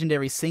most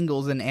legendary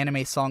singles in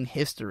anime song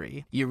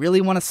history. You really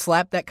want to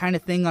slap that kind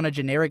of thing on a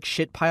generic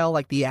shit pile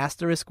like the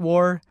Asterisk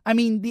War? I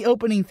mean, the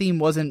opening theme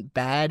wasn't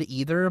bad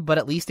either, but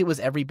at least it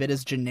was every bit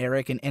as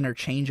generic and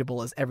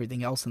interchangeable as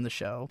everything else in the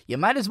show. You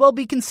might as well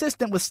be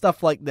consistent with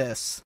stuff like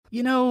this.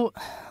 You know,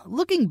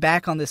 looking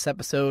back on this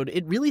episode,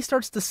 it really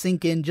starts to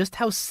sink in just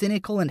how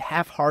cynical and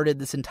half-hearted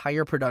this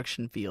entire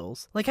production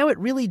feels. Like how it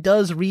really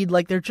does read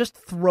like they're just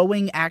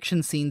throwing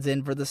action scenes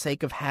in for the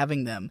sake of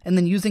having them, and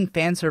then using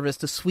fan service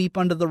to sweep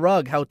under the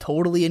rug how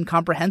totally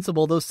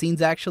incomprehensible those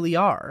scenes actually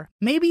are.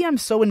 Maybe I'm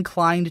so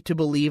inclined to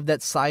believe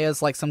that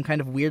Saya's like some kind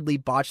of weirdly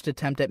botched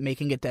attempt at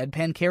making a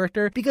deadpan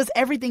character because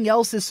everything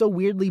else is so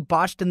weirdly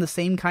botched in the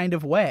same kind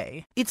of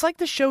way. It's like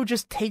the show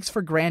just takes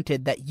for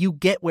granted that you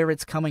get where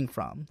it's coming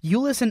from.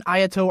 Euless and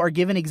Ayato are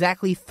given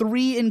exactly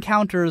 3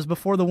 encounters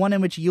before the one in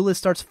which Euless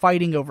starts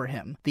fighting over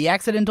him. The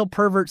accidental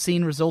pervert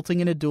scene resulting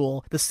in a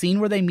duel, the scene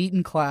where they meet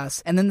in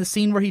class, and then the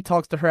scene where he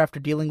talks to her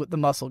after dealing with the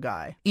muscle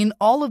guy. In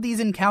all of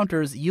these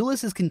encounters,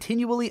 Euless is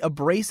continually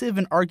abrasive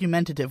and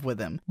argumentative with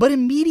him, but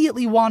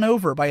immediately won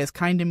over by his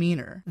kind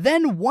demeanor.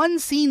 Then one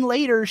scene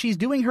later, she's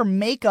doing her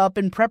makeup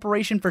in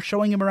preparation for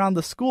showing him around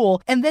the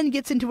school, and then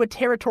gets into a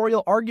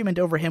territorial argument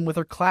over him with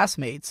her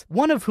classmates,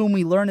 one of whom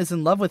we learn is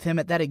in love with him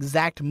at that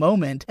exact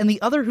moment, and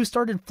the other who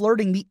started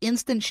flirting the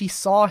instant she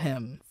saw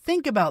him.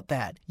 Think about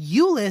that.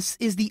 Euless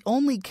is the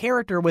only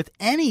character with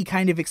any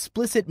kind of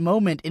explicit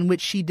moment in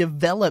which she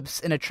develops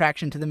an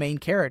attraction to the main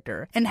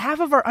character, and half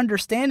of our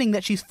understanding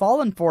that she's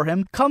fallen for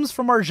him comes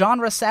from our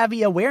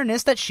genre-savvy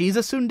awareness that she's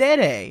a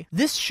tsundere.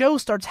 This show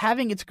starts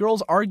having its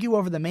girls argue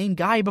over the main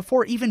guy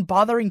before even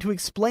bothering to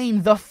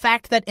explain the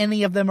fact that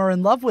any of them are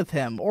in love with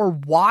him, or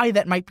why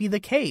that might be the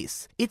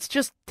case. It's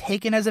just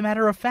taken as a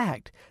matter of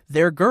fact.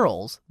 They're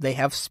girls, they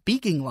have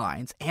speaking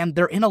lines, and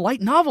they're in a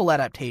light novel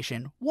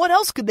adaptation. What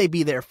else could they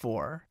be there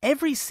for?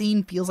 Every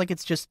scene feels like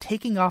it's just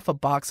taking off a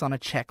box on a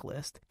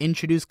checklist.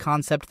 Introduce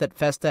concept that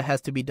Festa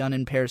has to be done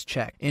in pairs,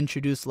 check.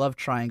 Introduce love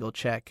triangle,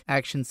 check.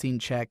 Action scene,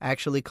 check.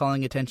 Actually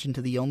calling attention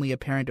to the only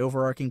apparent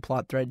overarching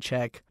plot thread,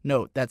 check.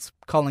 Note, that's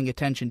calling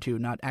attention to,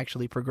 not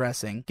actually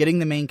progressing. Getting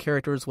the main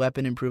character's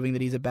weapon and proving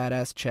that he's a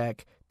badass,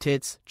 check.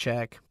 Tits,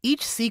 check.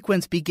 Each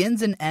sequence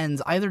begins and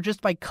ends either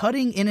just by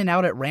cutting in and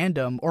out at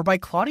random or by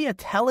Claudia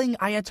telling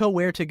Ayato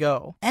where to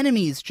go.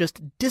 Enemies just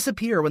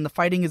disappear when the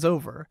fighting is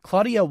over.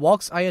 Claudia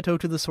walks Ayato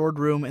to the sword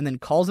room and then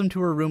calls him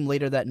to her room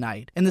later that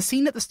night. And the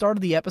scene at the start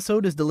of the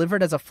episode is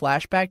delivered as a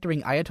flashback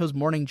during Ayato's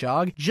morning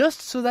jog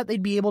just so that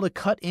they'd be able to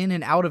cut in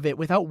and out of it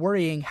without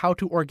worrying how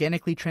to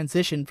organically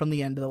transition from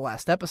the end of the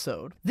last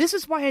episode. This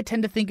is why I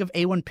tend to think of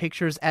A1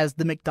 Pictures as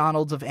the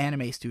McDonald's of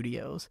anime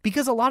studios,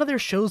 because a lot of their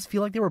shows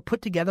feel like they were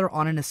put together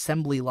on an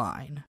assembly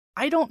line.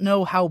 I don't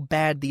know how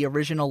bad the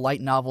original light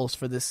novels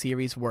for this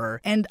series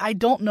were, and I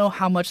don't know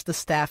how much the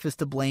staff is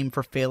to blame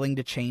for failing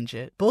to change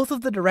it. Both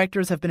of the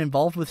directors have been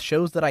involved with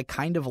shows that I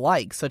kind of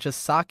like, such as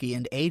Saki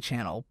and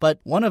A-Channel, but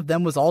one of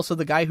them was also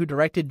the guy who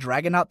directed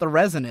Dragonaut the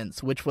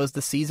Resonance, which was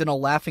the seasonal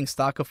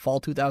laughingstock of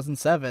fall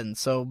 2007,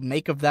 so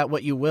make of that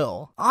what you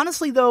will.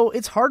 Honestly though,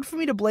 it's hard for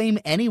me to blame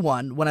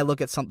anyone when I look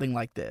at something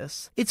like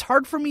this. It's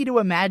hard for me to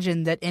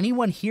imagine that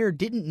anyone here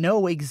didn't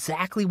know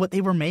exactly what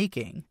they were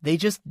making. They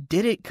just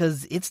did it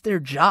because it's their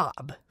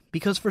job.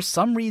 Because for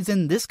some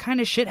reason, this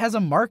kind of shit has a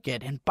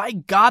market, and by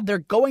God, they're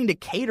going to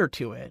cater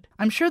to it.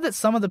 I'm sure that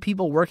some of the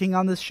people working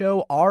on this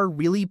show are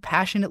really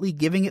passionately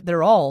giving it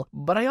their all,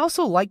 but I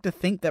also like to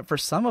think that for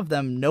some of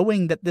them,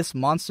 knowing that this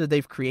monster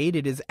they've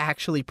created is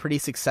actually pretty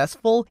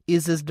successful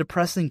is as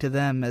depressing to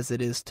them as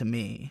it is to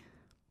me.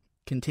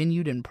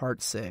 Continued in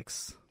part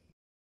 6.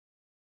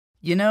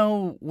 You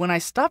know, when I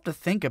stop to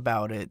think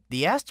about it,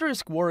 the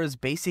Asterisk War is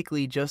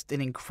basically just an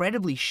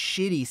incredibly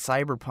shitty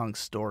cyberpunk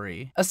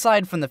story.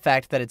 Aside from the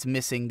fact that it's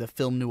missing the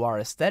film noir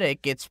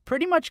aesthetic, it's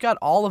pretty much got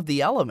all of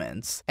the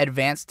elements.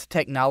 Advanced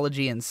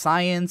technology and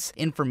science,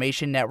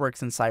 information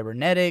networks and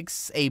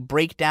cybernetics, a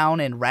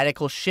breakdown and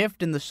radical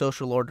shift in the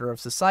social order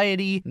of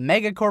society,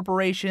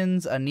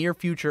 megacorporations, a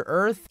near-future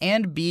Earth,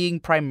 and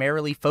being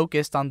primarily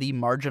focused on the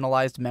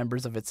marginalized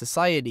members of its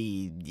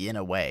society, in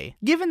a way.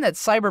 Given that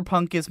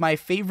cyberpunk is my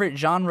favorite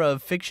genre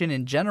of fiction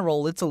in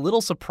general, it's a little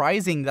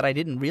surprising that I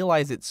didn't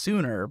realize it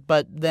sooner,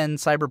 but then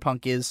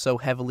cyberpunk is so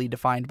heavily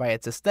defined by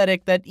its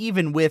aesthetic that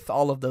even with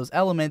all of those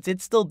elements,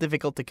 it's still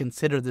difficult to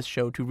consider this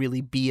show to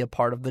really be a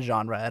part of the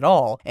genre at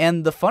all.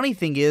 And the funny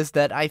thing is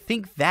that I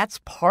think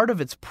that's part of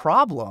its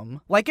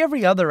problem. Like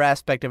every other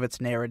aspect of its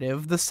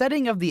narrative, the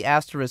setting of the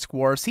Asterisk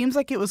War seems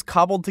like it was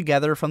cobbled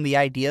together from the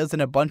ideas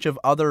in a bunch of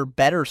other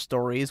better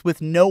stories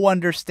with no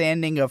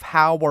understanding of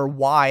how or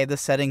why the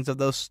settings of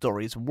those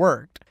stories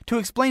worked. To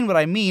explain what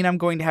I mean, I'm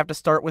going to have to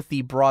start with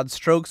the broad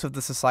strokes of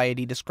the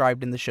society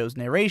described in the show's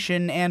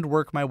narration and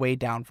work my way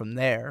down from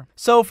there.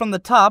 So from the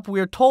top,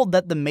 we're told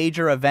that the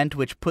major event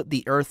which put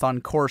the Earth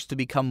on course to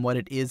become what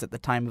it is at the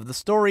time of the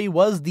story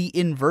was the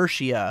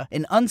Invertia,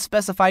 an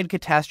unspecified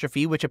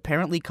catastrophe which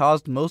apparently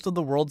caused most of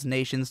the world's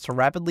nations to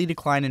rapidly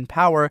decline in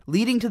power,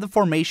 leading to the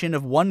formation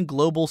of one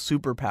global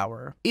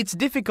superpower. It's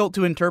difficult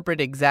to interpret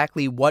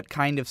exactly what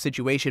kind of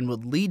situation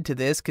would lead to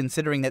this,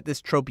 considering that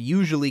this trope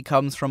usually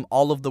comes from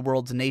all of the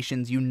world's nations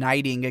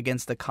uniting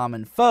against a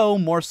common foe,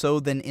 more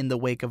so than in the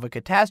wake of a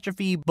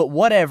catastrophe, but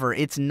whatever,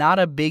 it's not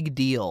a big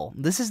deal.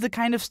 This is the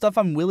kind of stuff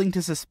I'm willing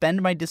to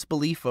suspend my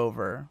disbelief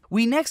over.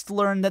 We next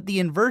learn that the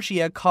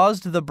Invertia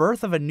caused the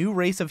birth of a new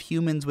race of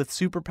humans with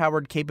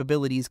superpowered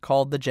capabilities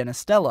called the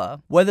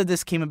Genestella. Whether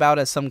this came about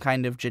as some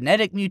kind of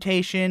genetic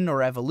mutation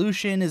or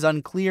evolution is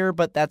unclear,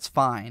 but that's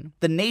fine.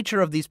 The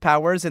nature of these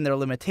powers and their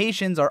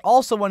limitations are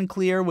also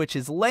unclear, which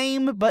is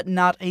lame, but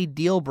not a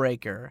deal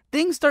breaker.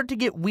 Things start to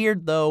get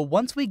weird though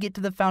once we get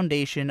to the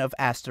foundation of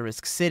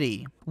Asterisk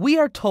City. We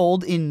are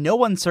told in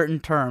no uncertain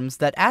terms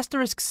that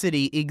Asterisk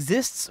City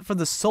exists for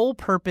the sole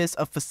purpose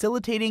of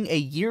facilitating a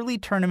yearly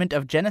tournament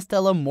of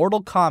Genestella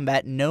Mortal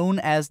Kombat known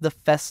as the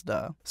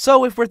Festa.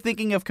 So if we're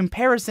thinking of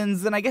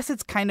comparisons, then I guess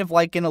it's kind of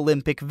like an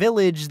Olympic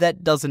village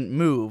that doesn't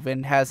move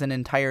and has an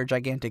entire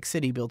gigantic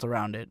city built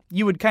around it.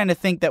 You would kind of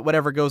think that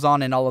whatever goes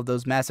on in all of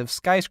those massive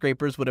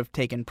skyscrapers would have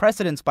taken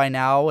precedence by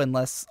now,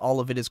 unless all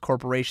of it is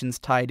corporations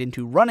tied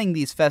into running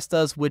these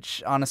festas,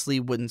 which honestly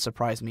wouldn't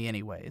surprise me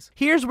anyways.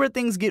 Here's where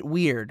things get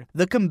weird.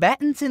 The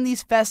combatants in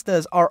these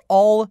festas are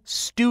all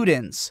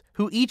students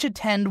who each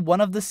attend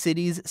one of the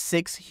city's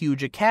 6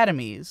 huge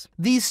academies.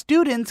 These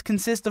students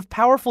consist of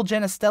powerful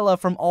Genestella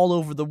from all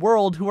over the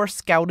world who are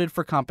scouted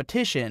for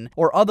competition,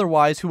 or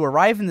otherwise who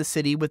arrive in the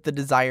city with the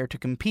desire to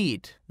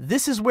compete.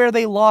 This is where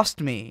they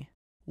lost me.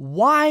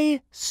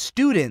 Why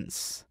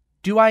students?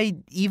 Do I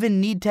even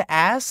need to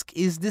ask?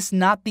 Is this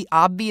not the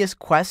obvious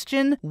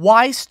question?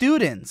 Why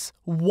students?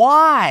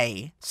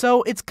 Why?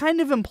 So it's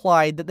kind of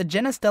implied that the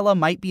Genestella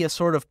might be a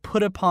sort of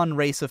put-upon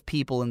race of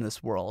people in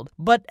this world,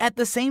 but at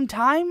the same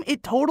time,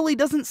 it totally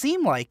doesn't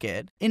seem like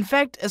it. In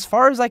fact, as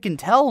far as I can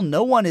tell,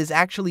 no one is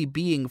actually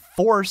being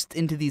forced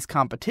into these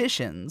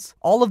competitions.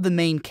 All of the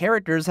main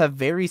characters have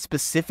very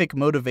specific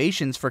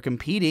motivations for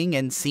competing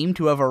and seem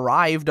to have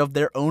arrived of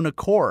their own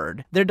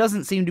accord. There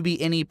doesn't seem to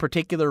be any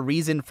particular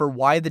reason for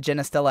why the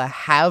Genestella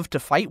have to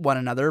fight one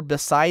another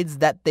besides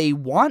that they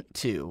want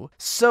to.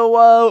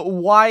 So,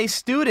 why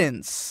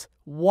students?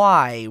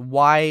 Why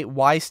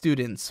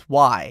students?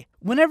 Why?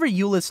 Whenever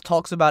Euless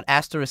talks about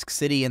Asterisk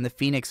City and the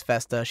Phoenix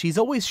Festa, she's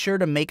always sure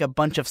to make a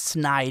bunch of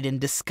snide and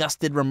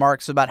disgusted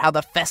remarks about how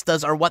the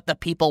festas are what the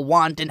people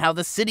want and how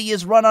the city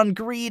is run on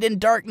greed and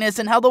darkness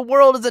and how the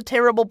world is a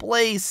terrible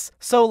place.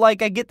 So, I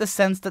get the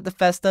sense that the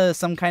festa is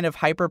some kind of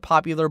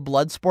hyper-popular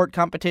blood sport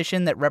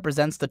competition that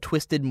represents the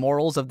twisted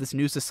morals of this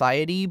new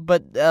society,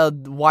 but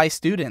why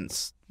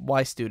students?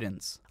 Why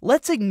students?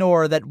 Let's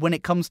ignore that when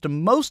it comes to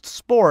most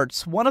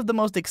sports, one of the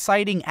most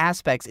exciting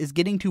aspects is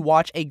getting to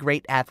watch a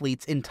great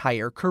athlete's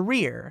entire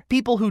career.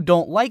 People who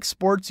don't like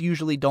sports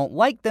usually don't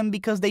like them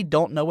because they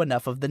don't know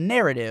enough of the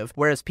narrative,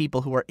 whereas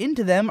people who are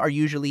into them are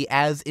usually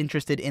as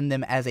interested in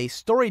them as a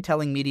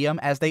storytelling medium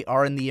as they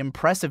are in the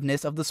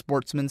impressiveness of the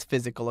sportsman's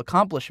physical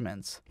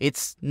accomplishments.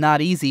 It's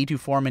not easy to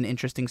form an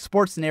interesting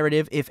sports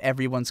narrative if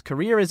everyone's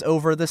career is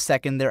over the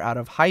second they're out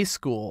of high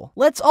school.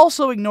 Let's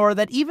also ignore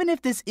that even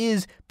if this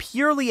is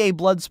purely a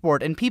blood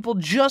sport and people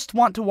just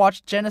want to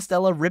watch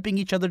Genestella ripping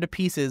each other to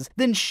pieces,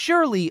 then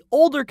surely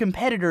older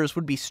competitors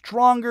would be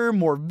stronger,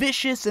 more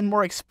vicious, and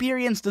more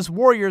experienced as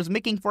warriors,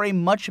 making for a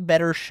much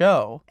better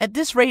show. At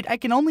this rate, I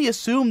can only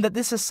assume that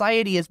this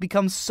society has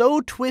become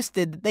so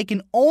twisted that they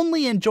can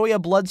only enjoy a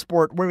blood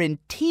sport wherein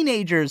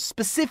teenagers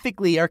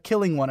specifically are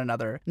killing one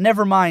another.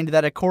 Never mind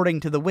that according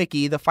to the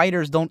wiki, the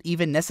fighters don't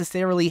even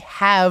necessarily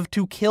have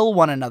to kill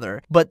one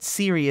another, but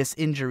serious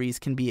injuries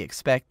can be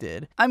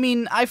expected. I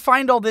mean, I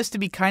find all this to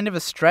be kind of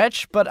a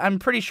stretch, but I'm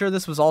pretty sure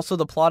this was also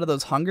the plot of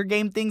those Hunger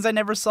Game things I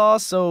never saw,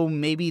 so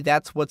maybe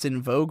that's what's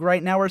in vogue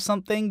right now or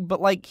something, but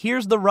like,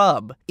 here's the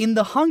rub. In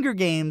the Hunger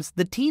Games,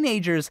 the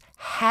teenagers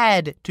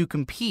had to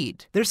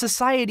compete. Their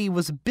society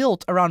was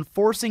built around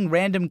forcing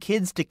random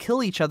kids to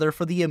kill each other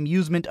for the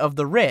amusement of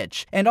the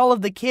rich, and all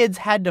of the kids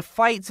had to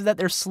fight so that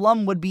their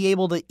slum would be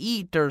able to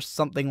eat or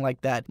something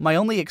like that. My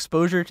only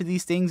exposure to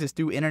these things is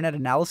through internet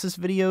analysis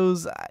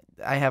videos.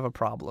 I have a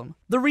problem.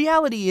 The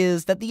reality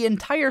is that the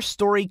entire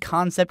story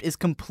concept is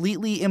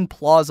completely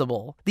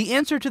implausible. The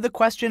answer to the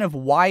question of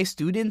why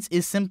students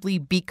is simply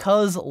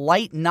because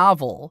light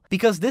novel,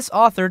 because this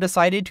author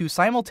decided to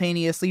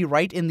simultaneously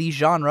write in the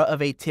genre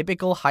of a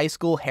typical high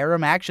school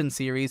harem action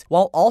series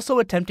while also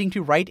attempting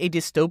to write a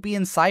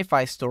dystopian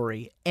sci-fi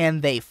story,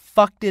 and they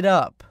fucked it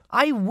up.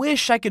 I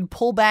wish I could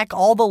pull back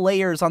all the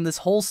layers on this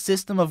whole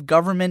system of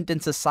government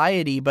and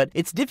society, but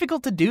it's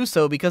difficult to do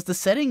so because the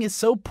setting is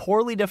so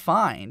poorly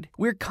defined.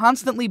 We're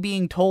constantly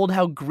being told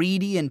how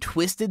greedy and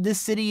twisted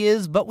this city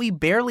is, but we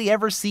barely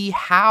ever see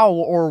how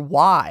or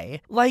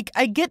why. Like,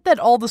 I get that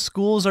all the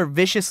schools are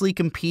viciously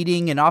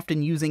competing and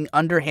often using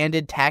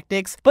underhanded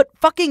tactics, but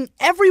fucking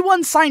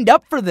everyone signed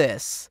up for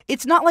this!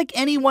 It's not like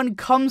anyone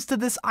comes to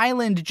this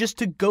island just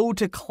to go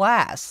to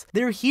class.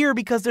 They're here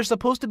because they're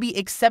supposed to be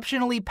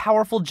exceptionally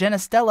powerful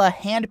Genestella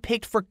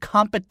handpicked for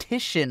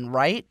competition,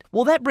 right?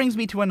 Well, that brings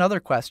me to another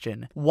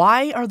question.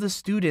 Why are the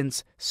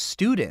students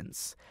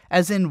students?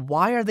 As in,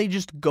 why are they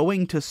just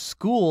going to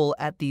school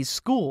at these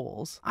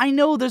schools? I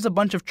know there's a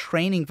bunch of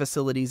training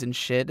facilities and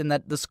shit, and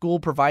that the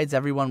school provides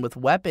everyone with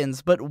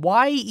weapons, but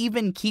why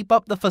even keep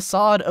up the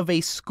facade of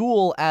a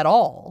school at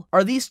all?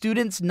 Are these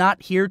students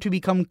not here to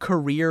become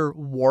career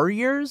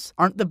warriors?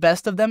 Aren't the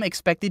best of them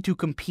expected to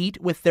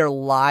compete with their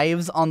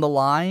lives on the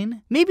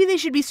line? Maybe they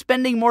should be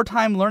spending more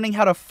time learning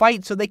how to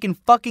fight so they can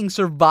fucking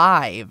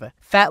survive.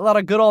 Fat lot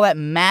of good all that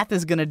math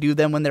is gonna do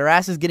them when their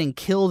ass is getting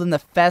killed in the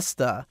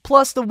festa.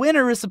 Plus, the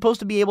winner is supposed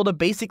to be able to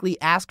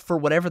basically ask for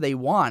whatever they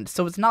want,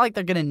 so it's not like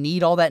they're gonna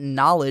need all that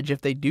knowledge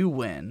if they do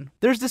win.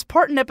 There's this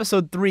part in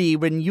episode 3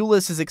 when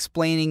Euless is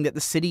explaining that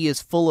the city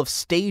is full of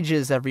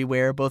stages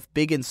everywhere, both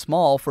big and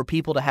small, for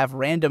people to have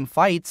random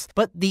fights,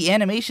 but the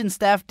animation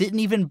staff didn't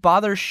even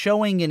bother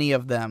showing any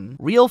of them.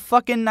 Real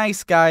fucking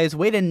nice, guys.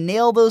 Way to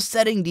nail those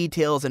setting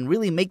details and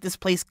really make this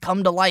place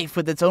come to life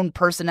with its own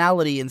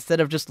personality instead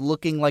of just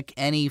looking like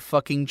any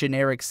fucking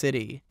generic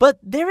city. But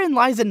therein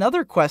lies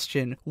another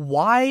question.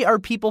 Why are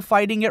people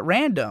fighting at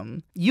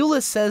random?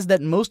 Euless says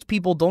that most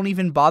people don't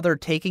even bother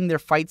taking their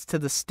fights to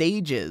the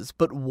stages,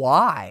 but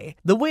why?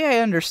 The way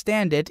I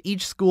understand it,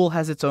 each school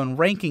has its own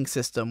ranking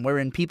system,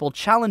 wherein people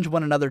challenge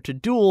one another to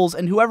duels,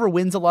 and whoever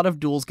wins a lot of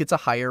duels gets a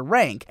higher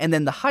rank, and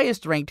then the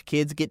highest ranked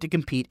kids get to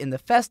compete in the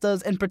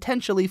festas and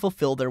potentially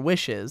fulfill their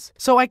wishes.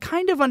 So I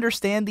kind of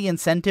understand the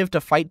incentive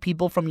to fight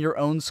people from your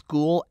own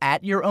school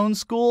at your own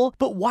school,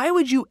 but why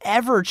would you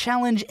ever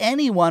challenge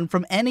anyone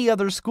from any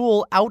other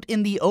school out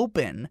in the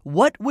open?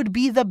 What would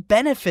be the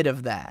benefit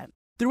of that?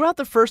 Throughout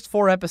the first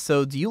 4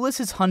 episodes, Euless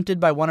is hunted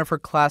by one of her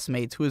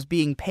classmates who is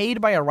being paid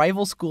by a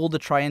rival school to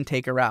try and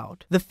take her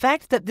out. The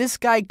fact that this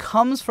guy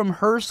comes from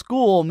her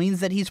school means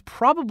that he's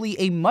probably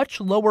a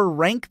much lower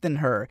rank than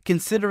her,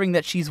 considering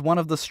that she's one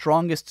of the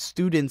strongest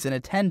students in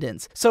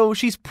attendance. So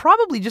she's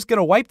probably just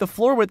gonna wipe the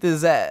floor with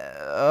his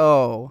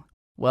oh.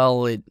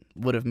 Well, it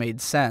would have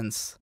made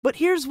sense. But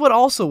here's what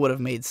also would have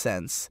made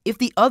sense. If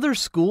the other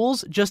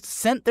schools just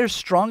sent their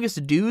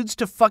strongest dudes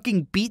to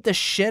fucking beat the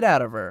shit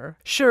out of her.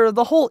 Sure,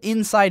 the whole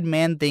inside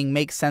man thing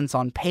makes sense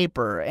on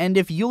paper, and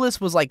if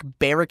Euless was like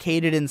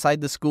barricaded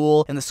inside the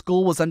school and the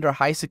school was under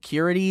high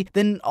security,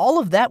 then all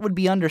of that would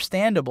be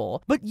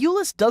understandable. But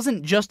Euless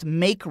doesn't just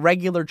make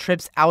regular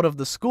trips out of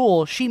the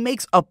school, she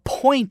makes a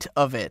point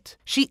of it.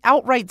 She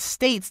outright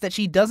states that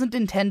she doesn't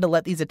intend to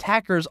let these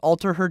attackers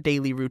alter her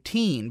daily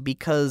routine,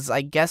 because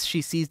I guess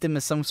she sees them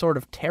as some sort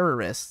of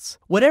terrorists.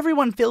 What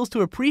everyone fails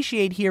to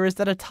appreciate here is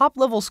that a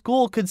top-level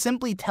school could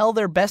simply tell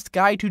their best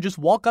guy to just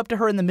walk up to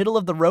her in the middle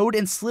of the road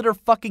and slit her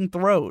fucking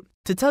throat.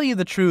 To tell you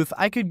the truth,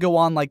 I could go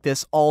on like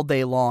this all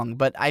day long,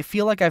 but I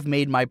feel like I've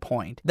made my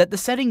point. That the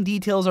setting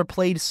details are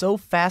played so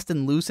fast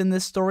and loose in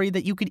this story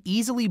that you could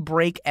easily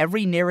break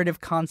every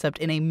narrative concept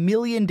in a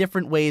million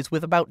different ways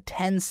with about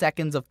 10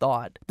 seconds of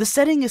thought. The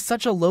setting is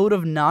such a load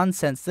of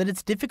nonsense that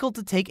it's difficult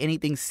to take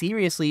anything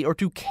seriously or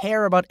to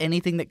care about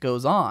anything that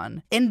goes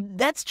on. And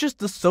that's just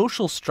the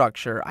social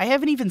structure. I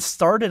haven't even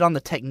started on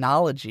the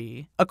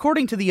technology.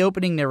 According to the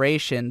opening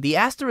narration, the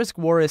Asterisk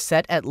War is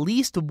set at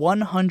least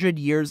 100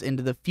 years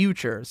into the future,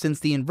 since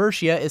the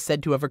Invertia is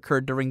said to have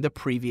occurred during the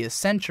previous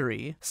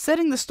century.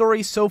 Setting the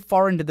story so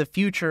far into the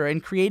future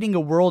and creating a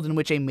world in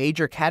which a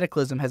major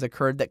cataclysm has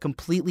occurred that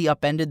completely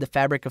upended the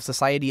fabric of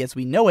society as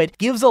we know it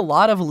gives a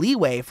lot of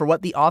leeway for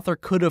what the author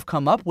could have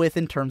come up with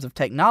in terms of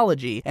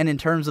technology, and in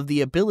terms of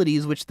the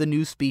abilities which the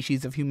new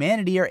species of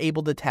humanity are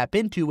able to tap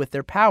into with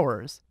their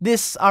powers.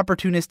 This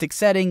opportunistic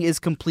setting is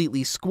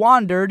completely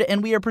squandered,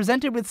 and we are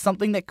presented with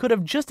something that could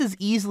have just as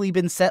easily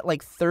been set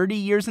like 30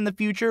 years in the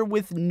future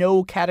with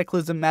no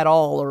cataclysm at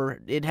all, or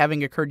it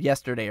having occurred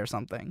yesterday or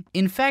something.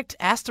 In fact,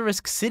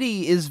 Asterisk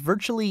City is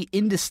virtually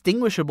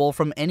indistinguishable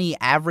from any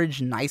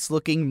average,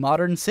 nice-looking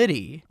modern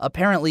city.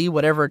 Apparently,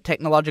 whatever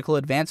technological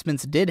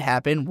advancements did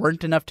happen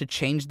weren't enough to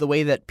change the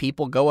way that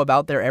people go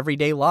about their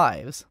everyday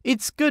lives.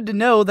 It's good to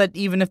know that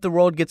even if the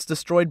world gets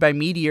destroyed by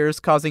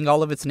meteors, causing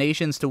all of its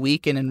nations to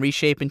weaken and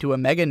reshape into a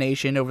mega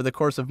nation over the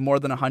course of more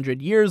than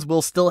 100 years,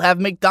 we'll still have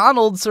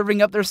McDonald's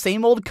serving up their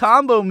same old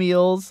combo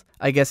meals.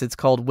 I guess it's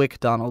called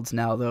WickDonald's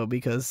now, though,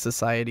 because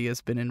society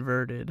has been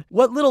inverted.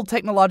 What little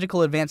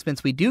technological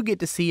advancements we do get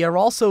to see are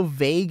also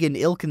vague and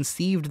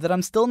ill-conceived that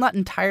I'm still not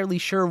entirely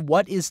sure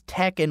what is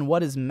tech and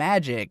what is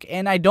magic,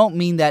 and I don't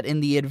mean that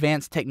in the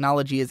advanced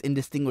technology is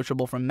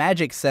indistinguishable from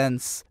magic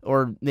sense,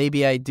 or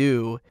maybe I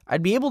do.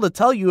 I'd be able to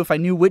tell you if I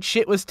knew which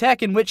shit was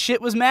tech and which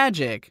shit was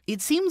magic.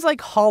 It seems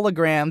like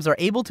holograms are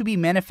able to be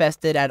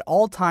manifested at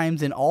all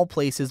times in all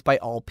places by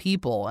all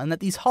people, and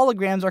that these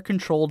holograms are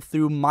controlled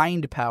through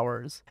mind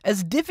powers.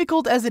 As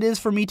difficult as it is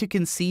for me to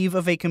conceive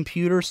of a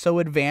computer so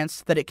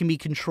advanced that it can be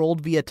controlled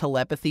via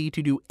telepathy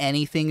to do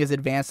anything as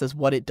advanced as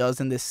what it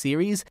does in this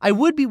series, I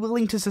would be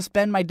willing to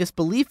suspend my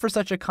disbelief for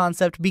such a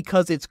concept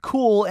because it's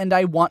cool and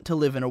I want to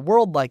live in a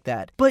world like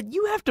that. But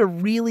you have to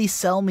really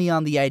sell me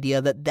on the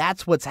idea that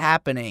that's what's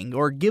happening,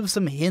 or give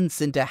some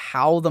hints into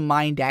how the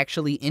mind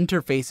actually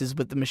interfaces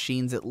with the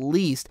machines at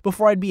least,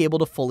 before I'd be able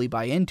to fully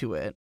buy into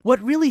it. What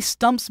really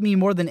stumps me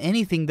more than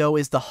anything, though,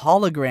 is the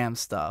hologram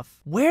stuff.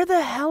 Where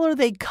the hell are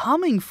they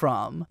coming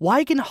from?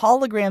 Why can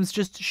holograms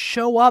just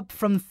show up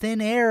from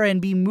thin air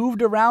and be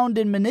moved around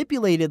and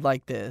manipulated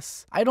like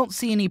this? I don't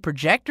see any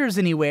projectors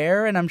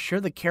anywhere, and I'm sure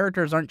the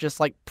characters aren't just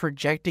like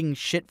projecting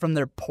shit from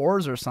their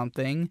pores or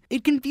something.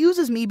 It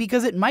confuses me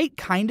because it might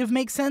kind of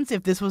make sense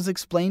if this was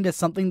explained as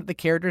something that the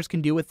characters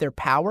can do with their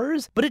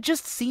powers, but it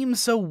just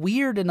seems so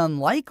weird and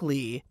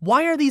unlikely.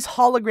 Why are these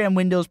hologram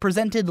windows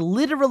presented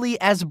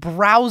literally as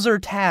browser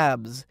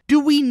tabs? Do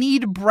we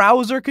need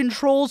browser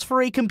controls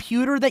for a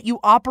computer that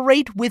you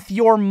operate with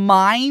your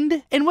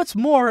mind? And what's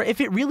more, if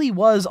it really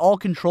was all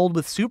controlled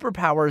with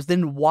superpowers,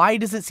 then why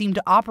does it seem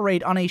to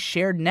operate on a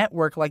shared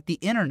network like the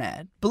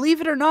internet? Believe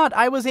it or not,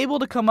 I was able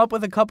to come up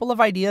with a couple of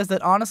ideas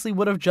that honestly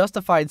would have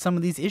justified some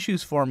of these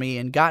issues for me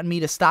and gotten me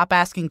to stop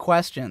asking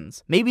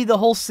questions. Maybe the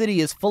whole city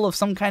is full of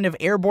some kind of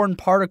airborne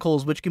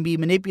particles which can be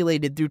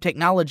manipulated through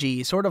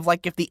technology, sort of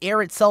like if the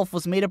air itself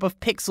was made up of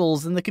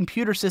pixels and the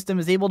computer system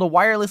is able to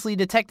wirelessly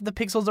detect the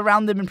pixels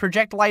around them and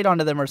project light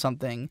onto them or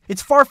something.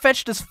 It's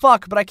far-fetched as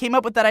fuck, but I came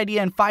up with that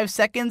idea in 5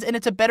 seconds and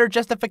it's a better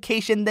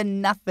justification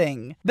than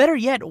nothing. Better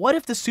yet, what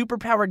if the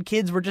superpowered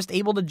kids were just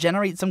able to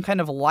generate some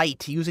kind of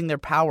light using their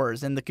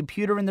powers and the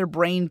computer in their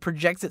brain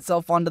projects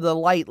itself onto the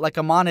light like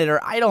a monitor?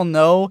 I don't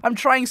know. I'm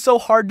trying so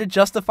hard to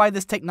justify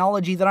this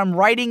technology that I'm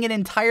writing an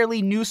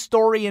entirely new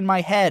story in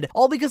my head,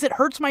 all because it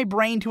hurts my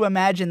brain to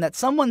imagine that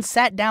someone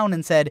sat down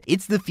and said,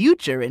 it's the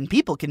future and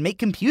people can make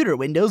computer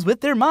windows with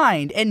their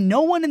mind, and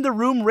no one in the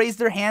room raised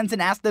their hands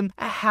and asked them,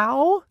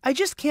 how? I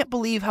just can't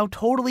believe how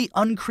totally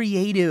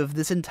uncreative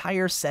this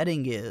entire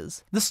setting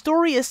is. The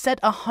story is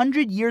set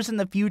 100 years in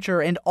the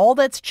future, and all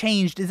that's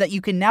changed is that you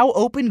can now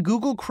open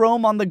Google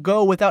Chrome on the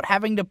go without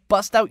having to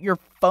bust out your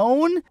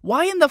phone?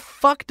 Why in the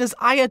fuck does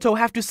Ayato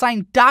have to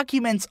sign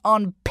documents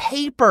on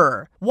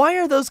paper? Why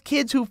are those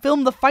kids who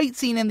filmed the fight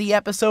scene in the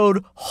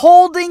episode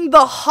holding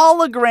the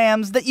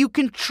holograms that you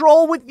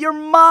control with your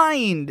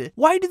mind?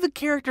 Why do the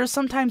characters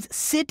sometimes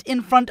sit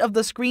in front of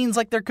the screens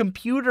like they're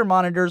computer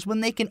monitors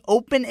when they can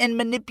open and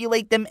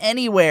manipulate them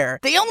anywhere?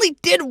 They only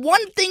did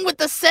one thing with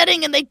the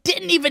setting and they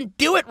didn't even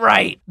do it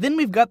right. Then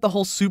we've got the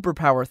whole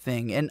superpower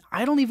thing, and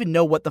I don't even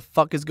know what the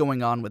fuck is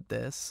going on with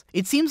this.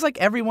 It seems like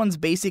everyone's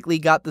basically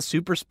got the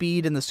superpower super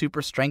speed and the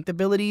super strength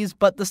abilities,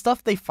 but the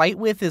stuff they fight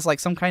with is like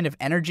some kind of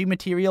energy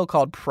material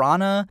called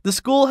prana. The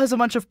school has a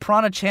bunch of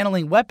prana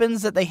channeling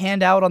weapons that they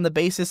hand out on the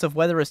basis of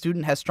whether a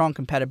student has strong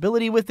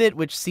compatibility with it,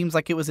 which seems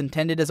like it was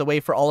intended as a way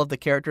for all of the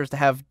characters to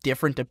have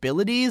different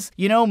abilities.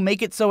 You know,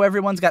 make it so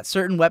everyone's got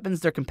certain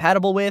weapons they're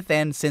compatible with,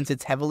 and since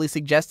it's heavily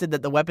suggested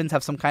that the weapons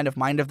have some kind of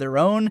mind of their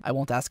own, I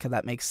won't ask how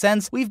that makes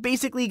sense, we've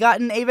basically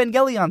got an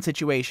Evangelion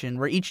situation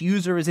where each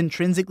user is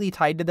intrinsically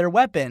tied to their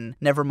weapon.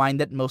 Never mind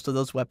that most of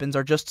those weapons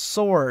are just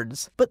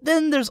swords. But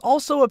then there's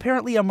also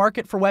apparently a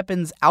market for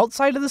weapons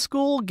outside of the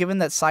school, given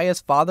that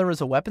Saya's father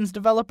is a weapons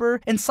developer,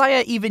 and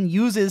Saya even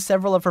uses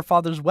several of her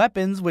father's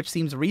weapons, which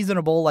seems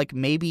reasonable, like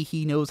maybe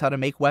he knows how to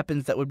make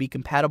weapons that would be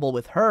compatible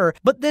with her.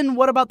 But then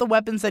what about the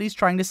weapons that he's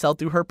trying to sell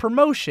through her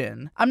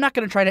promotion? I'm not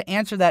going to try to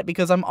answer that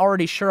because I'm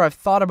already sure I've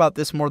thought about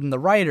this more than the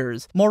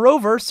writers.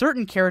 Moreover,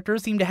 certain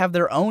characters seem to have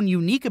their own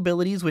unique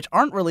abilities which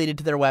aren't related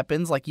to their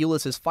weapons, like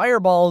Eulis's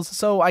fireballs,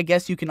 so I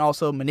guess you can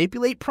also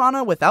manipulate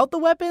prana without the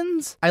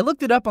weapons? I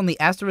looked it up on the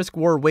Asterisk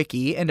War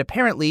wiki, and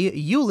apparently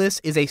Eulis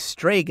is a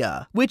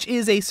Strega, which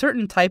is a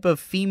certain type of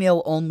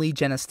female-only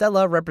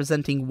Genestella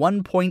representing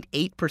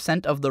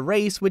 1.8% of the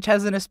race, which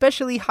has an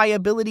especially high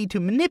ability to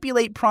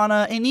manipulate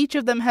prana, and each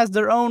of them has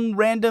their own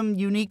random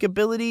unique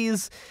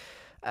abilities.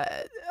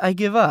 I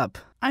give up.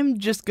 I'm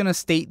just gonna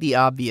state the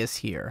obvious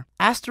here.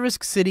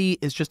 Asterisk City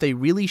is just a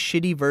really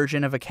shitty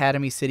version of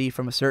Academy City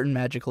from a certain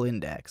magical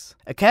index.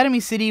 Academy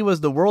City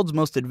was the world's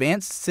most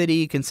advanced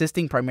city,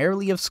 consisting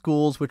primarily of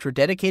schools which were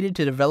dedicated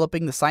to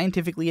developing the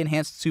scientifically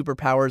enhanced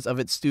superpowers of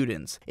its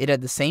students. It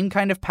had the same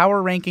kind of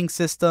power ranking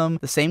system,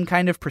 the same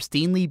kind of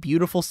pristinely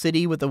beautiful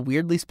city with a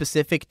weirdly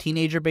specific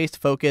teenager-based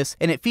focus,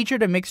 and it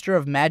featured a mixture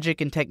of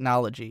magic and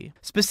technology.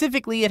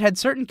 Specifically, it had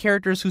certain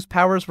characters whose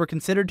powers were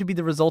considered to be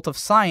the result of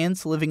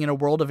science, living in a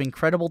world of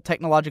incredible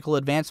technological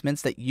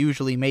advancements that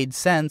usually made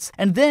sense,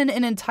 and then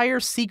an entire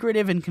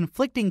secretive and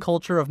conflicting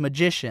culture of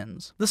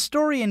magicians. The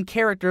story and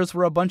characters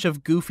were a bunch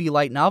of goofy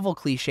light novel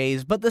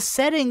cliches, but the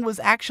setting was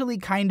actually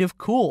kind of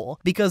cool,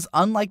 because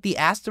unlike the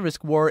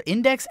Asterisk War,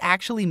 Index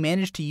actually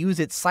managed to use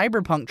its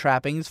cyberpunk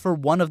trappings for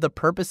one of the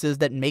purposes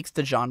that makes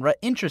the genre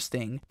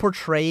interesting,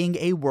 portraying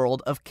a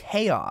world of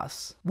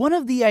chaos. One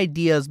of the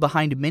ideas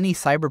behind many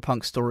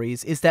cyberpunk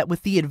stories is that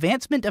with the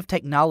advancement of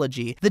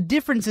technology, the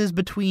differences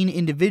between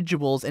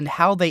individuals and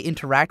how they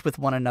interact with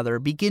one another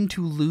begin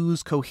to lose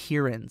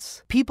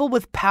coherence. People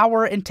with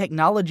power and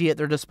technology at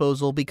their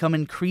disposal become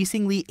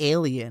increasingly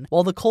alien,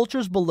 while the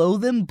cultures below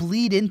them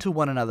bleed into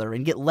one another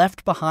and get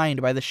left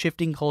behind by the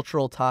shifting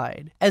cultural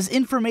tide. As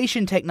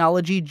information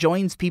technology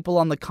joins people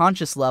on the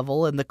conscious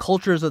level and the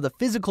cultures of the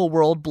physical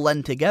world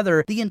blend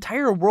together, the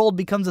entire world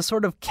becomes a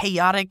sort of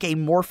chaotic,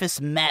 amorphous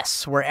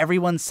mess where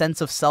everyone's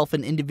sense of self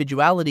and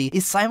individuality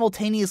is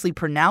simultaneously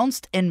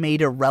pronounced and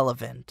made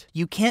irrelevant.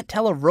 You can't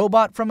tell a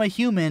robot from a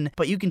human,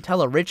 but you can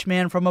tell a rich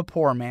man from a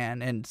poor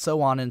man, and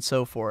so on and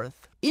so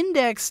forth.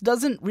 Index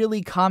doesn't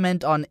really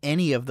comment on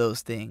any of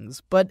those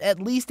things, but at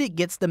least it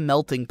gets the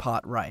melting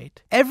pot right.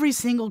 Every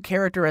single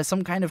character has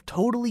some kind of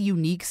totally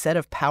unique set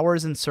of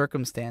powers and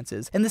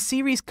circumstances, and the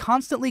series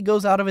constantly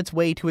goes out of its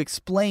way to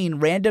explain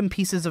random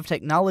pieces of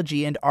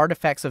technology and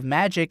artifacts of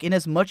magic in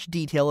as much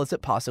detail as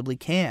it possibly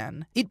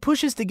can. It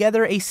pushes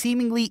together a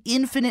seemingly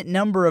infinite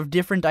number of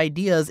different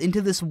ideas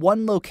into this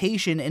one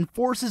location and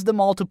forces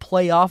them all to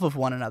play off of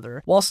one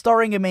another, while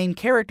starring a main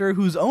character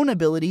whose own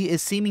ability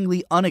is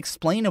seemingly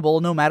unexplainable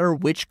no matter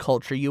which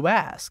culture you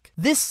ask.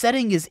 This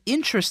setting is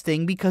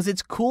interesting because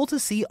it's cool to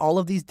see all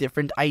of these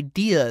different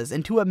ideas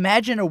and to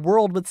imagine a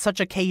world with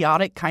such a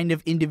chaotic kind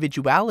of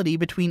individuality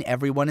between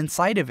everyone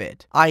inside of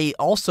it. I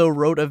also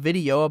wrote a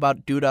video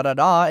about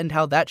Durarara and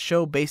how that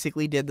show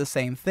basically did the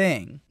same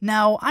thing.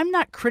 Now, I'm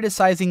not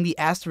criticizing the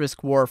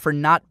Asterisk War for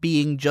not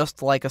being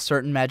just like a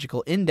certain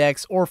magical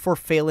index or for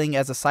failing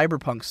as a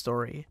cyberpunk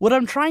story. What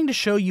I'm trying to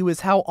show you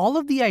is how all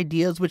of the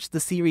ideas which the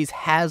series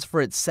has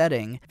for its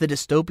setting, the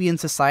dystopian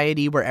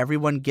society where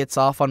everyone gets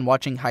off on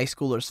watching high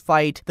schoolers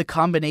fight, the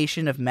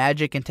combination of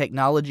magic and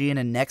technology in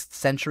a next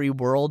century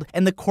world,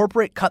 and the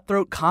corporate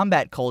cutthroat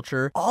combat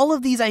culture, all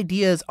of these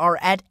ideas are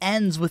at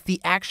ends with the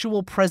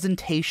actual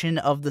presentation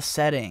of the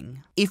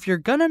setting. If you're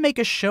gonna make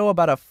a show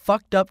about a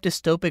fucked up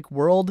dystopic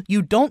world,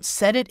 you don't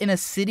set it in a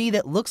city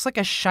that looks like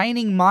a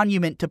shining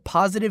monument to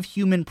positive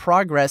human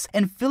progress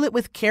and fill it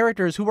with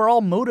characters who are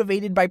all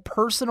motivated by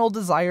personal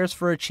desires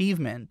for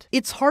achievement.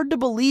 It's hard to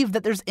believe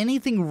that there's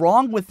anything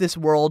wrong with this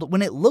world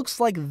when it looks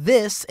like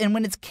this and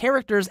when its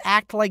characters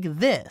act like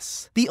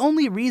this. The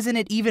only reason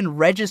it even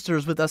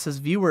registers with us as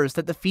viewers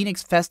that the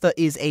Phoenix Festa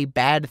is a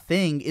bad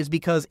thing is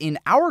because in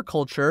our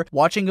culture,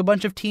 watching a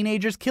bunch of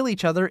teenagers kill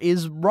each other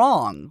is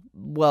wrong.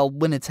 well,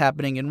 when it's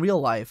happening in real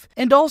life.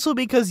 And also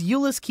because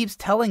Euless keeps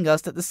telling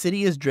us that the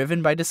city is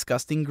driven by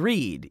disgusting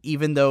greed,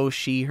 even though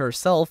she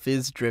herself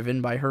is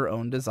driven by her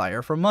own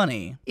desire for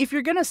money. If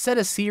you're gonna set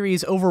a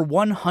series over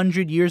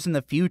 100 years in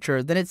the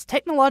future, then its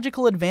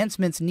technological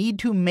advancements need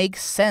to make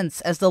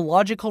sense as the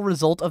logical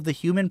result of the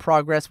human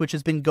progress which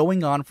has been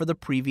going on for the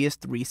previous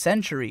 3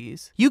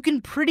 centuries. You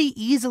can pretty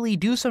easily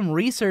do some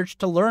research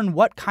to learn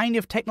what kind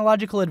of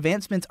technological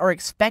advancements are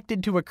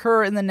expected to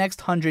occur in the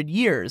next 100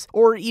 years,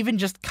 or even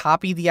just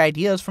copy the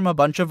ideas from a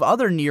bunch of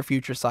other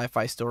near-future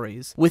sci-fi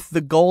stories, with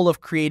the goal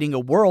of creating a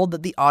world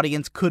that the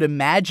audience could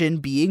imagine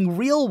being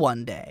real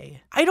one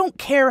day. I don't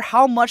care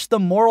how much the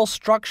moral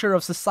structure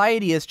of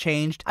society has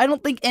changed, I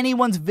don't think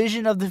anyone's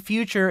vision of the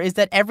future is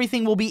that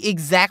everything will be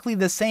exactly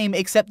the same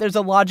except there's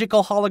a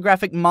logical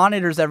holographic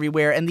monitors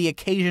everywhere and the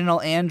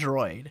occasional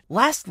android.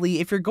 Lastly,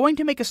 if you're going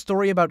to make a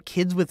story about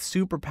kids with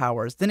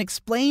superpowers, then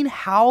explain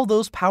how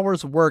those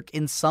powers work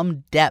in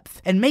some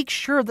depth, and make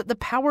sure that the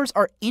powers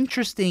are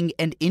interesting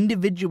and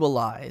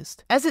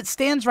individualized. As it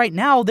stands right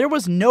now, there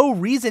was no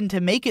reason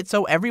to make it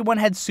so everyone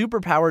had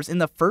superpowers in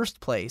the first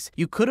place.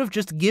 You could have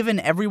just given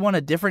everyone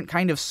a different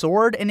kind of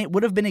sword and it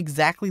would have been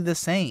exactly the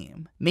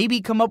same.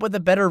 Maybe come up with a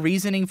better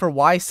reasoning for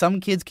why some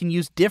kids can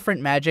use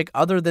different magic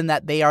other than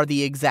that they are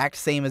the exact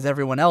same as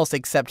everyone else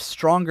except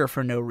stronger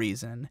for no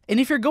reason. And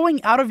if you're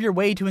going out of your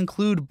way to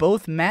include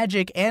both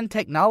magic and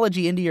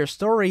technology into your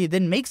story,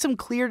 then make some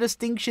clear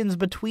distinctions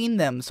between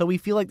them so we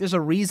feel like there's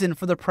a reason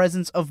for the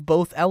presence of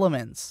both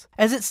elements.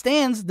 As it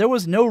stands, there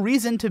was no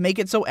reason to make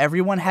it so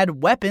everyone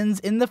had weapons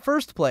in the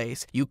first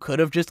place. You could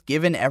have just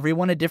given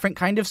everyone a different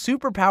kind of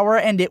superpower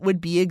and it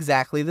would be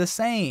exactly the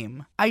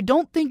same. I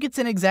don't think it's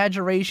an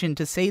exaggeration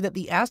to say that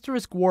the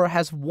Asterisk War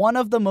has one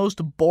of the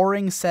most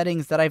boring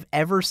settings that I've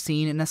ever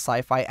seen in a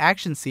sci-fi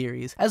action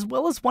series, as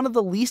well as one of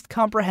the least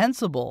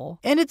comprehensible.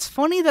 And it's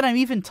funny that I'm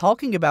even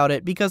talking about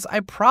it because I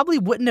probably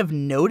wouldn't have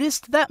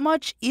noticed that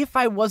much if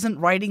I wasn't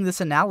writing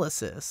this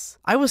analysis.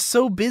 I was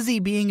so busy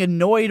being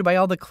annoyed by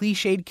all the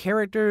cliched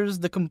characters,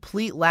 the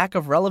complete lack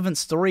of relevant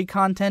story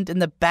content,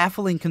 and the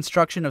baffling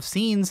construction of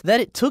scenes that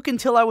it took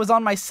until I was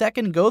on my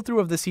second go-through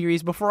of the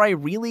series before I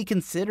really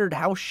considered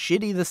how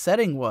shitty the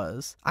setting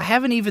was. I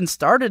haven't even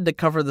started to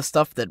cover the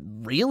stuff that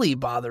really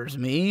bothers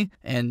me,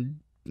 and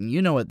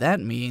you know what that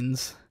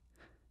means.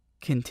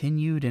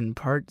 Continued in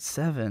Part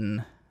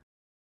 7.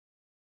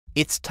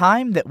 It's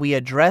time that we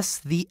address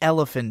the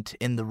elephant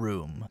in the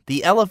room.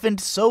 The elephant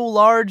so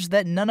large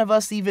that none of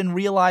us even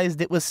realized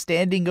it was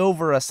standing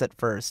over us at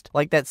first.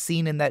 Like that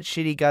scene in that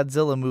shitty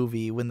Godzilla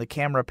movie when the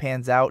camera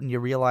pans out and you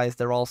realize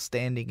they're all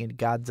standing in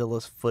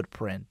Godzilla's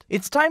footprint.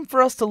 It's time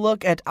for us to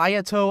look at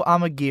Ayato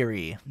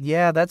Amagiri.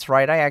 Yeah, that's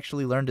right, I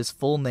actually learned his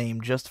full name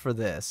just for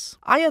this.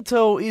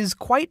 Ayato is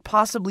quite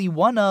possibly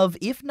one of,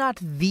 if not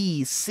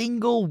the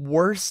single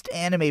worst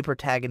anime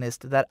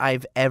protagonist that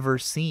I've ever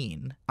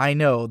seen. I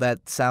know,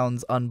 that sounds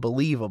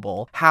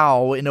unbelievable.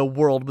 How, in a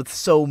world with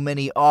so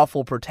many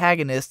awful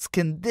protagonists,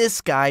 can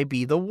this guy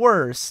be the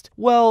worst?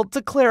 Well,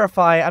 to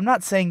clarify, I'm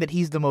not saying that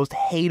he's the most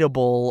hateable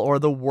or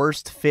the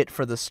worst fit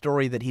for the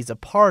story that he's a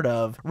part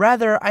of.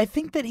 Rather, I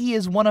think that he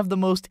is one of the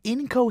most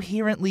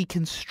incoherently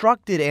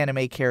constructed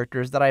anime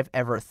characters that I've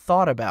ever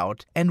thought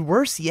about. And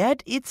worse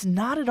yet, it's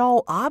not at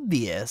all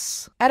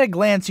obvious. At a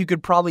glance, you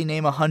could probably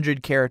name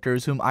 100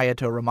 characters whom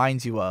Ayato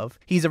reminds you of.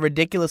 He's a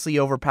ridiculously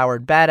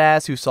overpowered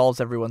badass who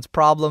solves everyone's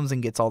problems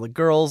and gets all the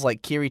girls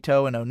like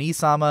Kirito and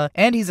Onisama,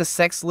 and he's a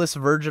sexless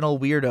virginal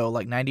weirdo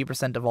like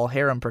 90% of all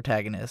harem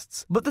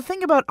protagonists. But the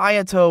thing about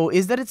Ayato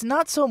is that it's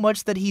not so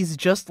much that he's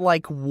just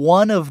like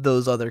one of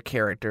those other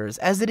characters,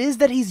 as it is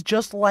that he's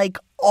just like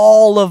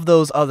all of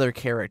those other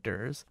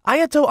characters.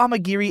 Ayato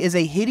Amagiri is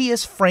a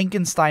hideous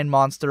Frankenstein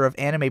monster of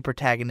anime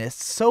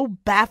protagonists, so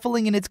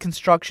baffling in its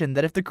construction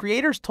that if the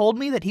creators told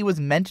me that he was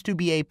meant to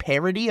be a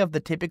parody of the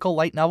typical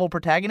light novel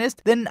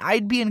protagonist, then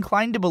I'd be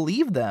inclined to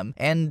believe them,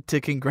 and to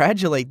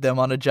congratulate them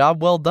on a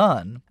job well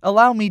done.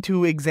 Allow me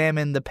to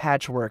examine the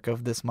patchwork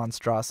of this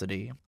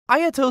monstrosity.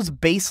 Ayato's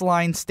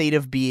baseline state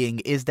of being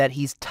is that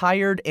he's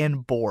tired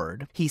and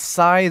bored. He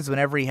sighs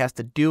whenever he has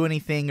to do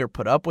anything or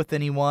put up with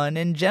anyone,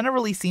 and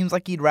generally seems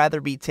like he'd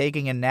rather be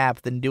taking a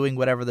nap than doing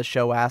whatever the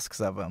show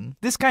asks of him.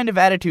 This kind of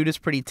attitude is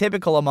pretty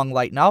typical among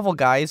light novel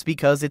guys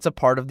because it's a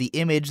part of the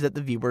image that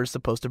the viewer is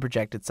supposed to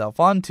project itself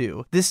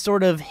onto. This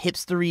sort of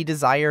hipstery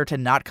desire to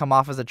not come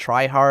off as a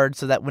tryhard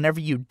so that whenever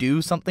you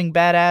do something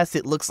badass,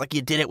 it looks like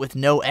you did it with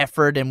no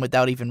effort and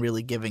without even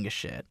really giving a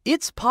shit.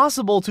 It's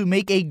possible to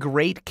make a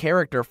great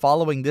character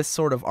following this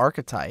sort of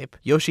archetype.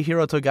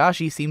 Yoshihiro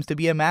Togashi seems to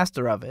be a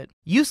master of it.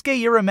 Yusuke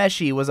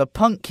Urameshi was a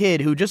punk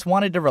kid who just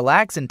wanted to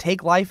relax and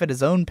take life at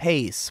his own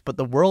pace, but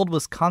the world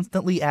was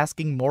constantly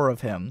asking more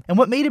of him. And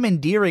what made him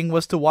endearing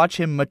was to watch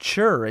him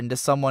mature into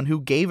someone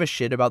who gave a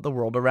shit about the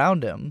world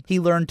around him. He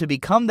learned to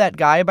become that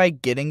guy by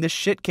getting the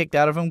shit kicked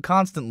out of him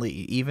constantly,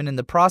 even in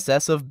the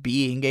process of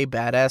being a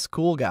badass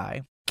cool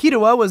guy.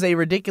 Killua was a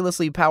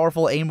ridiculously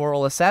powerful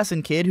amoral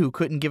assassin kid who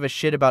couldn't give a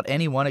shit about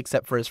anyone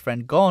except for his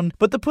friend Gon,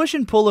 but the push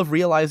and pull of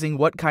realizing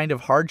what kind of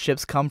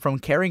hardships come from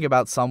caring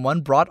about someone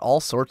brought all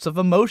sorts of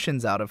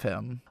emotions out of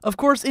him. Of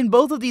course, in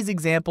both of these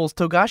examples,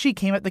 Togashi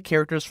came at the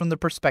characters from the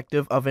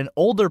perspective of an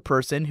older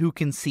person who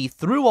can see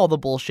through all the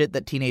bullshit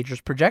that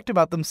teenagers project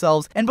about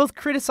themselves and both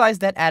criticize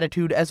that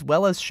attitude as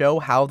well as show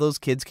how those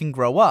kids can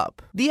grow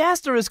up. The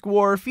Asterisk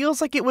War feels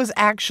like it was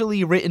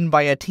actually written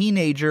by a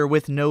teenager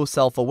with no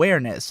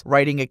self-awareness,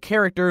 writing a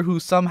character who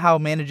somehow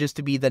manages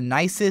to be the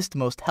nicest,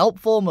 most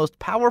helpful, most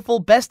powerful,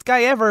 best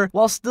guy ever,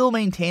 while still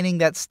maintaining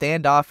that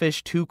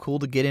standoffish, too cool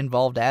to get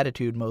involved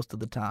attitude most of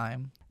the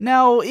time.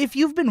 Now, if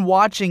you've been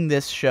watching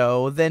this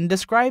show, then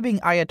describing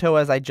Ayato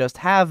as I just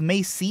have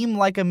may seem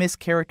like a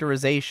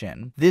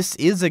mischaracterization. This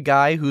is a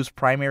guy whose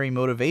primary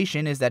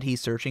motivation is that he's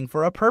searching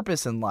for a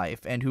purpose in life,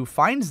 and who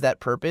finds that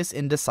purpose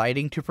in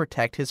deciding to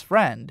protect his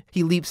friend.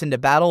 He leaps into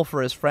battle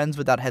for his friends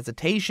without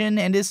hesitation,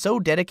 and is so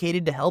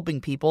dedicated to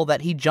helping people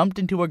that he jumped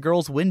into a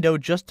girl's window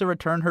just to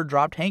return her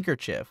dropped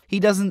handkerchief.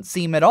 He doesn't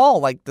seem at all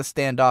like the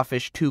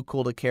standoffish, too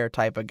cool to care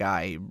type of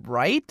guy,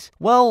 right?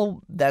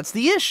 Well, that's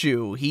the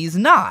issue. He's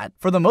not.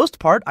 For the most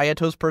part,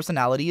 Ayato's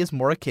personality is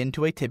more akin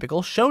to a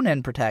typical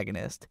shonen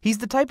protagonist. He's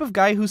the type of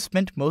guy who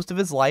spent most of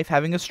his life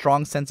having a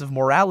strong sense of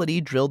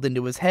morality drilled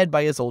into his head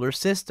by his older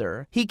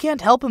sister. He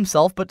can't help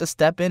himself but to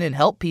step in and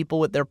help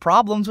people with their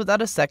problems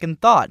without a second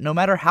thought, no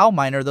matter how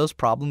minor those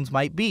problems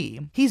might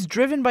be. He's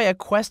driven by a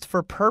quest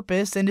for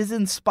purpose and is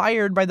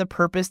inspired by the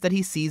purpose that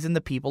he sees in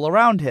the people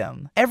around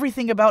him.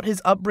 Everything about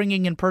his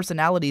upbringing and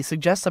personality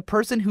suggests a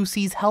person who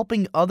sees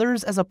helping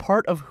others as a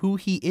part of who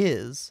he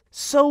is.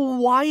 So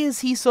why is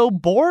he so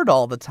bored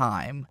all the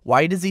time?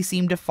 Why does he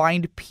seem to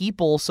find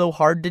people so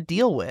hard to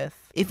deal with?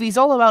 If he's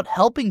all about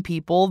helping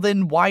people,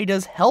 then why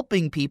does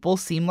helping people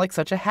seem like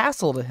such a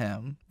hassle to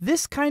him?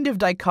 This kind of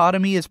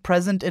dichotomy is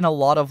present in a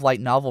lot of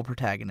light novel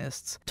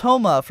protagonists.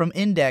 Toma from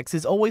Index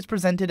is always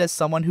presented as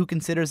someone who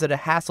considers it a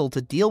hassle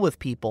to deal with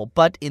people,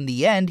 but in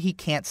the end he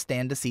can't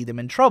stand to see them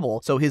in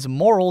trouble, so his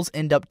morals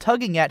end up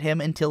tugging at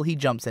him until he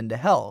jumps in to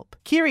help.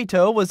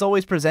 Kirito was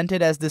always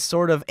presented as this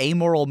sort of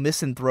amoral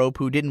misanthrope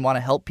who didn't want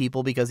to help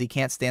people because he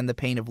can't stand the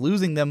pain of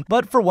losing them,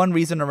 but for one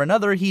reason or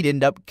another he'd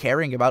end up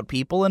caring about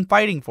people and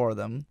fighting for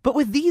them. But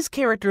with these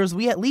characters,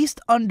 we at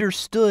least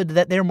understood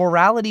that their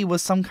morality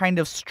was some kind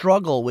of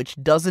struggle which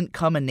doesn't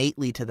come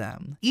innately to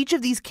them. Each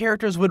of these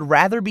characters would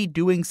rather be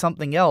doing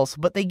something else,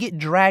 but they get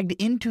dragged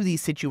into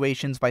these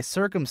situations by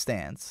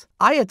circumstance.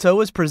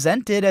 Ayato is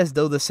presented as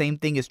though the same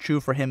thing is true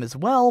for him as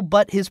well,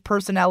 but his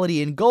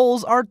personality and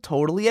goals are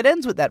totally at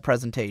ends with that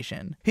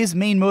presentation. His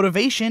main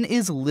motivation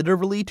is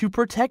literally to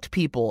protect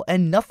people,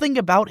 and nothing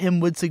about him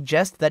would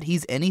suggest that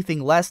he's anything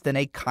less than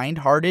a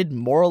kind-hearted,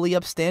 morally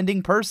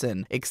upstanding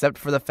person, except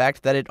for the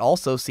fact that it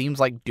also seems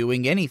like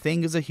doing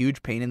anything is a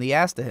huge pain in the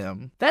ass to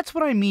him. That's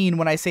what I mean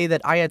when I say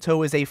that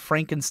Ayato is a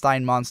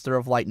Frankenstein monster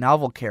of light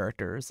novel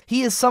characters.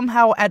 He is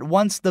somehow at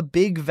once the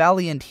big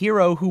valiant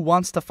hero who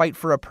wants to fight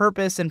for a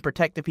purpose and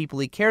protect the people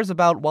he cares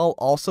about, while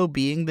also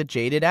being the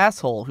jaded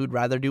asshole who'd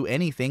rather do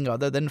anything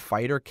other than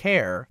fight or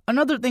care.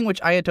 Another thing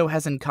which Ayato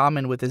has in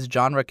common with his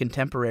genre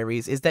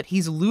contemporaries is that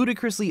he's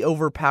ludicrously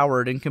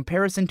overpowered in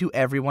comparison to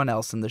everyone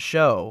else in the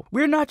show.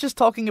 We're not just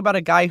talking about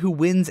a guy who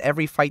wins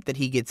every fight that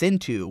he gets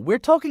into, we're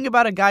talking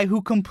about a guy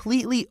who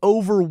completely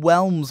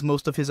overwhelms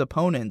most of his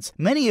opponents,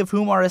 many of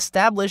whom are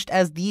established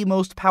as the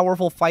most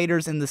powerful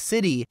fighters in the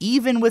city,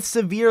 even with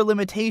severe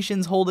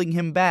limitations holding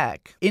him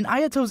back. In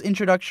Ayato's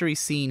introductory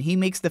scene, he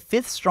makes the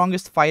 5th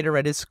strongest fighter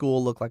at his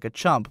school look like a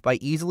chump by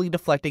easily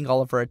deflecting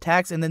all of her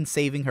attacks and then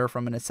saving her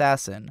from an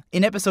assassin.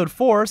 In episode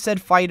 4,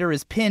 said fighter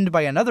is pinned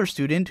by another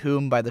student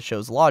whom, by the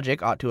show's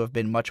logic, ought to have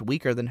been much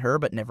weaker than her,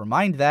 but never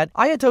mind that.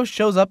 Ayato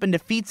shows up and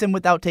defeats him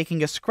without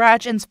taking a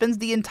scratch and spends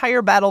the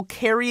entire battle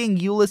carrying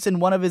Eulis in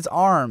one of his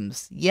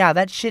arms. Yeah,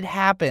 that shit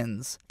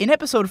happens. In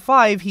episode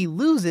 5, he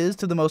loses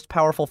to the most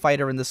powerful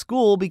fighter in the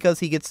school because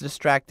he gets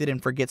distracted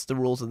and forgets the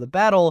rules of the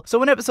battle,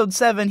 so in episode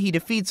 7, he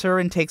defeats her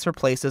and takes her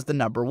place as the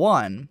number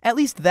 1. At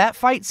least that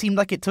fight seemed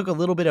like it took a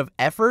little bit of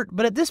effort,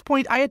 but at this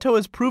point Ayato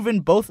has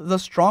proven both the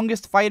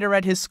strongest fighter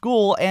at his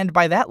school and,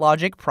 by that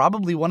logic,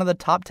 probably one of the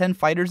top 10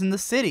 fighters in the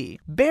city.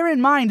 Bear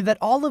in mind that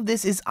all of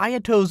this is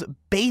Ayato's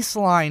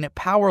baseline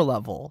power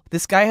level.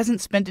 This guy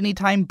hasn't spent any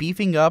time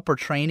beefing up or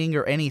training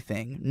or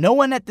anything. No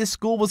one at this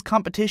school was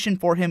competition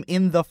for him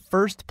in the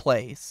first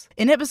place.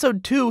 In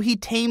episode 2, he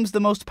tames the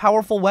most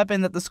powerful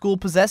weapon that the school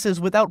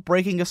possesses without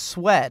breaking a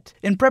sweat.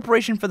 In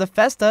preparation for the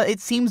festa, it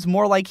seems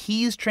more like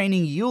he's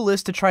training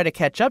Eulis to try to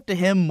catch up to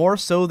him more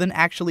so than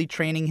actually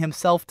training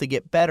himself to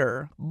get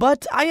better.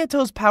 But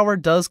Ayato's power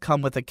does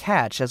come with a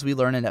catch, as we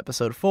learn in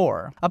episode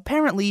 4.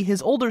 Apparently,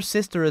 his older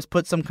sister has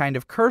put some kind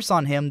of curse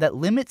on him that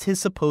limits his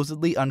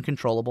supposedly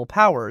uncontrollable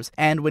powers,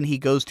 and when he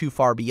goes too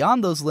far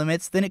beyond those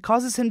limits, then it causes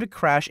causes him to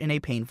crash in a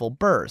painful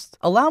burst.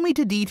 Allow me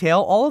to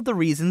detail all of the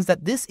reasons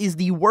that this is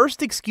the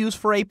worst excuse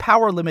for a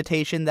power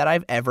limitation that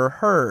I've ever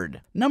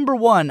heard. Number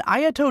 1,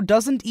 Ayato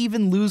doesn't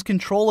even lose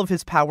control of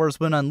his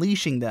powers when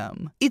unleashing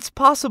them. It's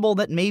possible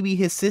that maybe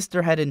his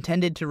sister had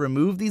intended to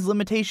remove these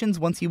limitations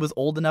once he was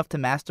old enough to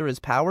master his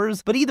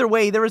powers, but either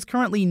way, there is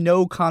currently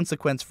no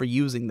consequence for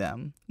using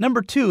them.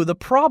 Number 2, the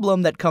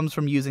problem that comes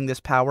from using this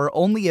power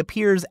only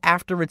appears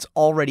after it's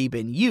already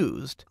been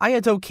used.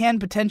 Ayato can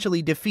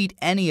potentially defeat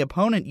any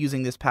opponent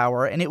using this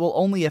power, and it will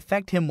only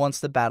affect him once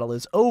the battle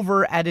is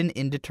over at an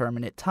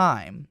indeterminate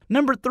time.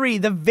 Number 3,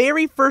 the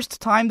very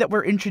first time that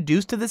we're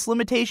introduced to this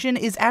limitation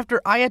is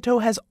after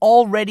Ayato has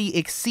already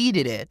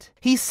exceeded it.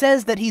 He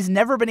says that he's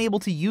never been able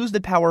to use the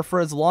power for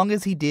as long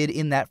as he did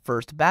in that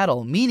first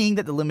battle, meaning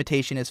that the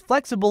limitation is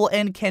flexible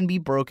and can be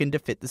broken to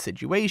fit the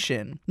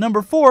situation.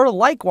 Number 4,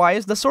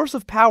 likewise, the source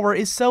of power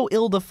is so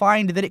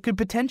ill-defined that it could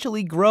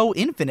potentially grow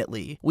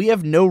infinitely. We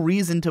have no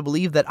reason to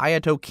believe that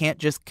Ayato can't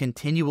just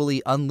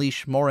continually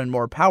unleash more and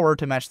more power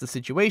to match the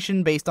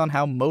situation based on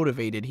how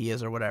motivated he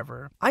is or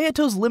whatever.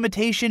 Ayato's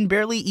limitation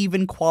barely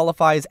even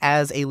qualifies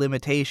as a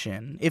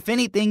limitation. If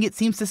anything, it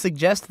seems to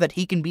suggest that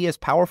he can be as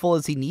powerful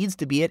as he needs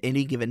to be at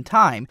any given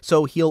time,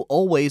 so he'll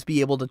always be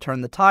able to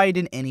turn the tide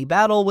in any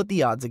battle with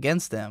the odds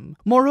against him.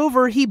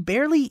 Moreover, he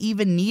barely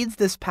even needs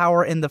this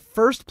power in the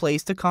first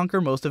place to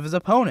conquer most of his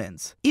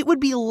opponents. It would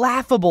be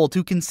laughable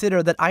to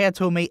consider that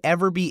Ayato may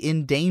ever be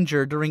in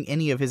danger during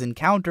any of his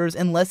encounters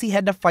unless he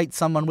had to fight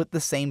someone with the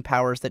same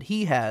powers that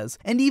he has,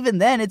 and even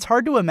then it's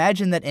hard to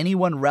imagine that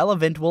anyone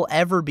relevant will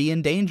ever be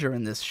in danger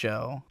in this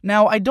show.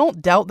 Now, I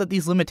don't doubt that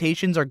these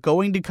limitations are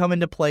going to come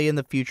into play in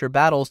the future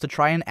battles to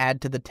try and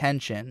add to the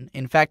tension.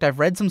 In fact, I've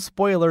read some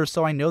spoilers,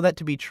 so I know that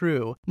to be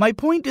true. My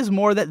point is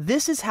more that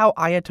this is how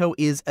Ayato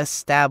is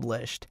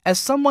established, as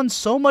someone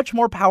so much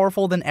more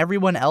powerful than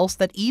everyone else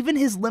that even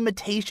his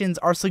limitations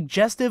are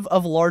suggestive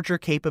of larger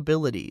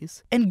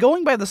capabilities. And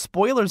going by the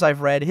spoilers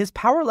I've read, his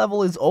power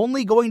level is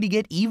only going to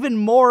get even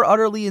more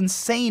utterly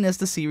insane as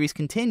the series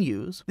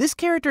continues. This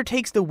character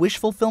takes the wish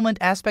fulfillment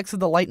aspects of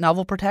the light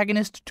novel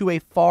protagonist to a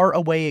far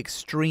away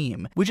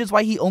extreme, which is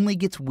why he only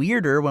gets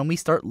weirder when we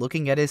start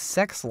looking at his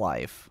sex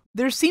life.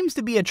 There seems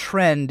to be a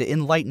trend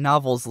in light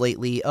novels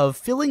lately of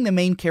filling the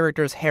main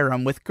character's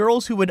harem with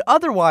girls who would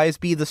otherwise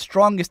be the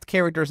strongest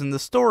characters in the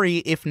story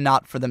if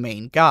not for the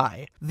main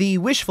guy. The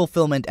wish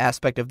fulfillment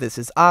aspect of this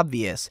is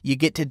obvious. You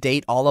get to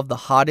date all of the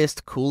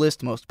hottest,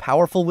 coolest, most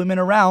powerful women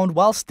around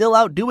while still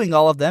outdoing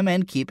all of them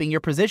and keeping your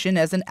position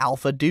as an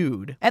alpha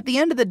dude. At the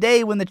end of the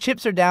day, when the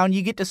chips are down,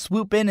 you get to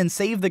swoop in and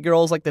save the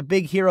girls like the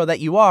big hero that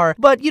you are,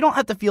 but you don't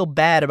have to feel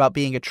bad about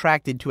being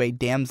attracted to a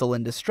damsel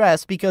in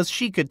distress because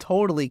she could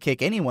totally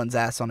kick anyone's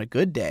ass on a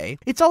good day.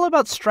 It's all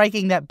about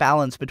striking that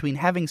balance between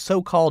having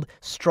so-called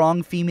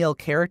strong female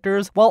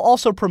characters while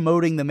also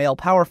promoting the male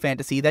power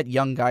fantasy that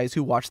young guys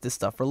who watch this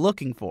stuff are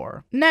looking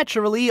for.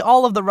 Naturally,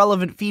 all of the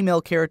relevant female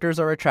characters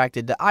are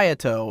attracted to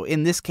Ayato,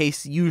 in this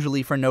case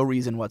usually for no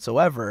reason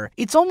whatsoever.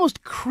 It's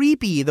almost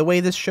creepy the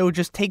way this show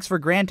just takes for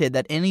granted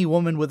that any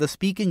woman with a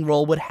speaking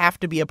role would have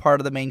to be a part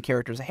of the main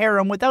character's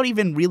harem without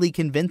even really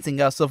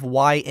convincing us of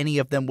why any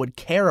of them would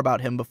care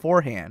about him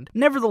beforehand.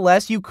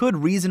 Nevertheless, you could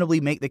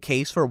reasonably make the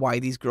case for why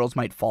these girls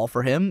might fall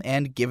for him,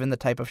 and given the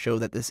type of show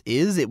that this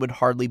is, it would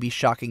hardly be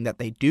shocking that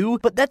they do,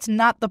 but that's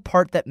not the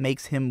part that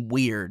makes him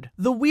weird.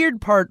 The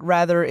weird part,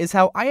 rather, is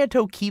how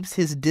Ayato keeps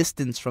his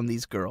distance from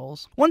these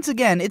girls. Once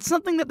again, it's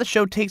something that the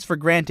show takes for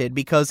granted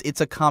because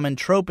it's a common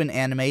trope in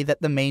anime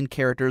that the main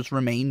characters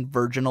remain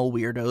virginal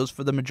weirdos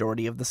for the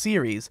majority of the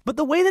series, but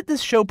the way that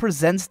this show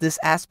presents this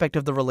aspect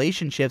of the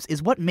relationships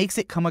is what makes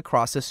it come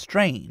across as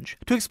strange.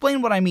 To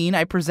explain what I mean,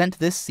 I present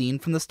this scene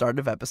from the start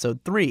of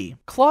episode 3.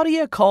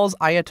 Claudia calls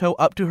Ayato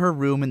up to her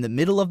room in the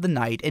middle of the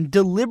night and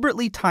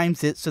deliberately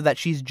times it so that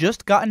she's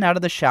just gotten out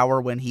of the shower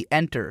when he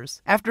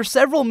enters. After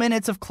several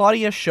minutes of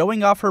Claudia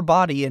showing off her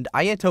body and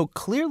Ayato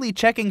clearly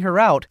checking her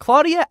out,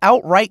 Claudia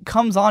outright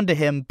comes onto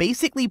him,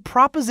 basically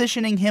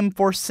propositioning him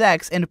for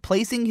sex and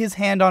placing his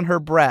hand on her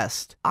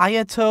breast.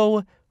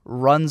 Ayato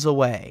runs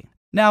away.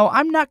 Now,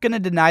 I'm not going to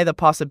deny the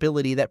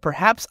possibility that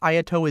perhaps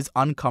Ayato is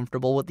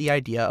uncomfortable with the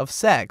idea of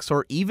sex,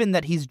 or even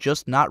that he's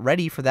just not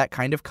ready for that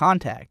kind of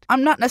contact.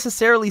 I'm not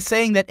necessarily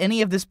saying that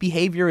any of this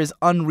behavior is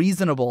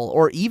unreasonable,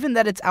 or even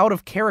that it's out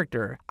of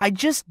character. I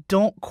just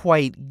don't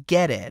quite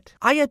get it.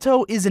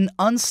 Ayato is an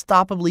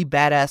unstoppably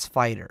badass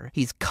fighter.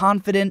 He's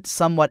confident,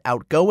 somewhat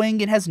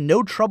outgoing, and has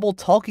no trouble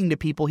talking to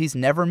people he's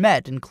never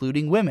met,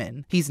 including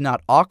women. He's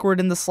not awkward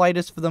in the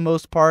slightest for the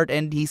most part,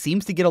 and he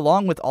seems to get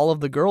along with all of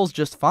the girls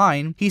just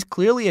fine. He's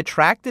clearly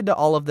attracted to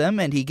all of them,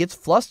 and he gets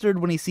flustered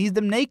when he sees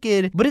them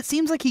naked, but it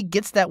seems like he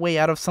gets that way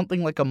out of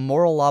something like a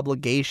moral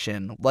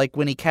obligation. Like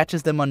when he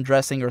catches them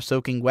undressing or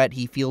soaking wet,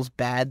 he feels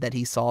bad that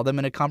he saw them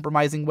in a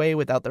compromising way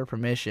without their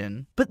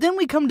permission. But then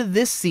we come to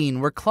this scene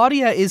where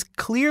Claudia is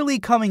clearly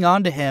coming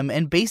on to him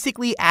and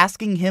basically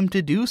asking him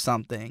to do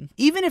something.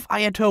 Even if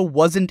Ayato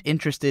wasn't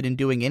interested in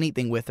doing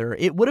anything with her,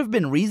 it would have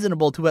been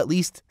reasonable to at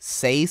least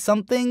say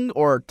something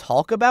or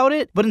talk about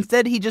it, but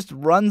instead he just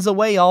runs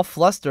away all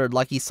flustered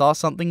like he saw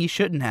something he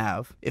shouldn't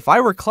have. If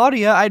I were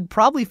Claudia, I'd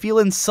probably feel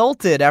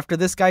insulted after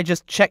this guy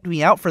just checked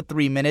me out for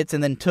 3 minutes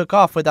and then took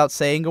off without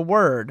saying a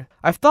word.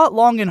 I've thought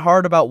long and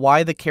hard about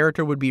why the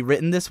character would be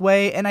written this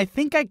way, and I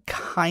think I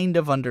kind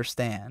of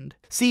understand.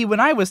 See, when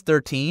I was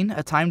 13,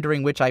 a time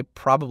during which I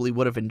probably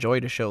would have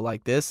enjoyed a show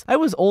like this, I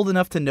was old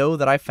enough to know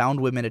that I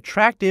found women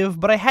attractive,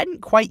 but I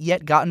hadn't quite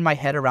yet gotten my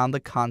head around the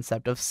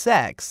concept of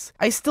sex.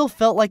 I still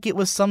felt like it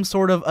was some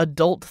sort of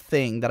adult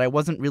thing that I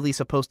wasn't really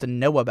supposed to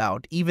know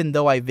about, even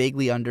though I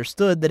vaguely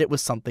understood that it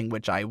was something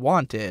which I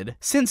wanted.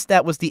 Since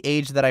that was the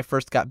age that I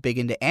first got big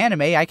into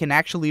anime, I can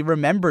actually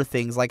remember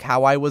things like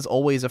how I was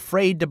always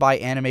afraid to buy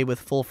anime with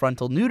full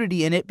frontal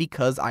nudity in it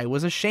because I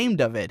was ashamed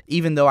of it,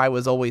 even though I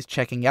was always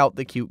checking out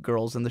the cute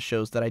girls in the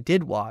shows that I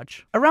did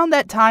watch. Around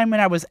that time when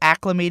I was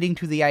acclimating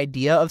to the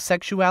idea of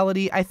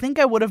sexuality, I think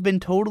I would have been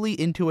totally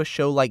into a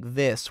show like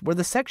this, where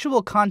the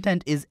sexual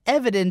content is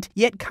evident,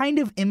 yet kind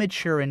of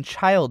immature and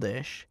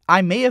childish.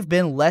 I may have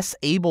been less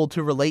able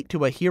to relate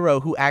to a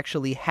hero who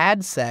actually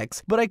had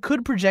sex, but I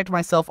could project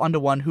myself onto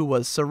one who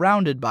was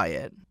surrounded by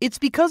it. It's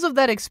because of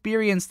that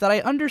experience that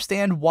I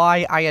understand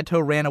why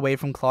Ayato ran away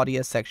from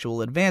Claudia's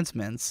sexual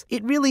advancements.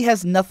 It really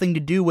has nothing to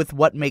do with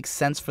what makes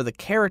sense for the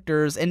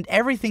characters and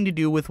everything to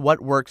do with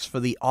what works for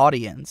the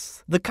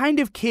audience. The kind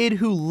of kid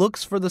who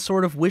looks for the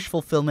sort of wish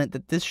fulfillment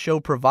that this show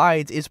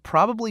provides is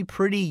probably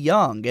pretty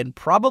young and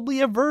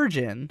probably a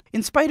virgin.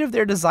 In spite of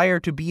their desire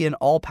to be an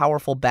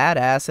all-powerful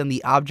badass and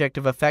the object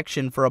of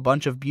affection for a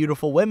bunch of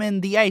beautiful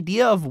women, the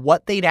idea of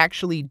what they'd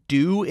actually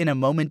do in a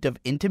moment of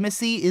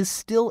intimacy is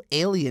still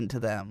alien to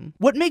them.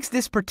 What makes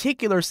this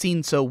particular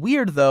scene so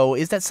weird, though,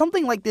 is that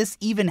something like this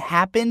even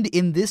happened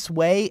in this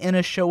way in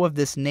a show of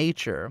this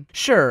nature.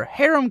 Sure,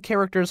 harem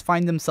characters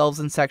find themselves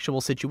in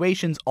sexual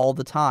situations all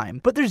the time,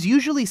 but there's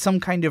usually some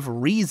kind of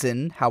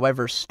reason,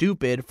 however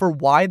stupid, for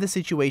why the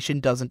situation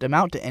doesn't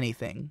amount to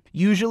anything.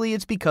 Usually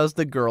it's because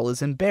the girl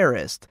is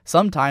embarrassed.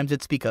 Sometimes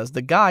it's because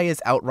the guy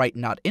is outright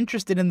not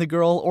interested in the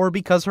girl, or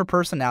because her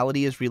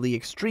personality is really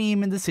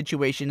extreme and the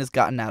situation has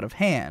gotten out of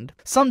hand.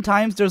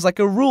 Sometimes there's like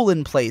a rule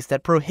in place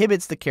that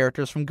prohibits the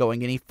characters from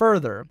going any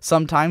further.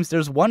 Sometimes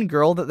there's one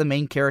girl that the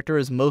main character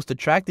is most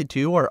attracted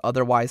to or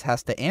otherwise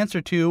has to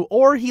answer to,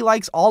 or he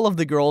likes all of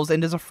the girls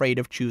and is afraid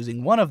of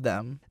choosing one of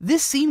them.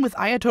 This scene with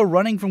Ayato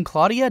running from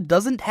Claudia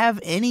doesn't have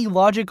any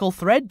logical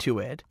thread to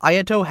it.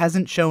 Ayato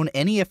hasn't shown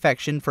any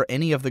affection for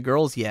any of the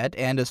girls yet,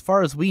 and as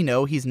far as we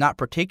know, he's not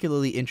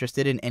particularly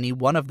interested in any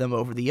one of them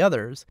over the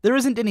others. There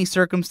isn't any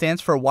circumstance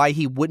for why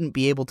he wouldn't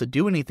be able to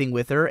do anything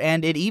with her,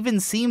 and it even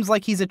seems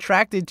like he's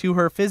attracted to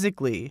her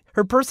physically.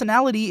 Her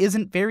personality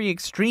isn't very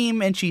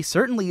extreme, and she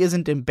certainly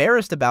isn't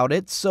embarrassed about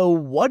it, so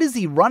what is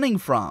he running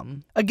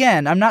from?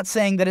 Again, I'm not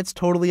saying that it's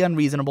totally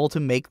unreasonable to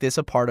make this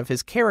a part of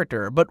his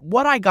character, but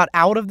what I got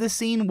out of this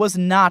scene was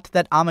not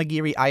that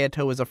Amagiri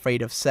Ayato is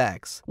afraid of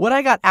sex. What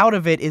I got out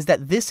of it is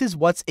that this is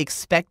what's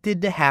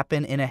expected to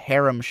happen in a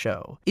harem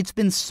show. It's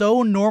been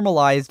so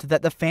normalized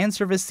that the fan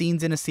service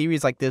scenes in a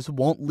series like this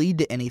won't lead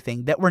to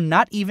anything that we're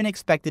not even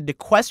expected to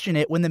question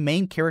it when the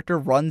main character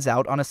runs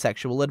out on a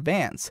sexual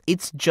advance.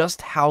 It's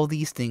just how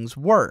these things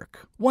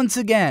work. Once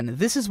again,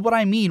 this is what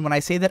I mean when I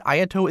say that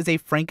Ayato is a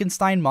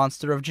Frankenstein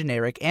monster of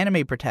generic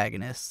anime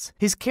protagonists.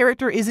 His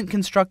character isn't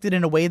constructed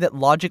in a way that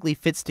logically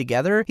fits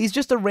together, he's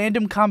just a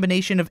random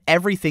combination of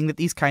everything that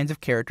these kinds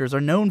of characters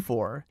are known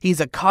for. He's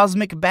a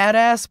cosmic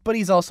badass, but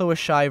he's also a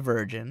shy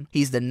virgin.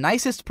 He's the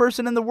nicest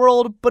person in the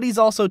world, but he's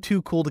also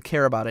too cool to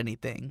care about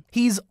anything.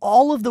 He's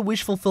all of the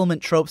wish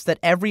fulfillment tropes that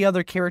every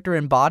other character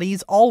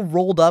embodies, all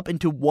rolled up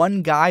into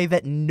one guy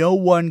that no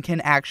one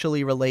can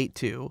actually relate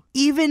to.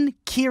 Even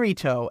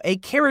Kirito, a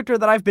character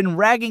that I've been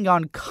ragging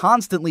on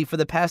constantly for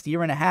the past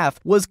year and a half,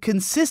 was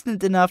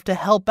consistent enough to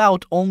help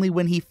out only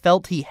when he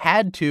felt he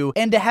had to,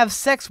 and to have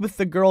sex with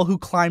the girl who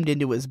climbed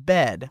into his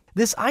bed.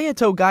 This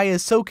Ayato guy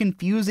is so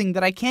confusing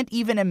that I can't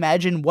even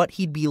imagine what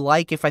he'd be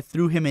like if I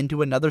threw him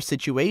into another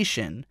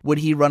situation. Would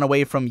he run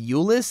away from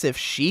Euless if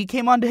she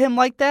came onto him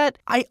like that?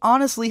 I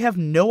honestly have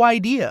no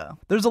idea.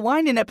 There's a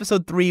line in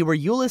episode 3 where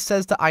Euless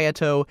says to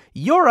Ayato,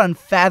 "You're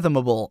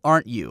unfathomable,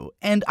 aren't you?"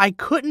 And I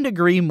couldn't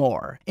agree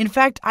more. In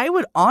fact, I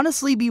would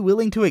honestly be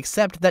willing to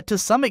accept that to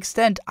some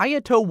extent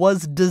Ayato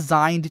was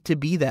designed to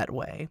be that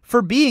way.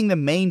 For being the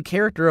main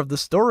character of the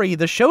story,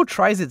 the show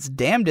tries its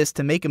damnedest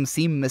to make him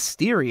seem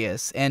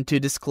mysterious and to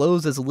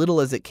disclose as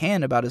little as it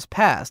can about his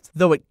past,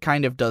 though it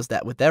kind of does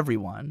that with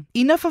everyone.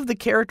 Enough of the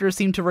characters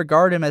seem to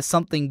regard him as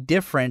something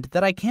different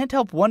that I can't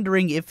help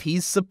wondering if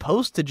he's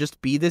supposed to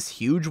just be this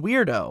huge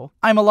weirdo.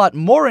 I'm a lot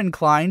more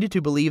inclined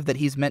to believe that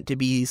he's meant to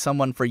be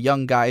someone for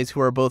young guys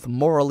who are both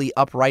morally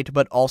upright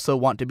but also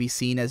want to be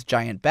seen as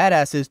giant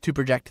badasses to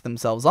project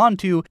themselves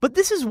onto, but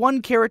this is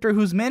one character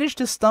who's managed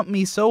to stump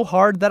me so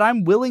hard that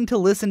I'm willing to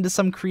listen to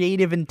some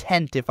creative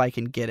intent if I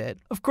can get it.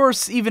 Of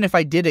course, even if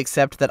I did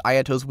accept that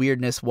Ayato's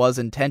weirdness was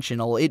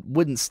intentional, it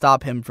wouldn't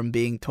stop him from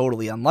being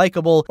totally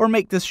unlikable or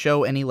make this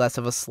show any less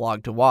of a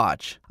slog to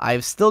watch.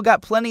 I've still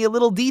got plenty of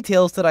little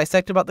details to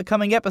dissect about the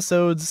coming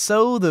episodes,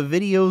 so the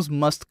videos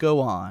must go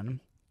on.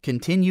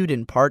 continued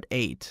in Part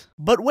 8.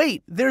 But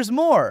wait, there's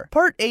more!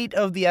 Part 8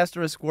 of the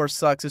Asterisk War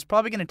Sucks is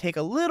probably going to take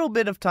a little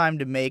bit of time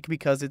to make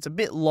because it's a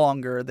bit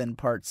longer than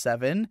Part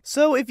 7.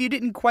 So if you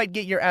didn't quite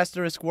get your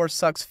Asterisk War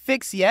Sucks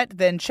fix yet,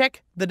 then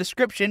check the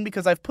description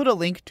because I've put a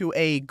link to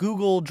a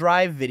Google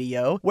Drive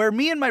video where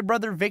me and my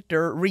brother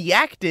Victor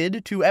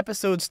reacted to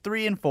episodes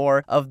 3 and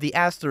 4 of the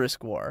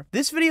Asterisk War.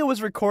 This video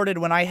was recorded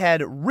when I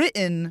had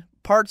written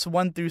parts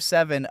 1 through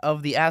 7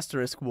 of the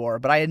Asterisk War,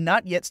 but I had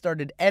not yet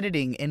started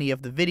editing any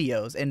of the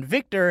videos, and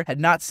Victor had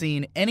not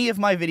seen any of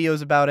my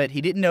videos about it.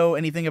 He didn't know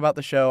anything about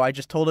the show. I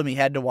just told him he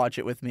had to watch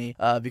it with me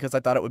because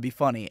I thought it would be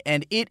funny,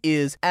 and it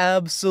is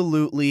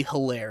absolutely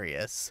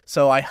hilarious.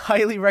 So I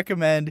highly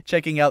recommend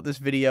checking out this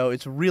video.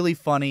 It's really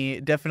funny,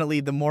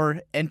 definitely the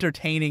more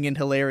entertaining and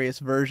hilarious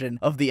version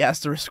of the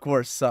Asterisk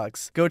War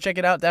Sucks. Go check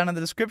it out down in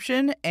the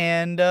description,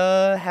 and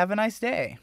have a nice day.